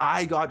because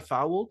I got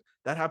fouled.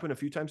 That happened a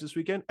few times this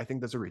weekend. I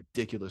think that's a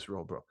ridiculous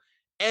rule, bro.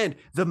 And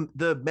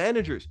the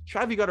managers,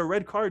 Xavi got a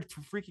red card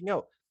for freaking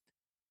out.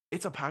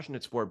 It's a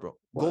passionate sport, bro.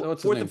 Go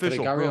what's his fourth name today?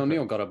 official, Gary grow up, man.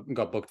 O'Neill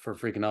got booked for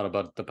freaking out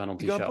about the You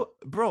penalty got, shout.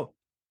 bro.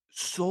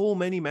 So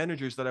many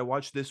managers that I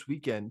watched this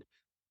weekend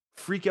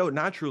freak out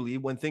naturally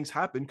when things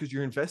happen because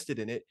you're invested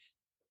in it.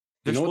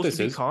 You They're know what supposed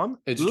to this be is? calm.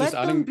 It's just Let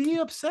them adding. be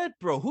upset,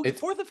 bro. Who It's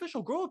fourth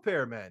official, grow a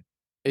pair, man.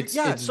 it's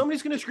Yeah, it's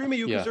somebody's gonna scream at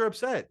you because yeah. they're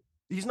upset.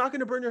 He's not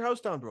gonna burn your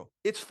house down, bro.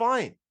 It's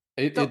fine.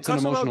 It's an Cuss them out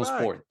emotional back.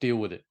 sport. Deal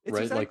with it, It's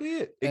right? Like, exactly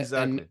it. and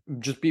Exactly.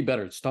 just be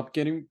better. Stop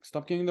giving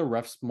the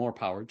refs more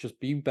power. Just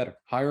be better.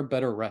 Hire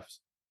better refs.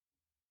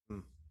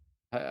 Mm.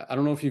 I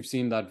don't know if you've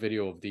seen that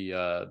video of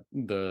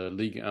the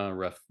league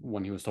ref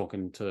when he was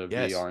talking to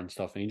Yes. VAR and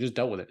stuff, and he just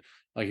dealt with it.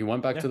 Like, he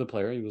went back Yeah. to the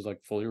player, he was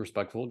like fully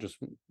respectful, just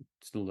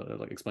still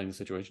like explain the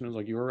situation. It was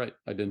like, you were right,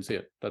 I didn't see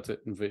it. That's it.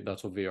 And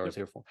that's what VAR is Yep.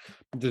 here for.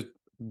 Just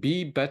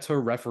be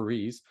better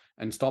referees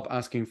and stop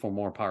asking for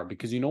more power,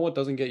 because you know what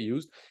doesn't get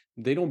used?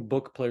 They don't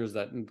book players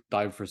that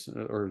dive for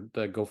or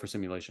that go for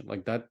simulation.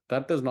 Like that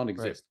does not Right.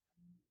 exist.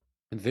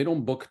 They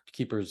don't book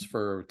keepers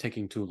for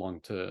taking too long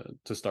to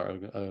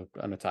start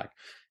an attack.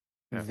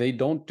 Yeah. They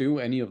don't do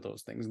any of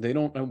those things. They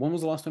don't. When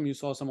was the last time you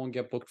saw someone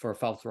get booked for a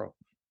foul throw?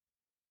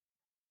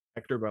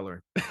 Hector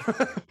Bellerin.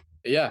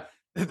 Yeah,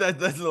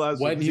 That's the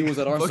last one when because he he was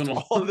at got booked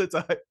Arsenal.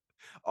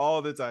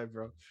 all the time,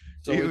 bro.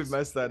 So He would it's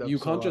mess that up you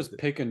so can't just often.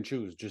 pick and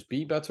choose. Just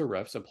be better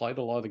refs, apply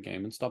the law of the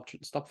game, and stop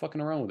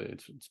fucking around with it.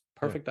 It's Yeah,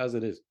 perfect as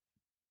it is,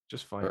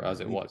 just fine, or as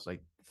man. it Leave it. was.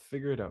 Like,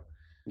 figure it out.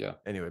 Yeah,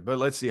 Anyway, but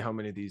let's see how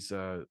many do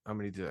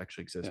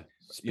actually exist. yeah. You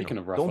know, Speaking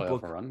of don't Rafael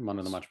book. Varane, man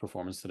of the match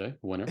performance today,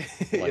 winner.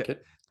 Yeah, Like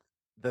it.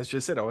 that's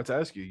just it. I want to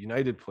ask you.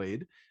 United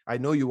played. I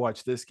know you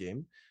watched this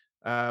game.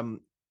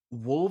 Um,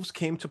 Wolves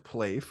came to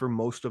play for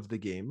most of the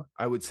game.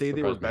 I would say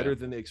they were Surprised me. Yeah. better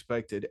than they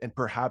expected, and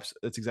perhaps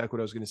that's exactly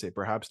what I was going to say.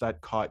 Perhaps that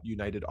caught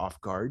United off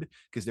guard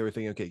because they were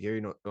thinking, okay,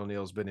 Gary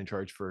O'Neill's been in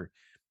charge for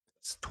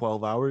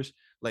 12 hours.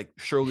 Like,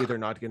 surely they're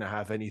not going to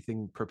have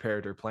anything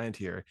prepared or planned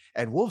here.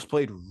 And Wolves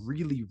played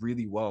really,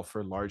 really well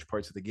for large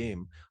parts of the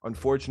game.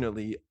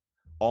 Unfortunately,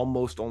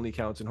 almost only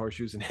counts in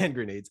horseshoes and hand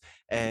grenades,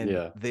 and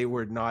Yeah. they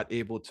were not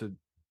able to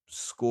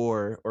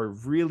score or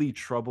really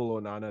trouble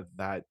Onana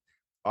that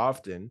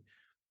often.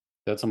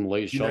 They had some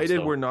late shots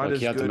United though. were not Like,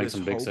 he as had to good make as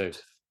some big hoped.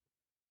 saves.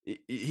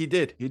 He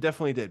did. He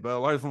definitely did. But a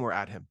lot of them were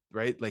at him,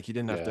 right? Like, he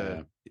didn't have Yeah,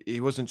 to, yeah. he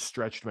wasn't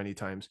stretched many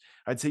times.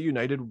 I'd say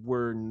United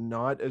were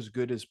not as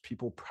good as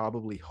people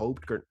probably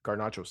hoped.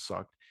 Garnacho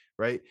sucked,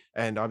 right?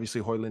 And obviously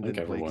Hoyland I think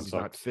didn't play because everyone he's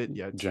not sucked. fit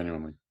yet.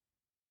 Genuinely.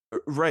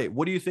 Right.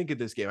 What do you think of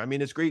this game? I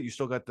mean, it's great. You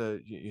still got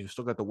the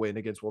win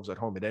against Wolves at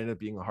home. It ended up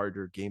being a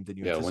harder game than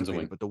you Yeah, win's a anticipated,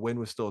 win. but the win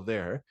was still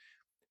there.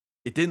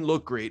 It didn't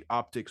look great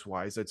optics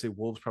wise. I'd say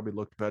Wolves probably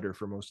looked better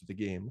for most of the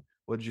game.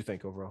 What did you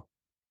think overall?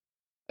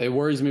 It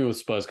worries me with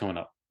Spurs coming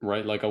up,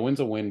 right? Like, a win's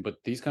a win, but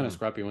these kind of Mm,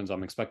 scrappy wins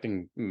I'm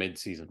expecting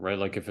mid-season, right?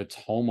 Like, if it's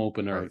home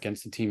opener right.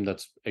 against a team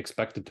that's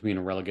expected to be in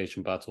a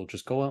relegation battle,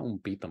 just go out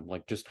and beat them.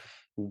 Like, just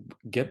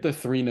get the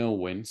 3-0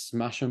 win,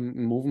 smash them,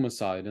 move them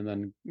aside, and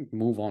then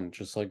move on.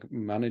 Just like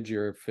manage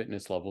your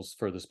fitness levels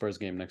for the Spurs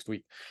game next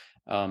week.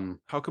 How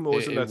come it It,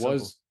 wasn't it that simple?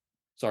 was,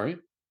 sorry.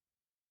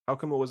 How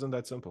come it wasn't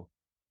that simple?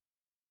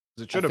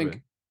 Because it I should have think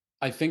been.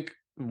 I think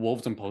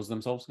Wolves imposed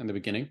themselves in the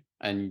beginning,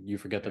 and you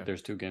forget that Yeah.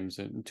 there's two games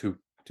and two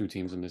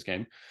teams in this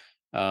game.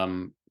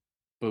 Um,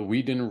 but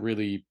we didn't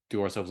really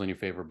do ourselves any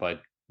favor by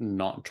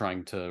not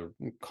trying to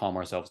calm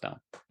ourselves down,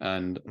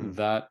 and Mm,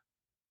 that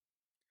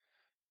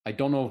I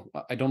don't know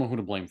who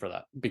to blame for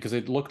that, because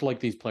it looked like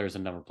these players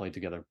had never played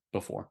together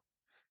before.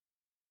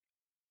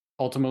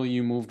 Ultimately,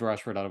 you moved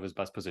Rashford out of his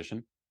best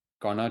position.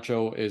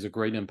 Garnacho is a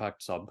great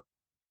impact sub.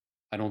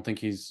 I don't think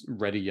he's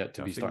ready yet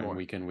to be nothing starting more.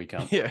 week in, week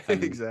out. Yeah,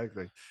 And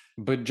exactly.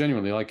 but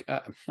genuinely, like,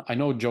 I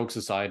know jokes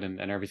aside and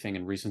everything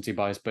and recency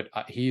bias, but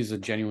he's a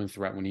genuine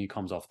threat when he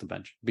comes off the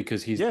bench,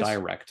 because he's Yes,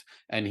 direct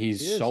and he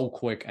he's is. so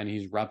quick and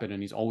he's rapid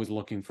and he's always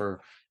looking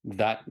for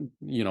that,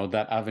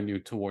 that avenue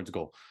towards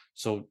goal.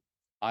 So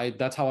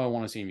that's how I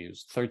want to see him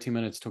used. 30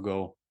 minutes to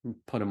go,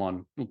 put him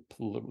on.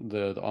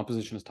 The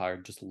opposition is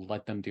tired. Just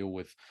let them deal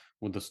with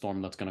the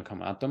storm that's going to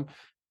come at them.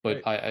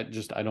 But Right.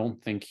 I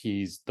don't think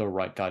he's the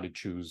right guy to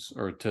choose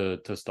or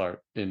to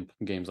start in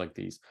games like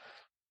these.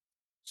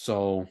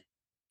 So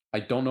I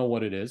don't know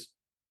what it is.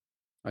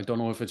 I don't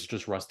know if it's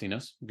just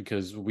rustiness,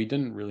 because we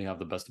didn't really have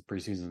the best of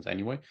preseasons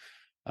anyway.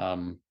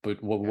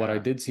 But what I Yeah.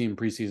 did see in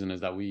preseason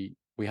is that we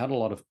had a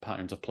lot of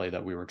patterns of play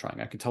that we were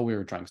trying. I could tell we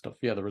were trying stuff.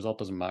 Yeah, the result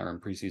doesn't matter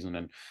in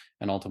preseason,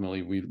 and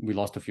ultimately we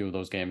lost a few of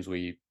those games.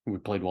 We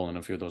played well in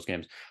a few of those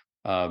games.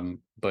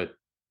 But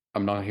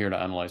I'm not here to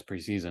analyze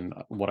preseason.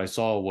 What I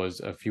saw was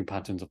a few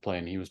patterns of play,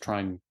 and he was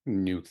trying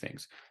new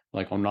things.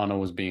 Like, Onana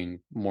was being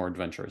more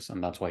adventurous,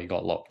 and that's why he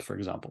got locked, for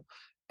example.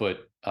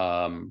 But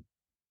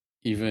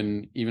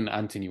even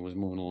Anthony was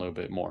moving a little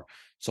bit more.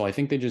 So I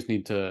think they just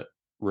need to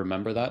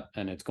remember that,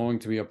 and it's going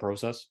to be a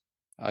process.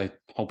 I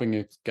hoping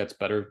it gets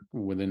better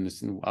within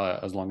this,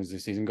 as long as the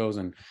season goes,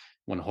 and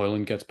when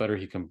Hoyland gets better,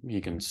 he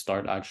can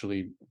start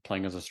actually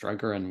playing as a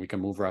striker, and we can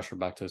move Rashford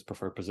back to his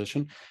preferred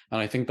position. And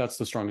I think that's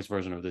the strongest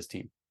version of this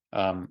team,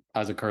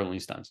 as it currently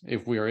stands.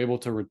 If we are able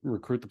to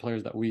recruit the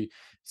players that we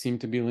seem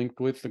to be linked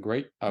with, the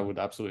great, I would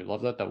absolutely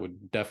love that. That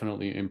would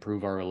definitely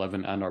improve our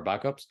 11 and our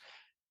backups.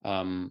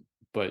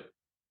 But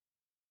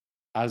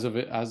as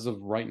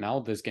of right now,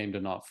 this game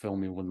did not fill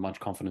me with much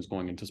confidence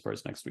going into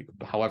Spurs next week.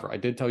 However, I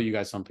did tell you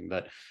guys something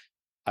that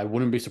I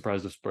wouldn't be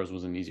surprised if Spurs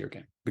was an easier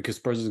game, because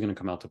Spurs is going to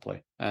come out to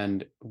play,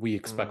 and we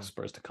expect Mm,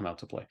 Spurs to come out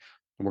to play.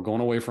 And we're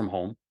going away from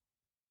home.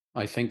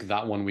 I think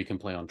that one we can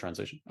play on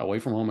transition. Away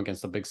from home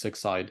against a big six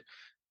side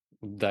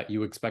that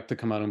you expect to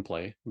come out and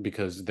play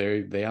because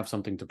they have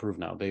something to prove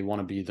now. They want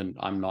to be the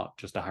I'm not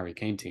just a Harry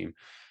Kane team.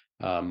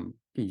 Right.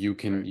 You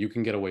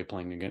can get away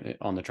playing again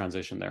on the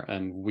transition there,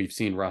 and we've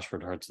seen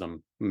Rashford hurts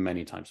them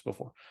many times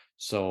before.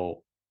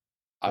 So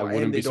I Well, and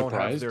wouldn't be they don't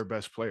have their surprised.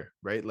 best player,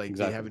 right? Like they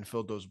Exactly. haven't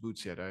filled those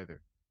boots yet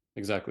either.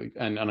 Exactly.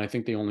 And I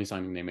think the only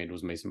signing they made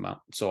was Mason Mount.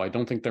 So I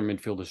don't think their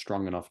midfield is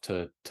strong enough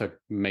to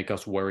make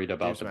us worried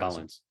about James the Madison,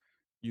 balance.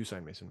 you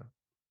signed Mason Mount.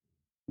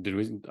 Did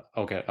we?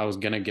 Okay, I was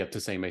gonna get to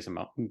say Mason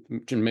Mount,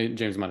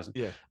 James Madison.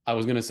 Yeah. I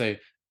was gonna say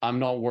I'm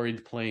not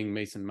worried playing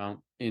Mason Mount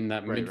in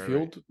that Right. Right. Right.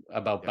 midfield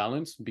about Yeah.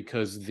 balance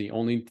because the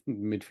only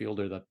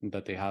midfielder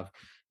that they have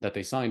that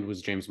they signed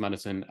was James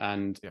Madison,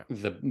 and Yeah.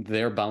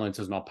 their balance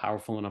is not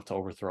powerful enough to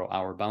overthrow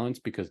our balance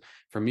because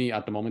for me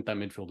at the moment that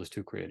midfield is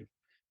too creative.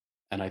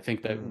 And I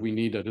think that Mm, we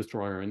need a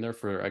destroyer in there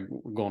for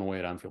going away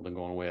at Anfield and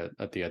going away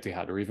at the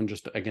Etihad, or even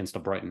just against a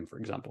Brighton, for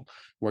example,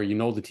 where you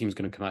know the team's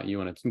going to come at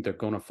you and they're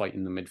going to fight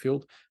in the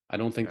midfield. I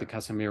don't think the yeah.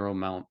 Casemiro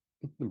Mount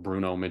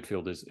Bruno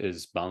midfield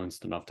is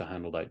balanced enough to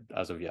handle that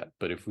as of yet.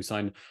 But if we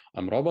sign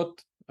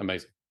Robot,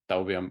 amazing. That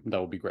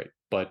would be great.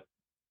 But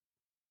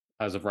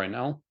as of right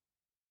now,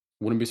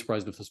 wouldn't be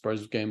surprised if the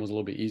Spurs game was a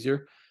little bit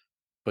easier.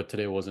 But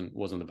today wasn't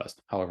the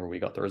best. However, we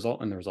got the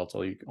result, and the result's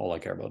all I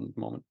care about at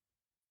the moment.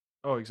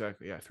 Oh,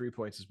 exactly. Yeah. 3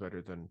 points is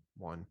better than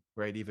one,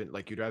 right? Even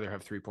like you'd rather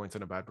have 3 points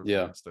on a bad Yeah,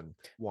 performance than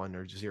 1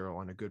 or 0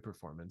 on a good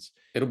performance.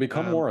 it'll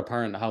become Um, more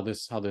apparent how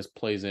this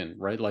plays in,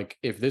 right? Like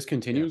if this yeah.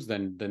 continues,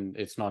 then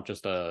it's not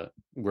just a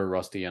we're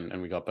rusty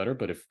and we got better.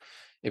 But if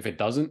it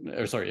doesn't,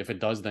 or sorry, if it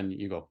does, then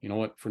you go, you know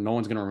what? For no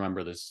one's gonna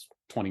remember this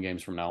 20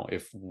 games from now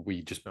if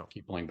we just No.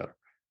 keep playing better.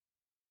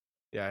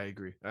 Yeah, I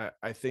agree.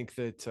 I think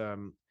that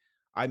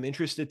I'm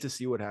interested to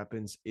see what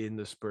happens in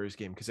the Spurs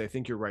game because I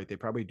think you're right. They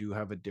probably do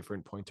have a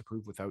different point to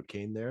prove without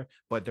Kane there,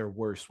 but they're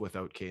worse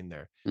without Kane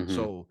there. Hmm.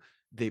 So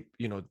they,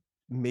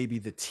 maybe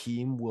the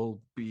team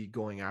will be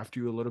going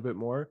after you a little bit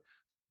more.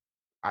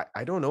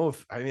 I don't know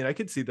if I mean I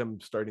could see them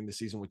starting the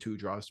season with 2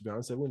 draws. To be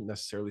honest, that wouldn't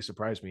necessarily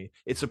surprise me.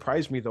 It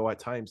surprised me though at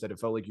times that it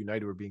felt like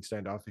United were being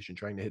standoffish and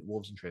trying to hit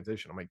Wolves in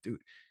transition. I'm like, dude,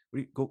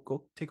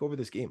 go take over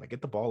this game. I get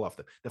the ball off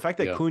the fact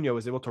that Yeah, Cunha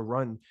was able to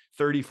run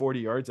 30,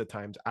 40 yards at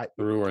times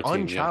through our team.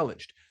 Yeah,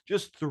 unchallenged,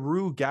 just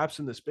through gaps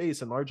in the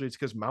space. And largely it's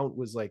because Mount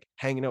was like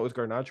hanging out with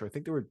Garnacho. I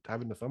think they were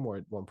having the thumb war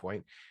at one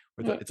point.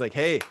 yeah, It's like,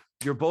 hey,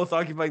 you're both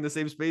occupying the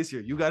same space here.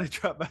 You got to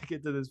drop back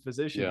into this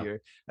position yeah.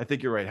 here. I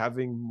think you're right.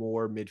 Having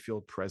more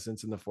midfield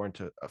presence in the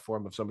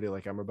form of somebody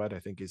like Amrabat, I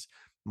think is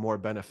more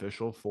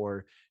beneficial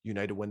for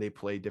United when they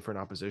play different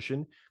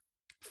opposition.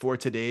 For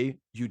today,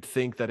 you'd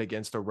think that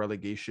against a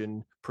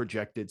relegation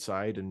projected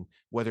side, and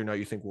whether or not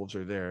you think Wolves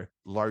are there,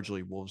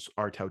 largely Wolves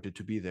are touted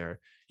to be there.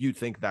 You'd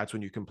think that's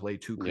when you can play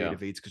two Yeah,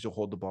 creative eights because you'll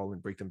hold the ball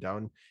and break them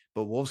down.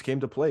 But Wolves came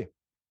to play.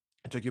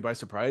 It took you by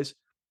surprise.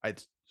 I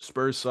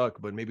Spurs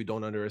suck, but maybe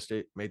don't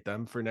underestimate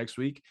them for next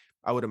week.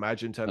 I would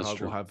imagine Ten that's Hag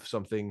will true. have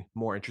something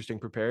more interesting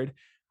prepared.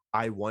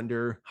 I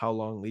wonder how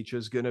long Leach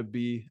is going to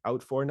be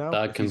out for now.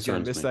 That If he's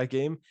going to concerns miss me. that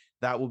game,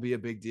 that will be a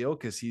big deal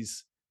because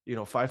he's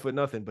 5 foot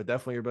nothing, but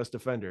definitely your best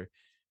defender.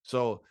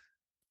 So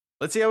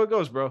let's see how it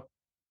goes, bro.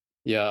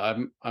 Yeah,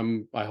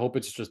 I hope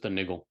it's just a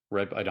niggle,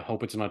 right? I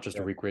hope it's not just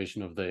a Yeah.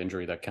 recreation of the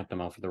injury that kept him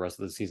out for the rest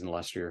of the season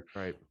last year.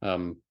 Right.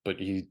 But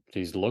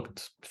he's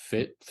looked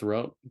fit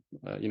throughout,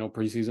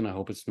 preseason. I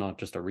hope it's not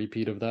just a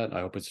repeat of that. I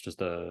hope it's just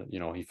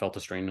he felt a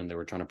strain and they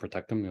were trying to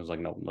protect him. He was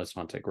like, no, let's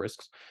not take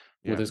risks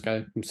with Yeah. this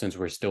guy since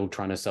we're still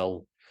trying to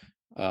sell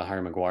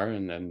Harry Maguire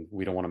and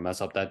we don't want to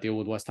mess up that deal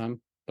with West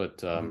Ham. But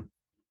Mhm.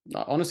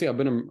 honestly,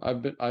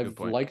 Good I've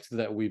point. liked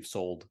that we've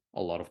sold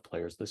a lot of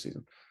players this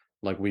season.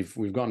 Like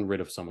we've gotten rid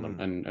of some of them,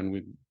 Mm. and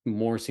we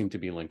more seem to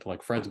be linked.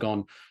 Like Fred's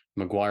gone,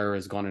 Maguire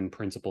is gone in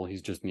principle. He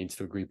just needs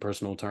to agree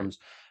personal Right. terms.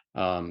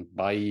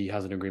 Bailly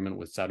has an agreement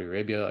with Saudi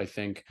Arabia, I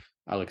think.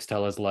 Alex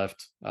Tellez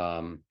left.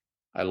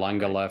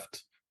 Ilanga Right.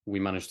 left. We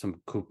managed to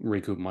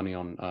recoup money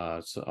on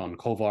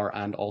Kovar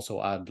and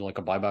also add like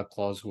a buyback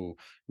clause. Who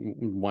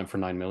went for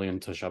 9 million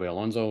to Xabi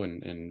Alonso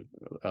in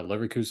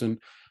Leverkusen.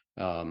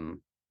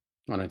 Um,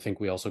 and I think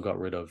we also got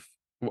rid of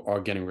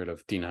are getting rid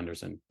of Dean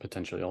Henderson,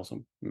 potentially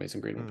also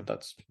Mason Greenwood, but Mm.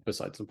 that's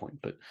besides the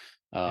point. But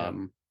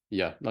Yeah.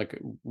 yeah, like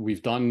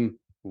we've done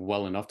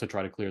well enough to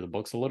try to clear the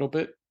books a little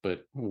bit,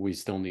 but we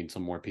still need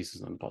some more pieces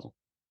in the puzzle.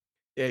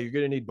 Yeah. You're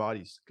going to need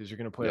bodies because you're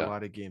going to play a Yeah,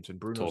 lot of games, and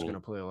Bruno's going to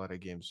totally. play a lot of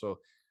games. So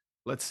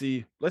let's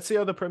see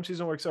how the Prem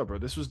season works out, bro.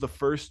 This was the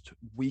first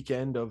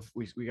weekend of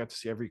we got to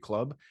see every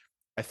club.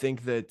 I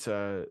think that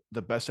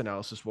the best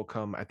analysis will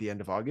come at the end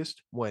of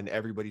August when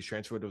everybody's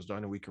transfer window is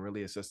done and we can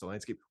really assess the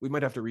landscape. We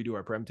might have to redo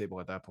our Prem table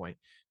at that point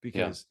Yeah.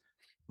 because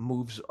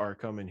moves are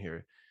coming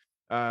here.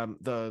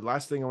 The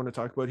last thing I want to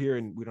talk about here,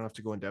 and we don't have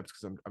to go in depth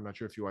because I'm not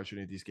sure if you watch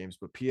any of these games,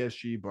 but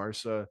PSG,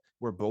 Barca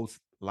were both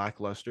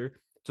lackluster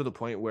to the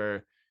point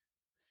where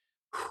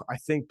I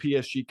think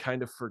PSG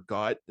kind of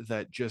forgot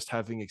that just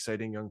having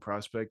exciting young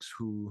prospects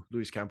who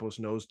Luis Campos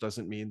knows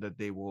doesn't mean that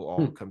they will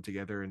all Hmm. come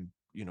together and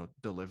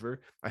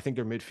deliver. I think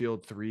their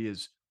midfield three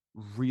is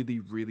really,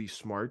 really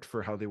smart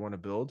for how they want to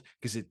build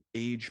because it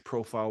age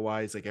profile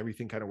wise, like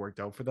everything kind of worked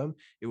out for them.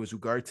 It was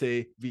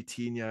Ugarte,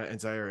 Vitinha,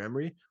 and Zaire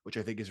Emery, which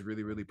I think is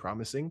really, really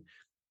promising.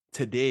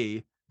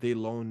 Today, they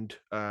loaned,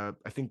 I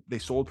think they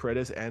sold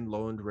Paredes and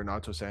loaned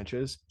Renato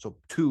Sanchez. So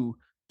two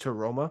to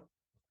Roma.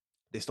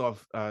 They still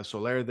have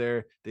Soler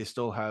there. They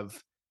still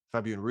have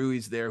Fabian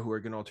Ruiz there, who are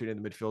going to alternate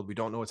in the midfield. We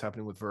don't know what's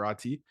happening with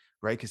Verratti,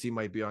 right? Because he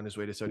might be on his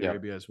way to Saudi Yeah.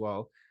 Arabia as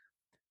well.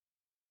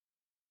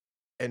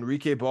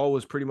 Enrique Ball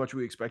was pretty much what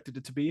we expected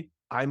it to be.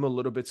 I'm a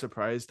little bit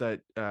surprised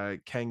that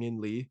Kang In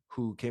Lee,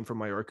 who came from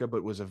Mallorca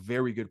but was a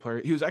very good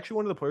player, he was actually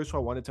one of the players who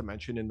I wanted to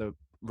mention in the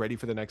Ready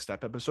for the Next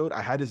Step episode.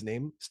 I had his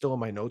name still in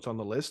my notes on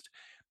the list,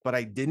 but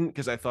I didn't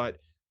because I thought,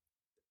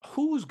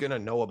 who's gonna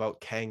know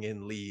about Kang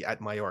In Lee at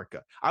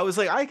Mallorca? I was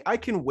like, I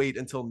can wait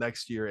until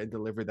next year and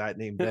deliver that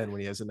name then when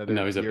he has And now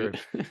another he's a year.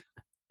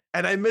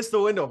 And I missed the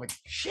window. I'm like,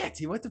 shit,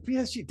 he went to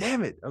PSG.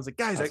 Damn it. I was like,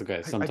 guys, That's okay.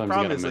 I Sometimes you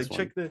gotta promise. miss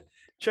Like, one.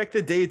 check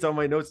the dates on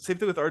my notes. Same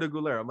thing with Arda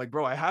Guler. I'm like,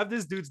 bro, I have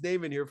this dude's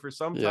name in here for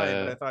some time,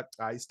 but Yeah. I thought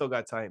I still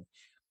got time.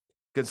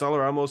 Gonzalo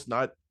Ramos,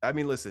 not. I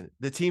mean, listen,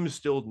 the team's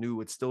still new.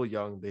 It's still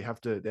young. They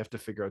have to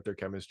figure out their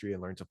chemistry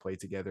and learn to play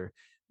together.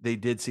 They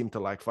did seem to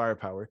lack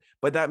firepower,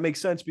 but that makes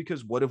sense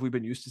because what have we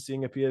been used to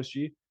seeing at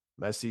PSG?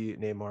 Messi,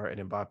 Neymar,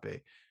 and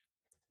Mbappe.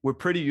 We're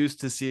pretty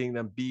used to seeing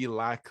them be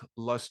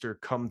lackluster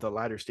come the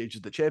latter stages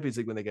of the Champions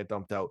League when they get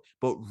dumped out,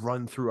 but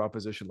run through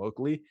opposition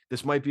locally.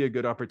 This might be a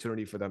good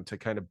opportunity for them to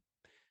kind of,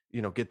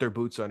 get their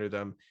boots under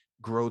them,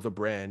 grow the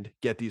brand,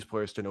 get these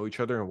players to know each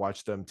other and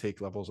watch them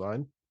take levels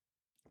on.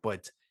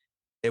 But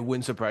it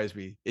wouldn't surprise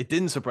me. It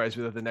didn't surprise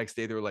me that the next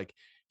day they were like,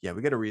 yeah,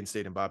 we got to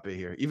reinstate Mbappe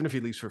here. Even if he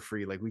leaves for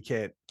free, like we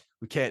can't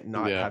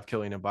not Yeah. have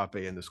Kylian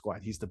Mbappe in the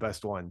squad. He's the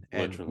best one,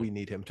 and we Literally.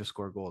 need him to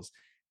score goals,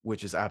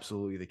 which is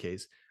absolutely the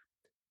case.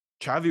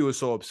 Xavi was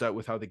so upset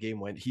with how the game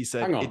went. He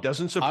said, Hang "It on.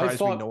 doesn't I surprise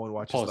me no thought one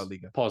watches La pause,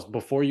 Liga." pause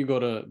before you go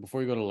to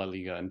La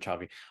Liga and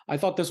Xavi. I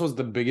thought this was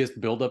the biggest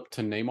build-up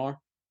to Neymar,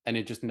 and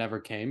it just never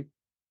came.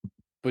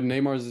 But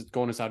Neymar's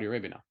going to Saudi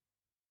Arabia now.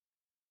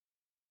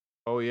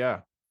 Oh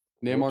yeah.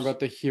 Neymar Whoops. got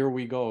the here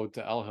we go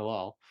to Al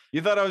Hilal.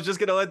 You thought I was just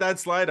gonna let that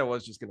slide? I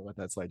was just gonna let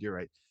that slide. You're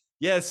right.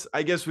 Yes,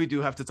 I guess we do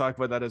have to talk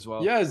about that as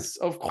well. Yes,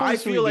 of I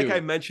course we feel like I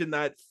do. mentioned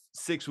that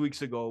 6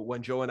 weeks ago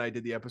when Joe and I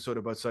did the episode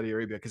about Saudi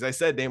Arabia because I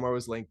said Neymar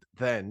was linked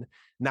then.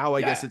 Now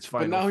I guess Yeah, it's but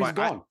final. now he's Fine.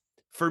 gone.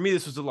 For me,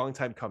 this was a long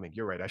time coming.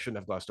 You're right. I shouldn't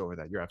have glossed over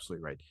that. You're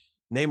absolutely right.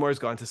 Neymar's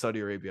gone to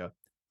Saudi Arabia.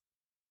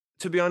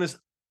 To be honest,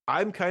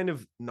 I'm kind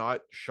of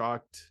not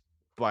shocked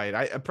by it.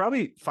 I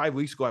probably 5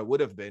 weeks ago I would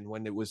have been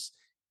when it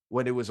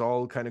was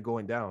all kind of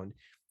going down.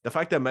 The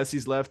fact that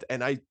Messi's left,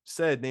 and I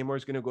said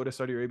Neymar's going to go to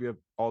Saudi Arabia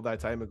all that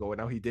time ago, and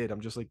now he did.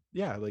 I'm just like,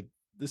 yeah, like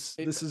this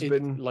has It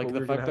been like what we the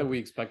were going to fact that we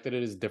happen. expected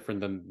it is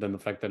different than the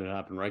fact that it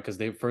happened, right? Because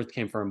they first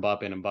came for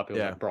Mbappe, and Mbappe was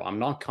Yeah, like, "Bro, I'm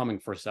not coming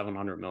for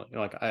 700 million.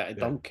 Like, I yeah,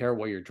 don't care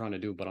what you're trying to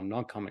do, but I'm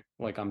not coming.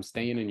 Like, I'm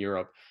staying in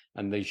Europe."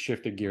 And they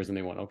shifted gears and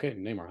they went, "Okay,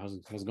 Neymar, how's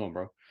it going,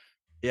 bro?"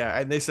 yeah.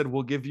 And they said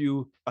we'll give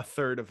you a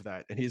third of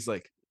that, and he's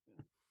like,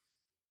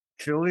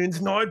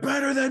 Chilean's not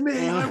better than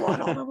me. I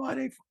want all the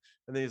money.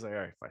 And then he's like, all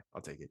right, fine,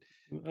 I'll take it.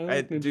 I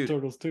like And Ninja dude,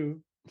 Turtles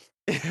too.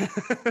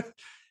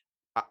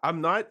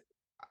 I'm not,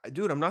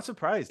 dude, I'm not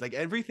surprised. Like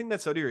everything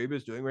that Saudi Arabia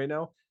is doing right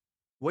now,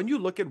 when you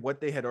look at what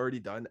they had already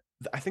done,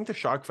 I think the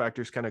shock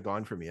factor is kind of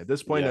gone for me. At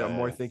this point, I'm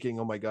more Yeah, thinking,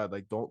 oh my God,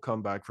 like don't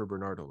come back for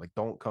Bernardo. Like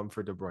don't come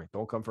for De Bruyne.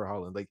 Don't come for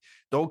Holland. Like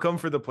don't come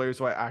for the players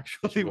who I they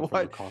actually should go for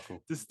want Lukaku.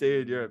 to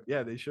stay in Europe.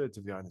 Yeah, they should,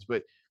 to be honest.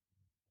 But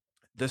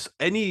this,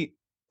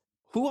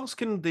 who else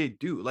can they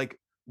do? Like,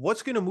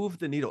 what's going to move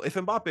the needle? If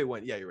Mbappe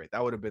went, yeah, you're right.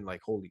 That would have been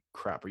like, holy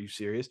crap, are you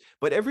serious?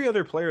 But every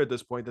other player at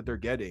this point that they're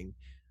getting,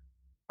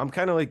 I'm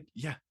kind of like,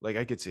 yeah, like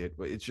I could see it,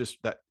 but it's just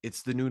that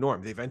it's the new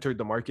norm. They've entered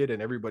the market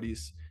and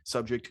everybody's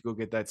subject to go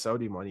get that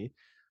Saudi money.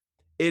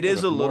 It Look,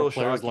 is a if more little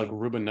players like shocking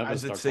Ruben Neves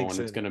as it start sinks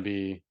going, it's in. gonna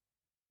be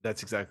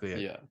That's exactly it.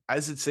 yeah.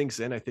 As it sinks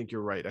in, I think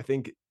you're right. I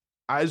think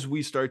as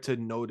we start to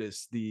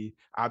notice the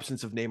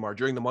absence of Neymar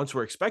during the months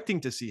we're expecting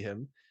to see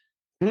him,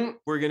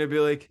 we're going to be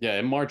like, Yeah,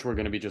 in March we're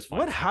gonna be just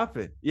what fine.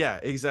 happened? Yeah,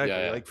 Yeah, exactly.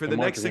 yeah. Like for In the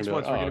March next you're gonna six be like,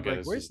 months, we're oh, gonna be okay, like,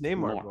 this where's is Neymar,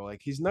 more. bro?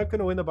 Like he's not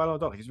gonna win the Ballon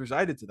d'Or. He's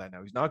resided to that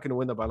now. He's not gonna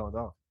win the Ballon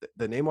d'Or.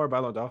 The Neymar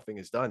Ballon d'Or thing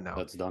is done now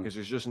That's done. because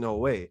there's just no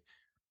way.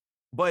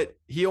 But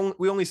we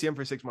only see him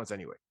for 6 months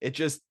anyway. It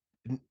just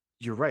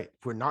you're right.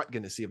 We're not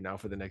gonna see him now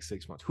for the next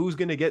 6 months. Who's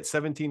gonna get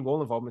 17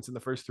 goal involvements in the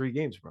first 3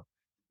 games, bro?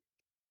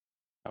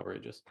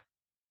 Outrageous.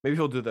 Maybe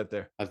he'll do that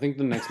there. I think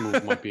the next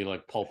move might be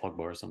like Paul Pogba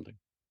or something.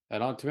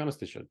 And to be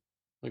honest, they should.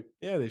 Like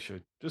Yeah, they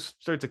should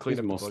just start to clean he's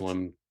up the books.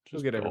 Muslim. Go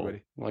Just get go.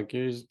 everybody. Like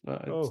he's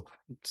Oh,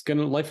 it's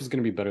gonna life is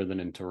gonna be better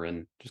than in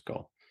Turin. Just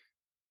go.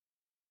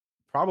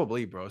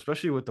 probably, bro.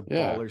 Especially with the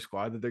Yeah. baller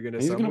squad that they're gonna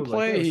And he's gonna assemble.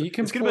 Like, yeah, play. He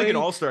can it's gonna be like an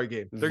play all-star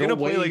game. They're the gonna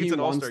play way like he it's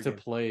an wants all-star to game.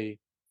 play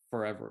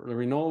forever.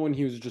 We know when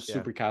he was just Yeah,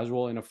 super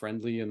casual in a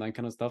friendly and that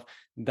kind of stuff.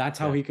 That's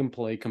how yeah, he can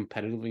play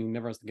competitively. He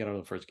never has to get out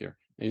of the first gear.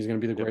 And he's gonna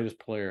be the yep. greatest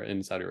player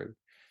in Saudi Arabia.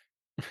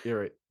 You're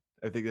right.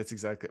 I think that's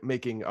exactly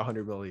making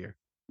 100 mil a year.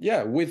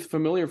 Yeah, with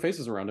familiar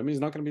faces around him. He's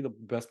not gonna be the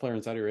best player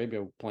in Saudi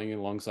Arabia playing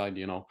alongside,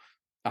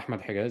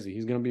 Ahmed Higazi.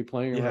 He's going to be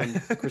playing Yeah. around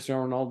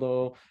Cristiano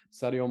Ronaldo,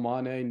 Sadio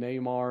Mane,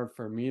 Neymar,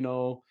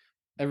 Firmino,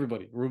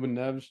 everybody. Ruben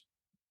Neves.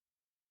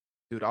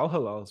 Dude, Al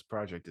Hilal's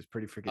project is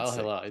pretty freaking Al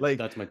sick. Hilal. Like,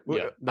 That's my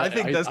yeah. I That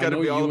think that's I got to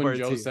know be all you of and our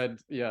Joe team. said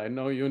yeah. I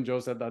know you and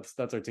Joe said that's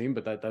our team,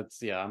 but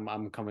that's yeah.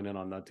 I'm coming in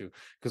on that too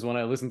because when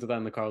I listened to that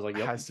in the car, I was like, It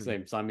yep, has to be.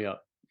 same. Sign me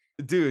up.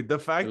 Dude, the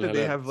fact El that they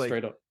Hilal, have like,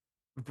 straight up.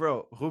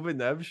 bro, Ruben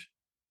Neves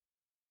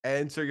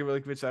and Sergei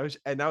Milinkovic-Savic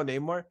and now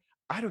Neymar,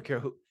 I don't care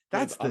who. It's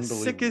That's the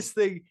unbelievable. sickest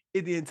thing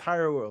in the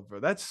entire world, bro.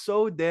 That's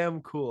so damn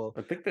cool.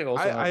 I think they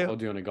also have I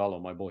Odion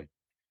Igalo, my boy.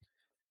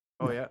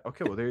 oh yeah,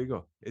 okay, well there you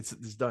go. It's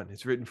done.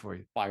 It's written for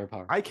you.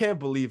 Firepower. I can't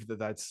believe that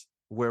that's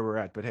where we're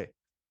at, but hey,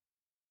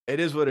 it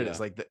is what it is.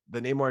 Yeah. Like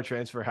the Neymar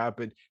transfer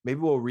happened. Maybe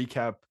we'll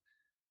recap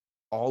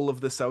all of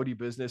the Saudi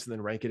business and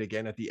then rank it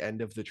again at the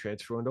end of the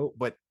transfer window.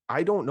 But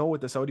I don't know what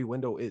the Saudi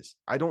window is.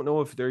 I don't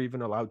know if they're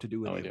even allowed to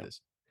do No any of idea.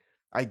 this.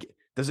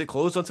 Does it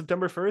close on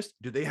September 1st?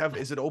 Do they have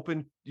is it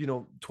open,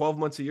 12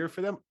 months a year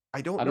for them?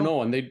 I don't I don't know.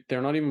 know. And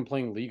they're not even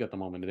playing league at the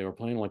moment. They were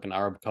playing like an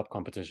Arab Cup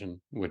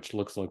competition, which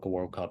looks like a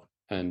World Cup.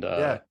 Yeah,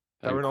 that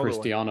And Ronaldo one.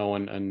 Cristiano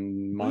and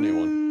Mane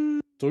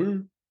won.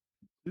 Ooh,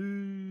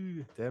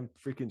 So damn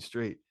freaking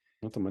straight.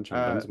 not to mention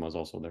Uh Benzema's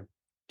also there.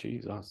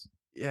 Jesus.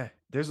 yeah,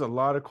 there's a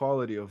lot of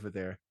quality over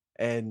there.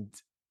 And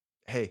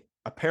hey,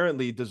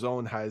 apparently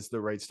DAZN has the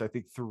rights to I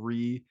think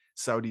three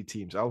Saudi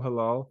teams. Al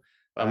Hilal.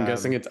 I'm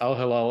guessing Um, it's Al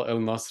Hilal, El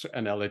Nasr,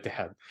 and Al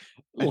Ittihad.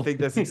 I think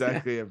that's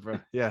exactly it, bro.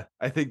 Yeah,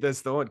 I think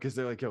that's the one because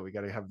they're like, yo, we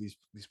got to have these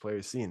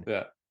players seen.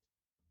 Yeah.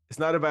 It's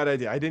not a bad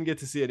idea. I didn't get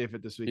to see any of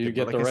it this You weekend, but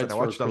get like the I said, rights I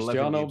for watched 11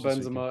 Cristiano, games this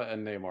weekend. Benzema,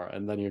 and Neymar,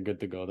 and then you're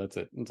good to go. That's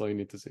it. That's all you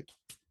need to see.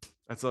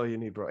 That's all you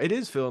need, bro. It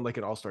is feeling like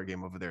an all-star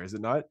game over there, is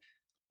it not?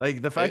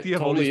 Like the fact that It you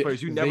have all these totally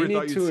players you they never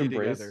thought need you'd to see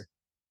embrace together.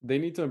 they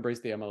need to embrace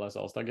the MLS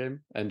All-Star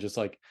game and just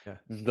like Yeah,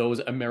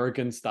 those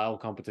American style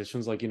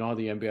competitions, like you know how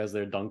the NBA has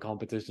their dunk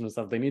competition and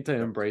stuff. They need to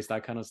yep, embrace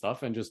that kind of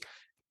stuff and just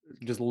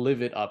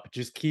live it up.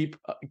 Just keep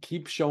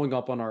showing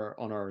up on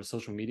our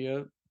social media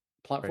right.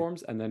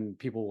 platforms, and then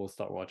people will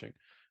start watching.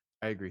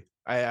 I agree.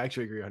 I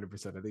actually agree 100%.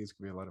 I think it's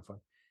gonna be a lot of fun.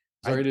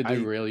 Sorry to I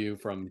derail you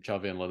from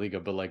Xavi and La Liga,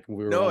 but like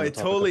we were no, on the it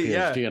topic of totally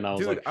yeah, PSG, and I was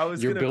dude. like, I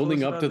was "You're gonna building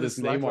close it up on to this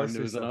this Neymar lackluster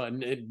news, stuff.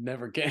 and it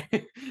never came."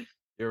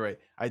 You're right.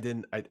 I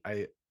didn't.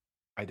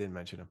 I didn't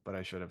mention him, but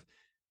I should have.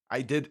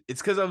 I did.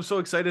 It's because I'm so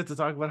excited to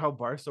talk about how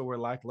Barca were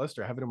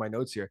lackluster. I have it in my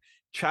notes here.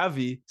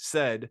 Xavi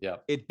said, Yeah.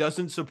 it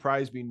doesn't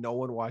surprise me no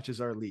one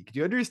watches our league. Do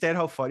you understand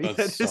how funny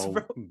That's that is,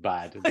 bro? so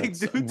bad. Like, That's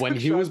dude when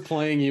took he was shots.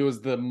 playing, he was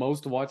the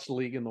most watched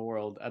league in the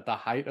world at the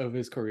height of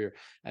his career.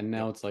 And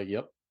now Yep, it's like,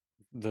 yep,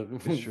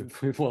 it's true.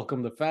 we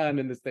welcome the fan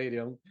in the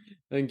stadium.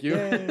 Thank you.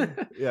 Yeah,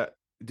 yeah,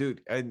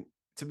 dude. And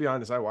to be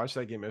honest, I watched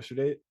that game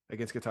yesterday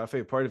against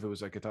Getafe. Part of it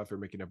was like Getafe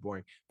making it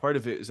boring. Part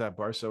of it is that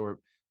Barca were,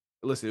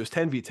 listen, it was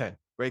 10v10,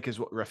 right? Because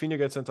Rafinha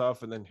got sent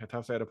off, and then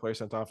Getafe had a player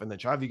sent off, and then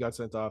Xavi got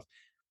sent off.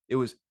 It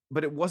was,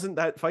 but it wasn't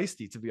that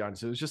feisty, to be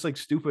honest. It was just like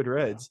stupid Yeah.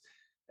 reds.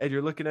 And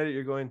you're looking at it,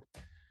 you're going,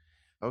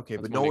 okay,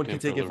 That's but my no one can nickname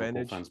for take Liverpool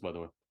advantage. fans, by the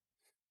way.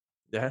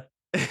 Yeah.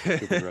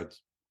 Stupid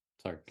Reds.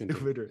 Sorry, continue.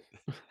 Stupid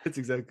Reds. That's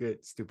exactly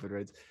it. Stupid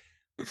Reds.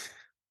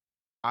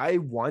 I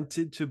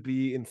wanted to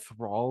be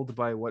enthralled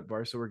by what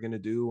Barca were going to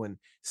do and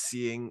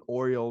seeing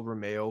Oriol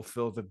Romeo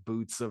fill the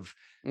boots of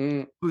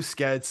Mm,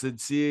 Busquets and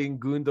seeing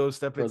Gundo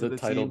step for into the the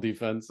title team.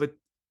 defense. But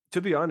to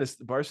be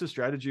honest, Barca's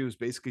strategy was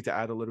basically to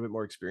add a little bit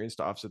more experience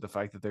to offset the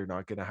fact that they're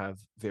not going to have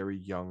very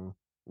young,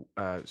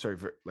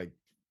 like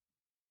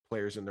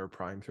players in their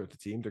prime throughout the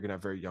team. They're going to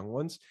have very young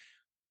ones.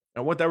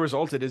 And what that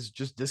resulted is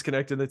just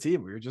disconnecting the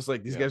team. We were just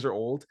like, these Yeah, guys are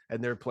old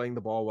and they're playing the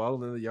ball well.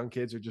 And then the young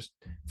kids are just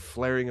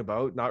flaring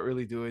about, not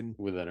really doing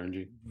with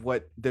energy.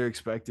 what they're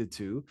expected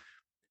to.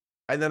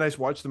 And then I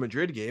watched the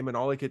Madrid game, and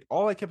all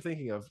I kept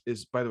thinking of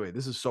is, by the way,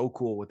 this is so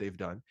cool what they've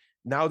done.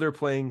 Now they're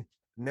playing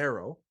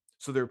narrow,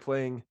 so they're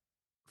playing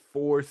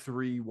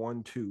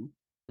 4-3-1-2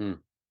 Mm,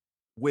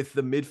 with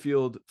the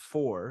midfield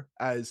four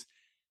as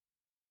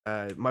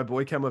my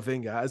boy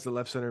Camavinga as the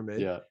left center mid,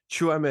 yeah,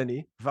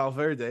 Chouameni,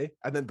 Valverde,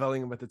 and then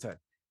Bellingham at the 10.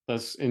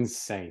 that's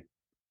insane.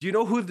 Do you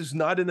know who's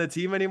not in the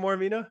team anymore,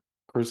 Mina?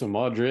 Cruz and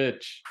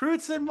Modric.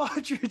 Cruz and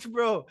Modric,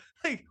 bro.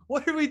 Like,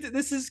 what are we?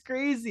 This is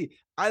crazy.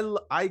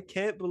 I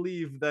can't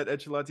believe that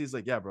Ancelotti is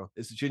like, yeah, bro.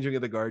 It's the changing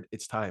of the guard.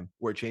 It's time.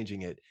 We're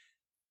changing it.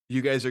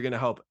 You guys are gonna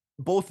help.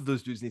 Both of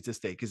those dudes need to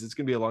stay because it's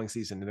gonna be a long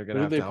season, and they're Who gonna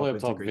did have they to play help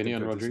up top? integrate them Vinny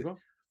and throughout the Rodrigo?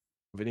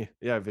 Vinny,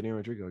 yeah, Vinny and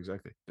Rodrigo,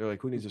 exactly. They're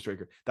like, who needs a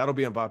striker? That'll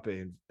be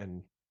Mbappe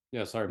and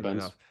Yeah, sorry, near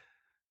Benz. enough.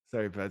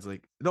 Sorry, Ped's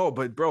like, no,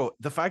 but bro,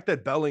 the fact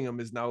that Bellingham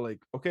is now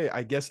like, okay,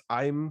 I guess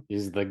I'm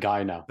He's the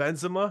guy now.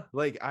 Benzema.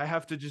 Like, I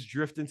have to just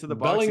drift into the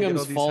box and get Bellingham's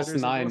all these false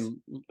headers and goals.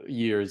 nine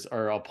years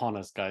are upon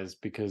us, guys,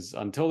 because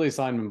until they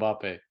sign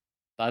Mbappe,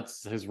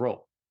 that's his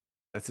role.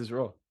 That's his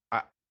role.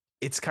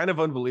 It's kind of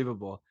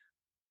unbelievable.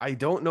 I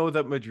don't know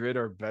that Madrid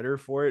are better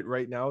for it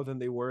right now than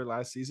they were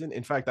last season.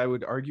 In fact, I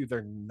would argue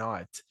they're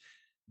not.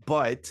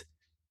 But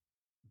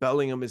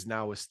Bellingham is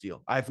now a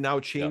steal. I've now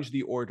Yeah. changed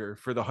the order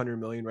for the 100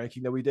 million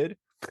ranking that we did.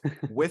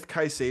 With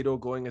Caicedo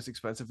going as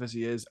expensive as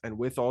he is, and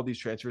with all these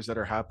transfers that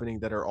are happening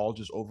that are all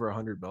just over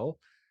 100 mil,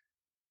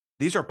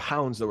 These are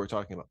pounds that we're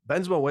talking about.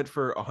 Benzema went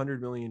for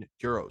 100 million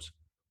euros,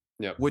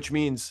 Yep. which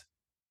means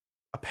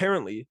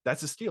apparently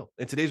that's a steal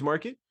in today's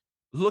market.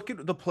 Look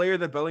at the player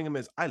that Bellingham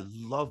is. I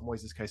love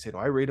Moises Caicedo.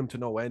 I rate him to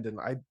no end, and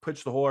I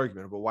pitched the whole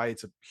argument about why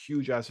it's a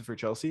huge asset for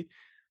Chelsea.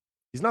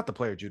 He's not the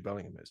player Jude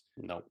Bellingham is.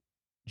 No.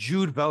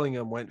 Jude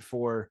Bellingham went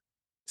for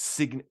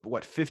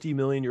 50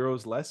 million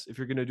euros less if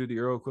you're going to do the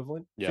euro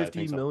equivalent. Yeah,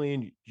 50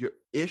 million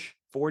ish,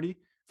 40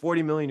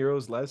 million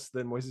euros less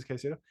than Moises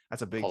Caicedo.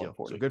 That's a big deal.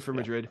 So good for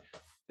Madrid.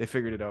 They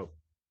figured it out.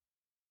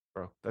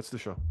 Bro, that's the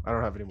show. I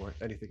don't have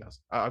anything else.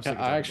 I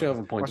actually have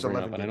a point to bring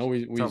up, and I know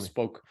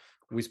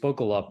we spoke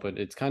a lot, but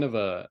it's kind of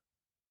a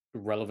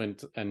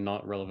relevant and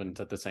not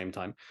relevant at the same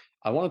time.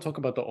 I want to talk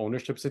about the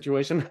ownership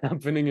situation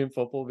happening in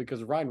football,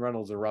 because Ryan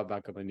Reynolds or Rob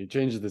Backup, and he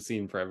changed the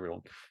scene for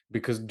everyone,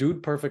 because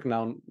Dude Perfect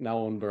now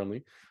own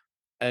Burnley,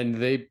 and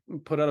they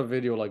put out a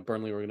video like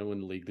Burnley were going to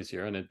win the league this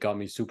year, and it got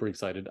me super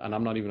excited. And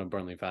I'm not even a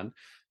Burnley fan,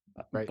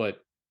 right, but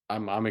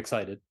I'm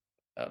excited.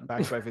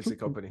 Backed by Vincent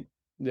Company.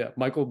 Yeah,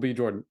 Michael B.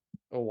 Jordan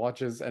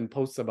watches and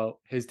posts about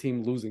his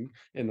team losing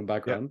in the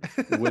background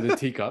with a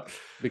teacup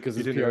because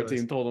his PR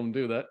team told him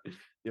to do that.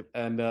 Yep.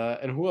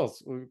 And who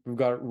else? We've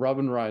got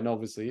Robin Ryan,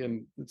 obviously,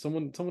 and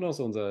someone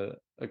else owns a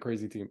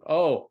crazy team.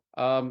 Oh,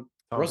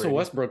 Russell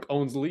Westbrook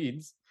owns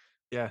Leeds.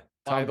 Yeah,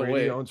 Tom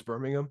Brady owns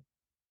Birmingham.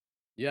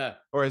 Yeah,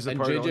 or is it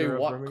and JJ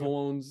Watt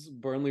co-owns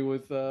Burnley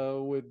with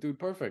Dude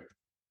Perfect.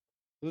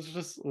 It's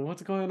just,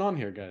 what's going on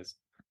here, guys?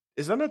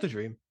 Is that not the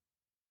dream?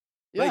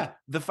 Yeah. Like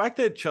the fact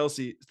that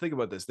Chelsea, think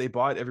about this, they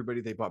bought everybody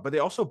they bought, but they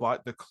also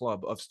bought the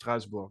club of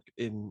Strasbourg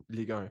in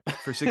Ligue 1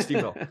 for 60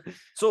 mil.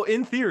 So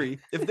in theory,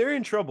 if they're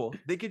in trouble,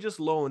 they could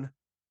just loan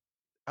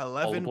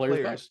 11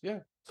 players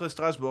to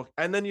Strasbourg.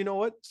 And then you know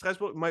what?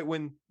 Strasbourg might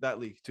win that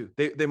league too.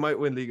 They might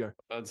win Ligue 1.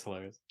 That's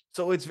hilarious.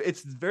 So it's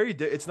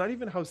it's not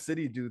even how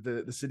City do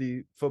the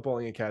City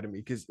Footballing Academy,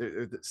 because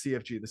the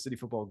CFG, the City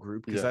Football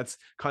Group, because that's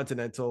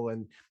continental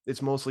and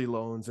it's mostly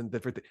loans and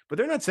different things. But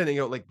they're not sending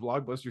out like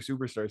blockbuster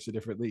superstars to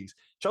different leagues.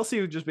 Chelsea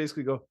would just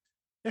basically go,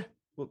 yeah,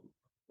 well,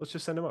 let's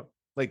just send them up.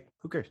 Like,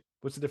 who cares?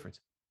 What's the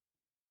difference?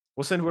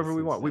 We'll send whoever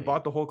we want. We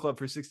bought the whole club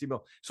for 60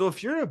 mil. So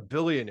if you're a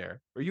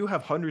billionaire or you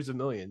have hundreds of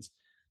millions,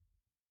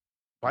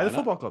 buy the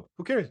football club.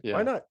 Who cares? Yeah.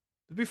 Why not?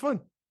 It'd be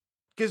fun.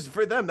 Because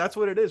for them, that's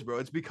what it is, bro.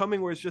 It's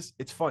becoming where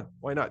it's fun.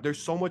 Why not?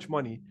 There's so much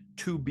money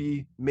to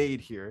be made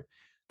here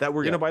that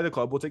we're going to buy the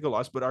club. We'll take a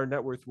loss, but our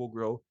net worth will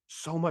grow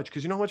so much.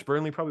 Because you know how much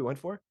Burnley probably went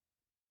for?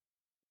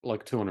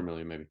 Like 200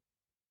 million, maybe.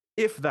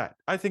 If that.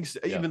 I think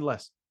even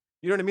less.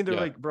 You know what I mean? They're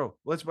like, bro,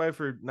 let's buy it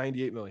for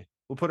 98 million.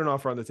 We'll put an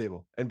offer on the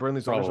table. And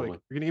Burnley's like, you're going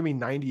to give me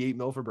 98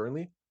 mil for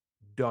Burnley?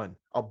 Done.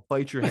 I'll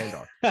bite your hand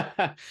off.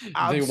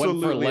 They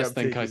went for less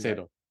than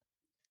Caicedo.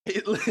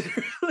 It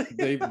literally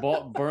they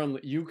bought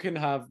Burnley. You can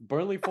have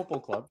Burnley Football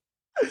Club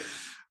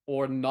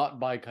or not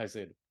buy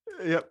Caicedo.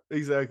 Yep,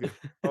 exactly.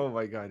 Oh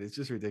my god, it's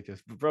just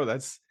ridiculous. But bro,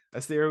 that's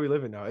the era we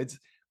live in now. It's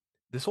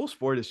this whole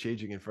sport is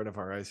changing in front of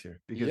our eyes here,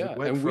 because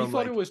we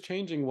thought it was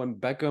changing when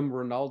Beckham,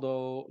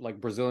 Ronaldo,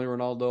 like Brazilian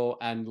Ronaldo,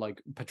 and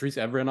like Patrice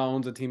Evra now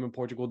owns a team in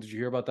Portugal. Did you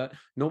hear about that?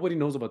 Nobody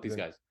knows about these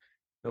guys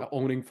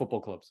owning football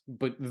clubs,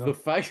 but the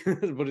fact,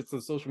 but it's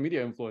the social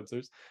media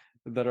influencers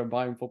that are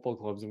buying football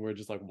clubs, and we're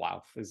just like,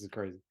 wow, this is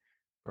crazy.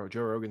 Bro,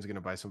 Joe Rogan's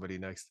gonna buy somebody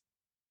next.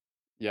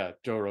 Yeah,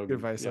 Joe Rogan.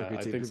 He's gonna buy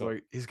I think so.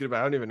 He's gonna buy.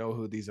 I don't even know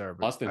who these are,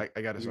 but Austin.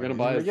 I got his. Gonna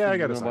buy. I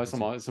got to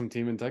buy some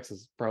team in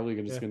Texas.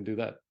 Probably just gonna do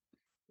that.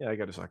 Yeah, I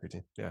got a soccer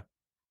team. Yeah.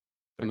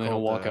 And then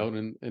he'll walk out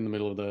in the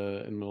middle of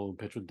the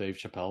pitch with Dave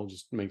Chappelle,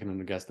 just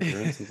making a guest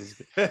appearance,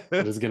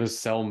 and is gonna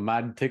sell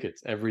mad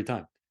tickets every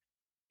time.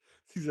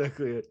 That's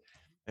exactly it.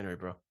 Anyway,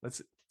 bro,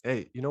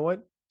 hey, you know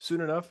what?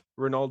 Soon enough,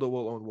 Ronaldo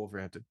will own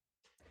Wolverhampton.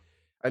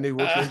 And they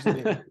will change the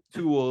name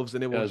to Wolves,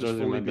 and it will just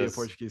fully be a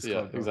Portuguese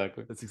club. Yeah,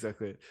 exactly. That's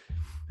exactly it.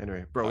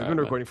 Anyway, bro, we've been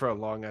recording for a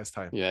long ass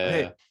time.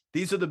 Yeah.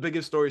 These are the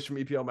biggest stories from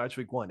EPL Match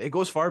Week 1. It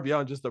goes far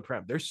beyond just the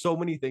Prem. There's so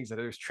many things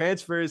there's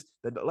transfers.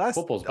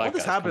 All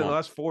this happened in the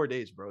last 4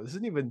 days, bro. This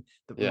isn't even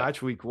the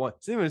Match Week 1.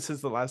 It's even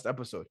since the last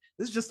episode.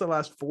 This is just the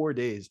last 4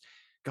 days.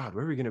 God,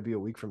 where are we going to be a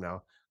week from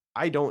now?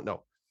 I don't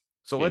know.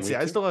 So let's see.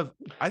 I still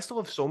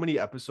have so many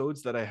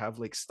episodes that I have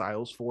like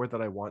styles for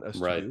that I want us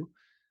to do.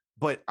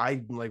 But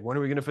I'm like, when are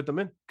we going to fit them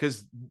in?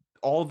 Because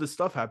all this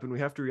stuff happened. We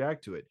have to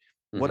react to it.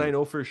 Mm-hmm. What I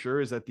know for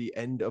sure is at the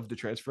end of the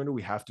transfer window,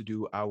 we have to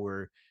do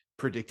our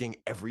predicting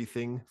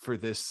everything for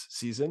this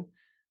season,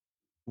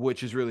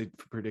 which is really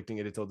predicting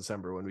it until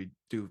December when we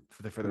do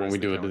for the when we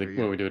do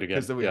it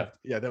again. Then we have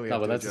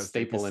but that's a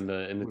staple in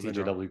the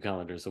TJW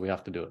calendar, so we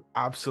have to do it.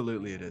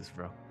 Absolutely, it is,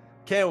 bro.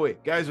 Can't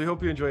wait, guys. We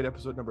hope you enjoyed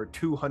episode number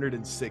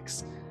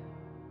 206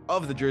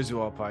 of the Jersey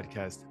Wall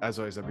podcast. As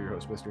always, I'm your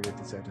host, Mr.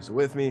 Nathan Santos. So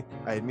with me,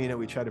 I had Mina.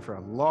 We chatted for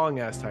a long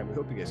ass time. We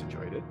hope you guys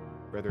enjoyed it,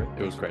 brethren.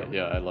 It was great.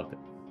 Yeah, I loved it.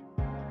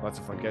 Lots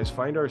of fun, guys.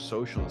 Find our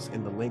socials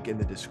in the link in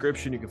the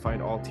description. You can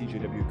find all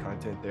TJW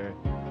content there.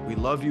 We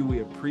love you. We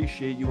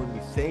appreciate you. And we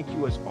thank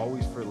you as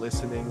always for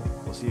listening.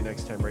 We'll see you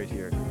next time right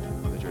here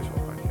on the Jersey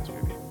Wall podcast.